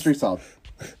 Mystery solved.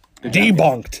 Good job,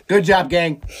 Debunked. Good job,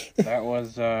 gang. That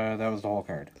was the whole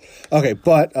card. Okay,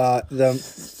 but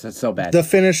That's so bad. the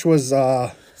finish was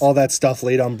all that stuff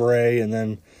laid on Bray, and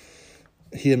then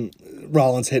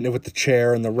Rollins hitting it with the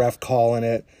chair and the ref calling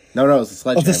it. no, it was the Oh,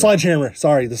 sledgehammer. the sledgehammer.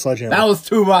 Sorry, the sledgehammer. That was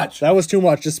too much. That was too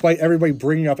much, despite everybody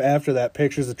bringing up after that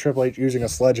pictures of Triple H using a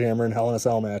sledgehammer in Hell in a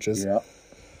Cell matches. Yeah.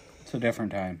 It's a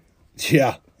different time.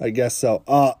 Yeah, I guess so.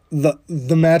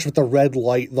 The match with the red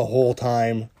light the whole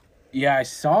time. Yeah, I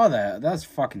saw that. That's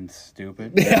fucking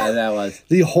stupid. Yeah, that was.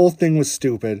 The whole thing was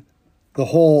stupid.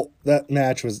 That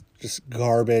match was just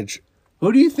garbage.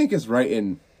 Who do you think is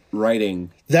writing?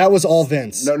 That was all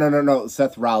Vince. No.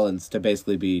 Seth Rollins to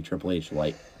basically be Triple H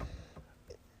light.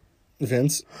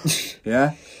 Vince.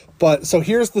 Yeah. But so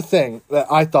here's the thing that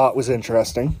I thought was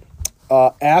interesting.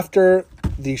 After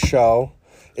the show,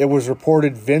 it was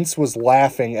reported Vince was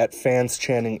laughing at fans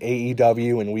chanting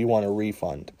AEW and we want a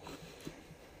refund.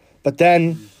 But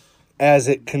then, as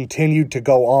it continued to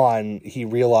go on, he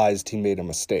realized he made a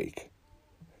mistake.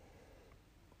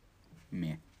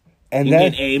 Meh. And You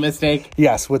then, made a mistake.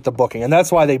 yes, with the booking, and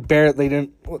that's why they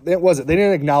didn't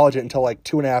acknowledge it until like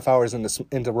 2.5 hours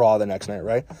into Raw the next night,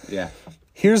 right? Yeah.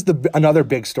 Here's another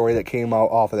big story that came out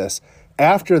off of this.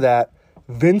 After that,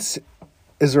 Vince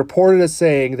is reported as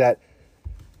saying that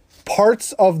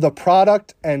parts of the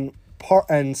product and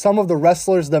some of the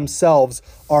wrestlers themselves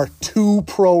are too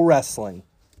pro wrestling.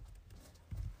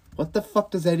 What the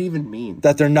fuck does that even mean?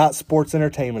 That they're not sports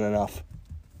entertainment enough.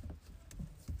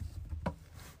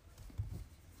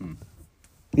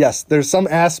 Yes, there's some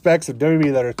aspects of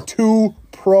WWE that are too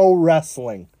pro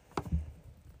wrestling.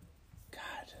 God.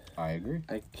 I agree.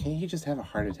 Can't he just have a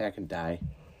heart attack and die?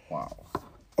 Wow.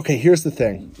 Okay, here's the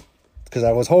thing. Because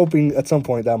I was hoping at some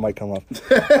point that might come up.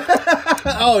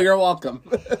 Oh, you're welcome.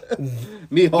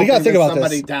 Me hoping gotta think that about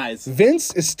somebody this. dies.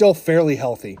 Vince is still fairly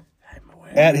healthy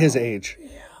at his age. Yeah.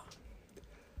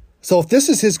 So if this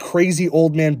is his crazy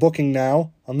old man booking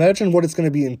now, imagine what it's going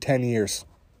to be in 10 years.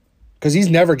 Because he's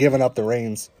never given up the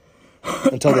reins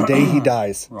until the day he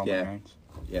dies. Roman Yeah. Reigns.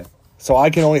 Yeah. So I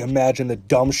can only imagine the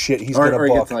dumb shit he's going Or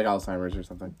to he book. gets like Alzheimer's or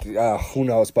something. Who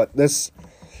knows? But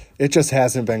it just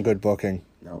hasn't been good booking.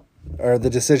 No. Or the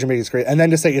decision making is great. And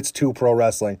then to say it's too pro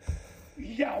wrestling.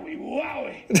 Yowie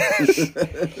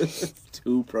wowie.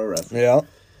 Too pro wrestling. Yeah.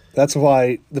 That's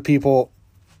why the people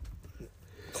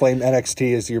claim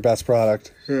NXT is your best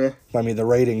product. Yeah. I mean, the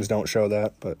ratings don't show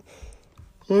that, but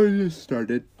I just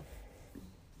started.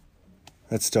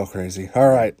 it's still crazy. All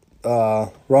right. Raw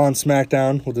and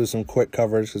SmackDown. We'll do some quick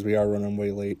coverage because we are running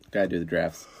way late. Gotta do the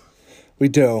drafts. We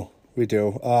do.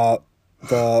 The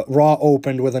Raw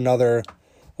opened with another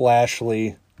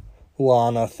Lashley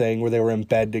Lana thing where they were in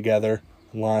bed together.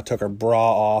 Lana took her bra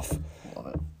off.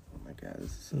 Love it. Oh my god.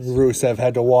 This is Rusev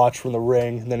had to watch from the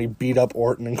ring, and then he beat up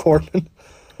Orton and Corbin.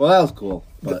 well, that was cool.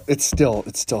 But It's still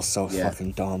so Yeah.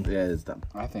 fucking dumb. yeah, it's dumb.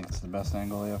 I think it's the best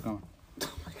angle they have going.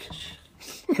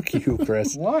 Fuck you,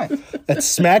 Chris. What? At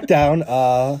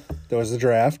SmackDown, there was the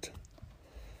draft.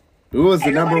 Who was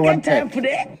the number one Time pick? for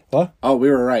that. What? Oh, we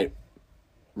were right.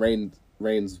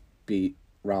 Reigns beat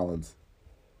Rollins.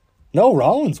 No,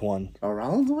 Rollins won. Oh,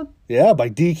 Rollins won? Yeah, by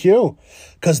DQ.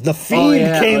 Because the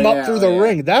Fiend came up through the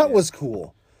ring. That was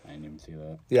cool. I didn't even see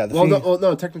that. Yeah, the Well, Fiend.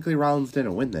 no, technically Rollins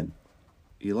didn't win then.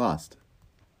 He lost.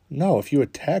 No, if you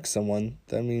attack someone,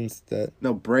 that means that...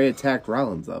 No, Bray attacked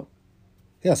Rollins, though.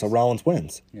 Yeah, so Rollins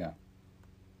wins. Yeah.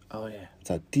 Oh, yeah. It's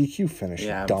a DQ finish,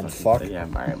 Yeah, you I'm dumb fucking- fuck. Yeah,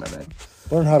 my bad.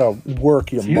 Learn how to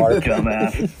work your mark.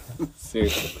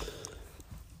 Seriously.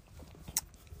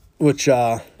 Which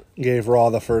gave Raw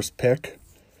the first pick.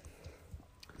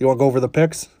 You want to go over the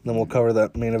picks? Then we'll cover the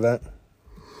main event.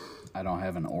 I don't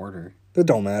have an order. It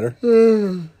don't matter.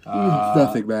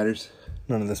 Nothing matters.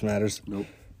 None of this matters. Nope.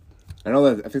 I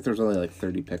think there's only like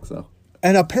 30 picks, though.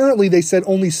 And apparently they said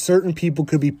only certain people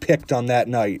could be picked on that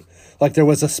night. Like there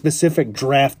was a specific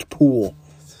draft pool.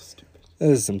 So stupid. That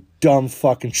is some dumb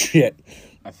fucking shit.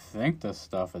 I think this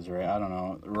stuff is right. I don't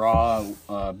know.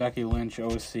 Raw, Becky Lynch,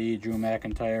 OC, Drew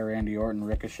McIntyre, Randy Orton,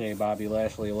 Ricochet, Bobby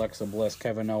Lashley, Alexa Bliss,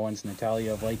 Kevin Owens,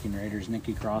 Natalya, Viking Raiders,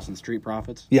 Nikki Cross, and Street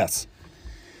Profits. Yes.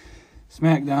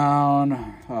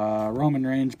 SmackDown, Roman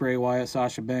Reigns, Bray Wyatt,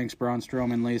 Sasha Banks, Braun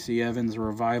Strowman, Lacey Evans,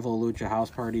 Revival, Lucha House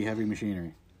Party, Heavy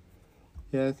Machinery.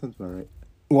 Yeah, that sounds about right.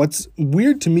 What's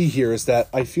weird to me here is that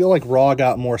I feel like Raw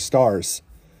got more stars,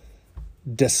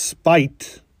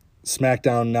 despite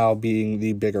SmackDown now being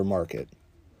the bigger market.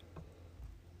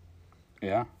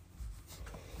 Yeah.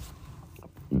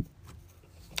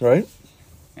 Right?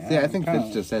 See, I think kinda-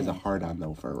 Vince just has a hard on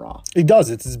though for Raw. He does.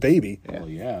 It's his baby. Well,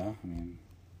 yeah. I mean,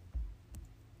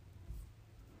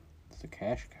 it's a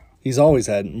cash cow. He's always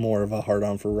had more of a hard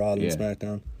on for Raw than Yeah.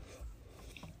 SmackDown.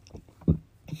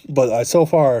 But so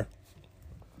far,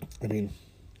 I mean,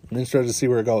 I'm interested to see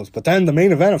where it goes. But then the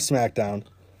main event of SmackDown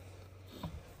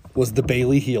was the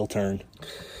Bayley heel turn.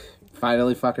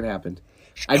 Finally fucking happened.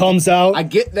 Comes out, I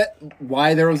get that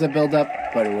why there was a build up,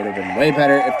 but it would have been way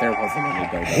better if there wasn't any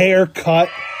build up. haircut,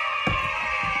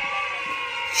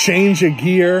 change of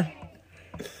gear.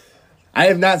 I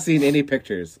have not seen any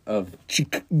pictures of. She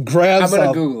grabs I'm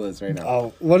gonna a- Google this right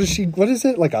now. what is she? What is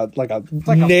it? Like a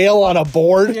nail on a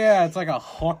board? Yeah, it's like a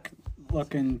hook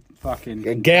looking fucking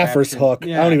A gaffer's hook. I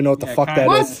don't even know what the fuck that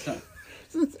kinda.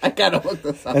 is. I gotta look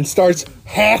this up. And starts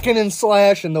hacking and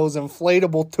slashing those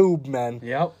inflatable tube men.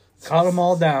 Yep. Cut them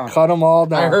all down. Cut them all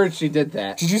down. I heard she did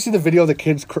that. Did you see the video of the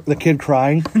kid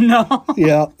crying? No.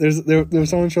 Yeah, there was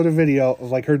someone showed a video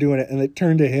of like her doing it, and it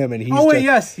turned to him, and he's Oh, wait,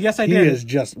 just, yes, I he did. is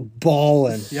just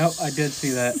bawling, Yep, I did see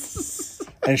that.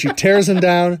 and she tears him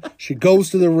down. She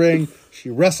goes to the ring. She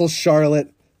wrestles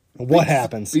Charlotte. And what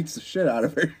happens? Beats the shit out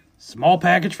of her. Small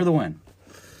package for the win.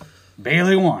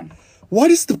 Bailey won.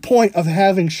 What is the point of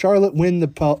having Charlotte win the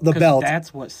 'Cause belt?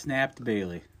 That's what snapped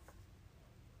Bailey.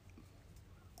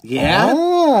 Yeah.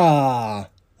 Ah,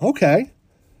 okay.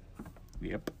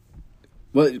 Yep.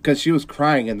 Well, because she was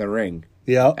crying in the ring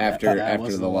Yeah, after That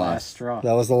was the last loss. straw.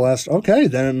 that was the last. Okay,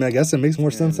 then I guess it makes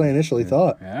more sense than I initially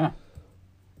thought. Yeah,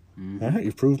 All right,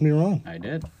 you proved me wrong. I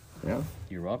did. Yeah.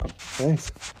 You're welcome.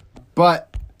 Thanks. But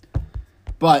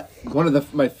one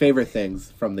of my favorite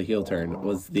things from the heel turn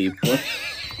was the.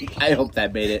 I hope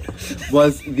that made it.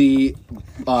 Was the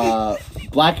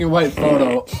black and white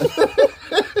photo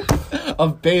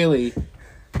of Bailey,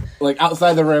 like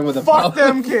outside the ring with a Fuck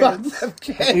them kids. Fuck them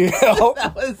kids. Yeah,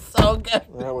 That was so good.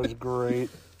 that was great.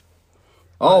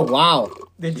 Oh wow,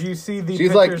 Did you see the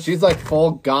she's like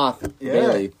full goth Yeah.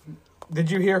 Bailey. Did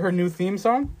you hear her new theme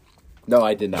song? No,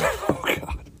 I did not. Oh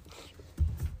god.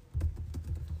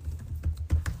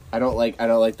 I don't like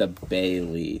the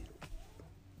Bailey.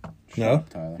 No,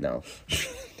 Tyler. No,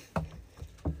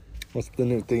 what's the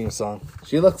new theme song?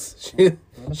 she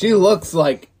looks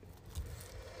like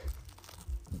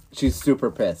she's super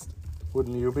pissed.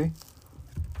 Wouldn't you be?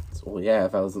 Well, yeah,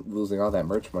 if I was losing all that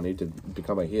merch money to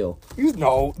become a heel.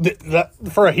 No,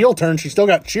 for a heel turn, she still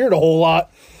got cheered a whole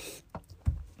lot.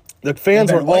 The fans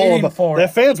They've were been all waiting about. for The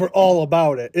it. fans were all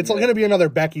about it. It's going to be another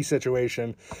Becky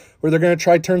situation where they're going to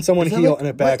try to turn someone heel and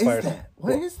it backfires.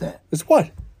 What is that? It's what?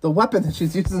 The weapon that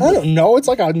she's using? I don't know. It's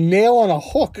like a nail on a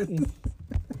hook,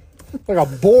 like a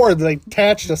board that they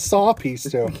attached a saw piece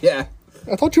to. Yeah.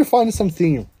 I thought you were finding some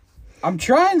theme. I'm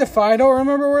trying to find. I don't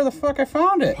remember where the fuck I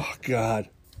found it. Oh God.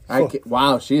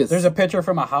 Wow, she is. There's a picture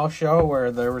from a house show where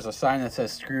there was a sign that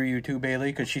says "Screw you too,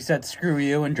 Bailey," because she said "Screw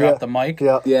you" and dropped the mic.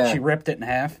 Yeah. Yeah. She ripped it in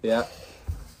half. Yeah.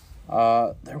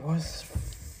 There was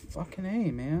fucking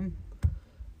A, man.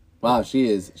 Wow, she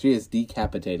is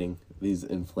decapitating these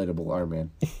inflatable arm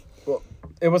man.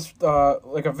 It was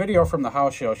like a video from the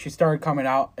house show. She started coming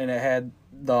out and it had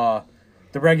the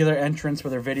regular entrance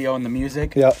with her video and the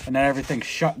music. Yep. And then everything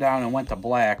shut down and went to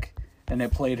black, and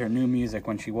it played her new music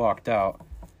when she walked out.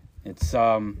 It's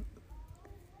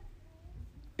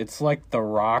like The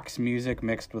Rock's music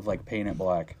mixed with like Paint It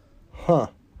Black. Huh.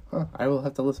 Huh, I will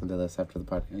have to listen to this after the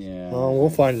podcast. Yeah. Well, we'll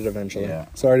find it eventually. Yeah.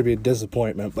 Sorry to be a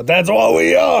disappointment, but that's what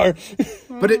we are.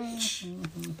 But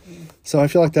So I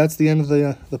feel like that's the end of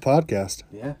the podcast.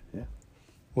 yeah.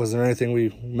 Was there anything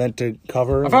we meant to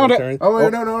cover? I found it. Or anything? Oh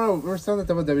wait, no. We're still at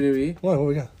WWE. What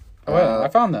we got? Oh, wait, I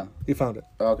found that. You found it.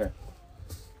 Oh, okay.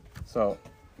 So,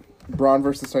 Braun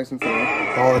versus Tyson Fury.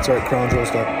 Oh, that's right. Crown Jewel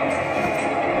stuff.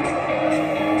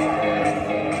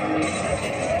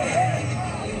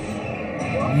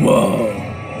 Whoa.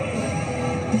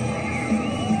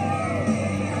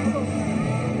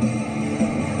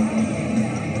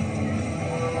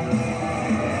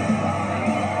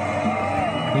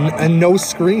 And no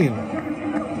screen.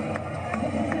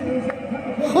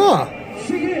 Huh.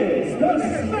 She is the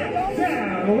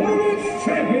SmackDown Women's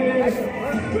Champion,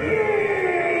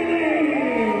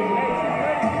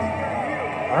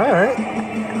 All right.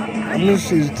 I'm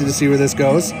interested to see where this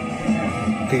goes.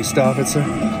 Can you stop it, sir?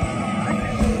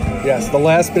 Yes, the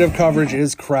last bit of coverage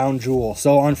is Crown Jewel.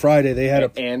 So on Friday they had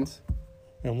a And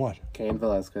and what? Cain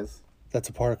Velasquez. That's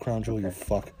a part of Crown Jewel. You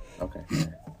fuck. Okay.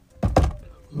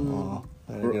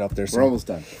 I didn't get up there. We're Son. almost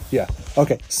done. Yeah.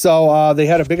 Okay. So they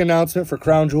had a big announcement for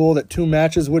Crown Jewel that 2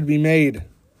 matches would be made.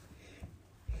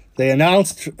 They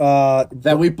announced,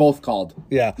 that we both called.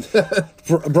 yeah,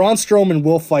 Braun Strowman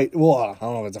will fight. Well, I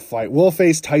don't know if it's a fight. Will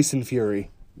face Tyson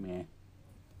Fury. Meh.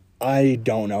 I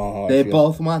don't know how I They feel.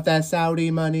 both want that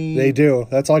Saudi money. They do.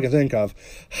 That's all I can think of.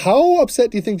 How upset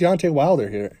do you think Deontay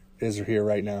Wilder is here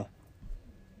right now?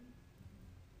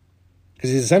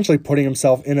 Because he's essentially putting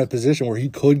himself in a position where he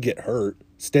could get hurt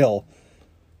still.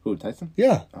 Who, Tyson?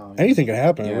 Yeah. Anything can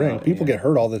happen in Yeah, the ring. People yeah. get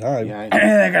hurt all the time. Yeah,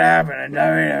 Anything can happen in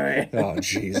WWE. Oh,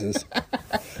 Jesus.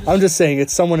 I'm just saying,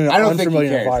 it's someone in an I don't think he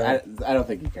unfamiliar cares. environment. I don't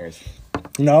think he cares.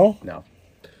 No? No.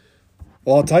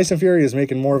 Well, Tyson Fury is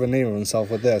making more of a name of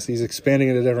himself with this. He's expanding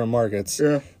into different markets.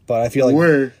 Yeah. But I feel like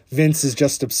Where? Vince is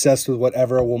just obsessed with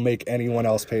whatever will make anyone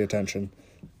else pay attention.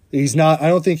 He's not, I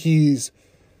don't think he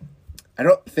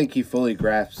fully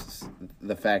grasps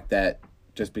the fact that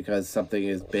just because something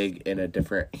is big in a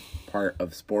different part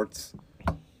of sports,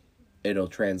 it'll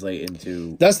translate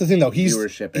into That's the thing, though. He's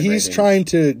viewership and he's ratings. trying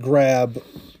to grab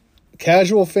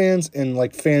casual fans and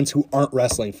like fans who aren't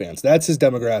wrestling fans. That's his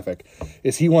demographic.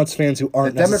 Is he wants fans who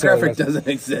aren't the necessarily demographic wrestling. doesn't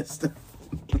exist.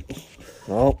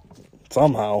 Well,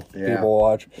 somehow Yeah. people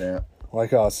watch Yeah.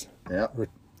 like us Yeah.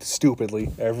 stupidly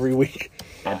every week.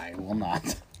 I will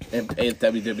not. And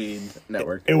WWE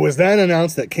Network. It was then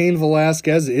announced that Cain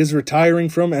Velasquez is retiring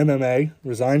from MMA,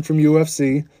 resigned from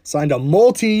UFC, signed a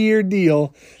multi-year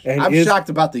deal, and I'm is shocked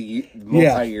about the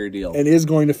multi-year deal. and is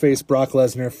going to face Brock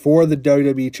Lesnar for the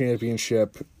WWE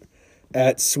Championship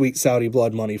at Sweet Saudi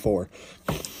Blood Money 4.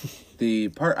 The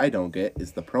part I don't get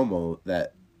is the promo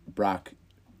that Brock,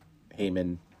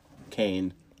 Heyman,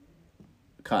 Kane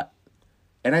cut.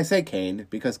 And I say Kane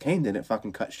because Kane didn't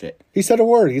fucking cut shit. He said a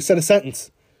word. He said a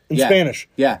sentence in Yeah. Spanish.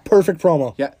 Yeah. Perfect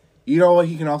promo. Yeah. You know what?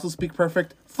 He can also speak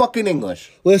perfect fucking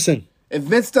English. Listen, If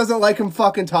Vince doesn't like him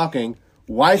fucking talking,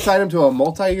 why sign him to a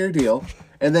multi-year deal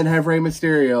and then have Rey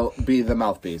Mysterio be the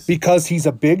mouthpiece? because he's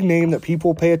a big name that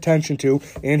people pay attention to,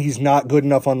 and he's not good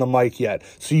enough on the mic yet.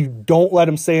 So you don't let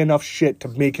him say enough shit to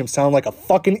make him sound like a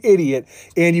fucking idiot,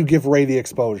 and you give Ray the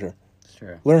exposure.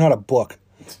 True. Learn how to book.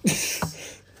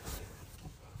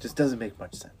 Just doesn't make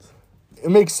much sense. It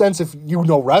makes sense if you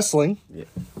know wrestling. Yeah.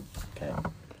 Okay.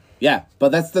 Yeah,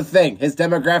 but that's the thing. His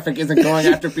demographic isn't going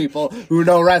after people who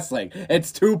know wrestling.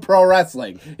 It's too pro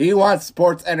wrestling. He wants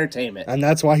sports entertainment. And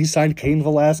that's why he signed Cain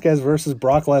Velasquez versus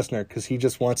Brock Lesnar, because he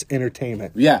just wants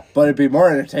entertainment. Yeah, but it'd be more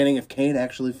entertaining if Kane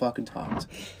actually fucking talked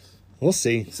We'll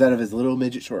see. instead of his little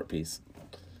midget short piece.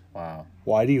 Wow.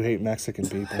 Why do you hate Mexican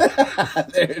people?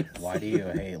 Why do you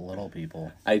hate little people?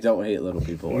 I don't hate little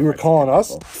people. You were calling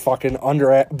us fucking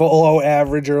below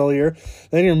average earlier.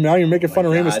 Then now you're making fun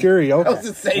of Rey God. Mysterio. I was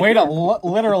just saying. Way to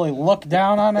literally look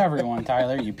down on everyone,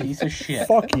 Tyler, you piece of shit.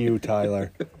 Fuck you,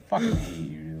 Tyler. Fucking hate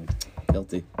you, dude.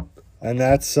 Guilty. And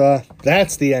that's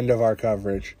the end of our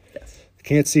coverage. Yes.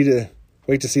 Can't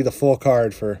wait to see the full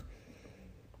card for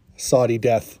Saudi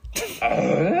death.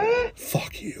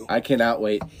 Fuck you. I cannot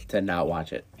wait to not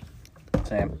watch it.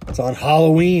 Same. It's on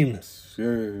Halloween.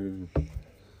 Who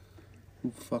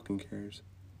fucking cares?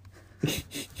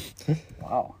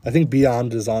 Wow. I think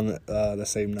Beyond is on the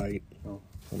same night. I'm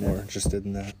more interested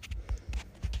in that.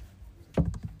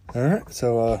 All right.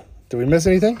 So, did we miss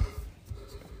anything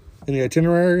in the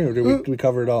itinerary, or did we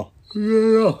cover it all?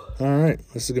 Yeah. All right.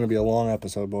 This is going to be a long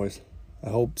episode, boys. I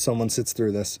hope someone sits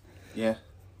through this. Yeah.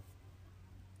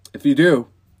 If you do,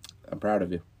 I'm proud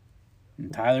of you.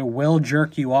 Tyler will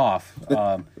jerk you off.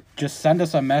 Just send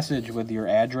us a message with your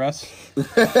address.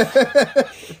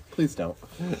 Please don't.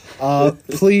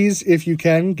 Please, if you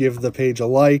can, give the page a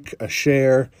like, a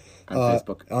share. On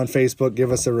Facebook. On Facebook,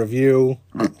 give us a review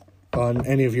on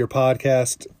any of your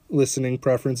podcast listening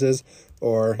preferences.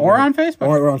 Or on Facebook.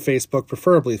 Or on Facebook,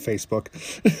 preferably Facebook.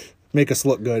 Make us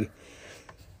look good.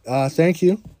 Thank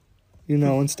you.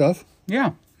 And stuff.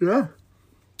 Yeah. Yeah.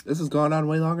 This has gone on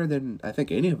way longer than I think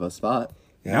any of us thought.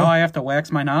 Yeah. Now I have to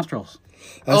wax my nostrils.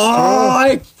 That's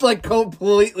I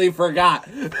completely forgot.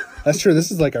 true. That's true.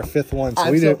 This is like our fifth one. So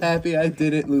I'm we so did. happy I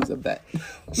didn't lose a bet.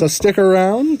 So stick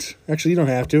around. Actually, you don't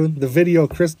have to. The video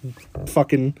Chris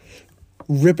fucking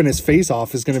ripping his face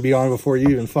off is going to be on before you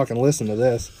even fucking listen to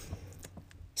this.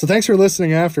 So thanks for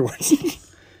listening afterwards.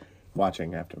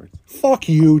 Watching afterwards. Fuck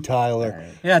you, Tyler.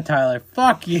 Yeah, Tyler.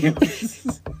 Fuck you.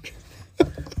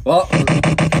 Well,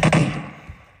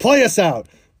 Play us out.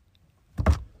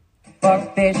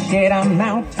 Fuck this shit, I'm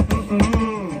out.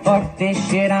 Fuck this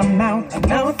shit, I'm out.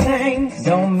 No thanks,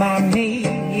 don't mind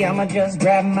me. I'ma just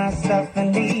grab my stuff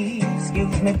and leave.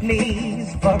 Excuse me,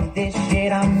 please. Fuck this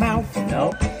shit, I'm out.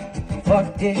 Nope.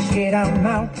 Fuck this shit, I'm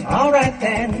out. Alright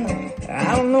then.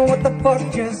 I don't know what the fuck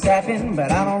just happened,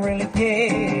 but I don't really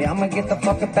care. I'ma get the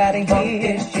fuck up out of here. Fuck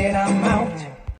this shit, I'm out.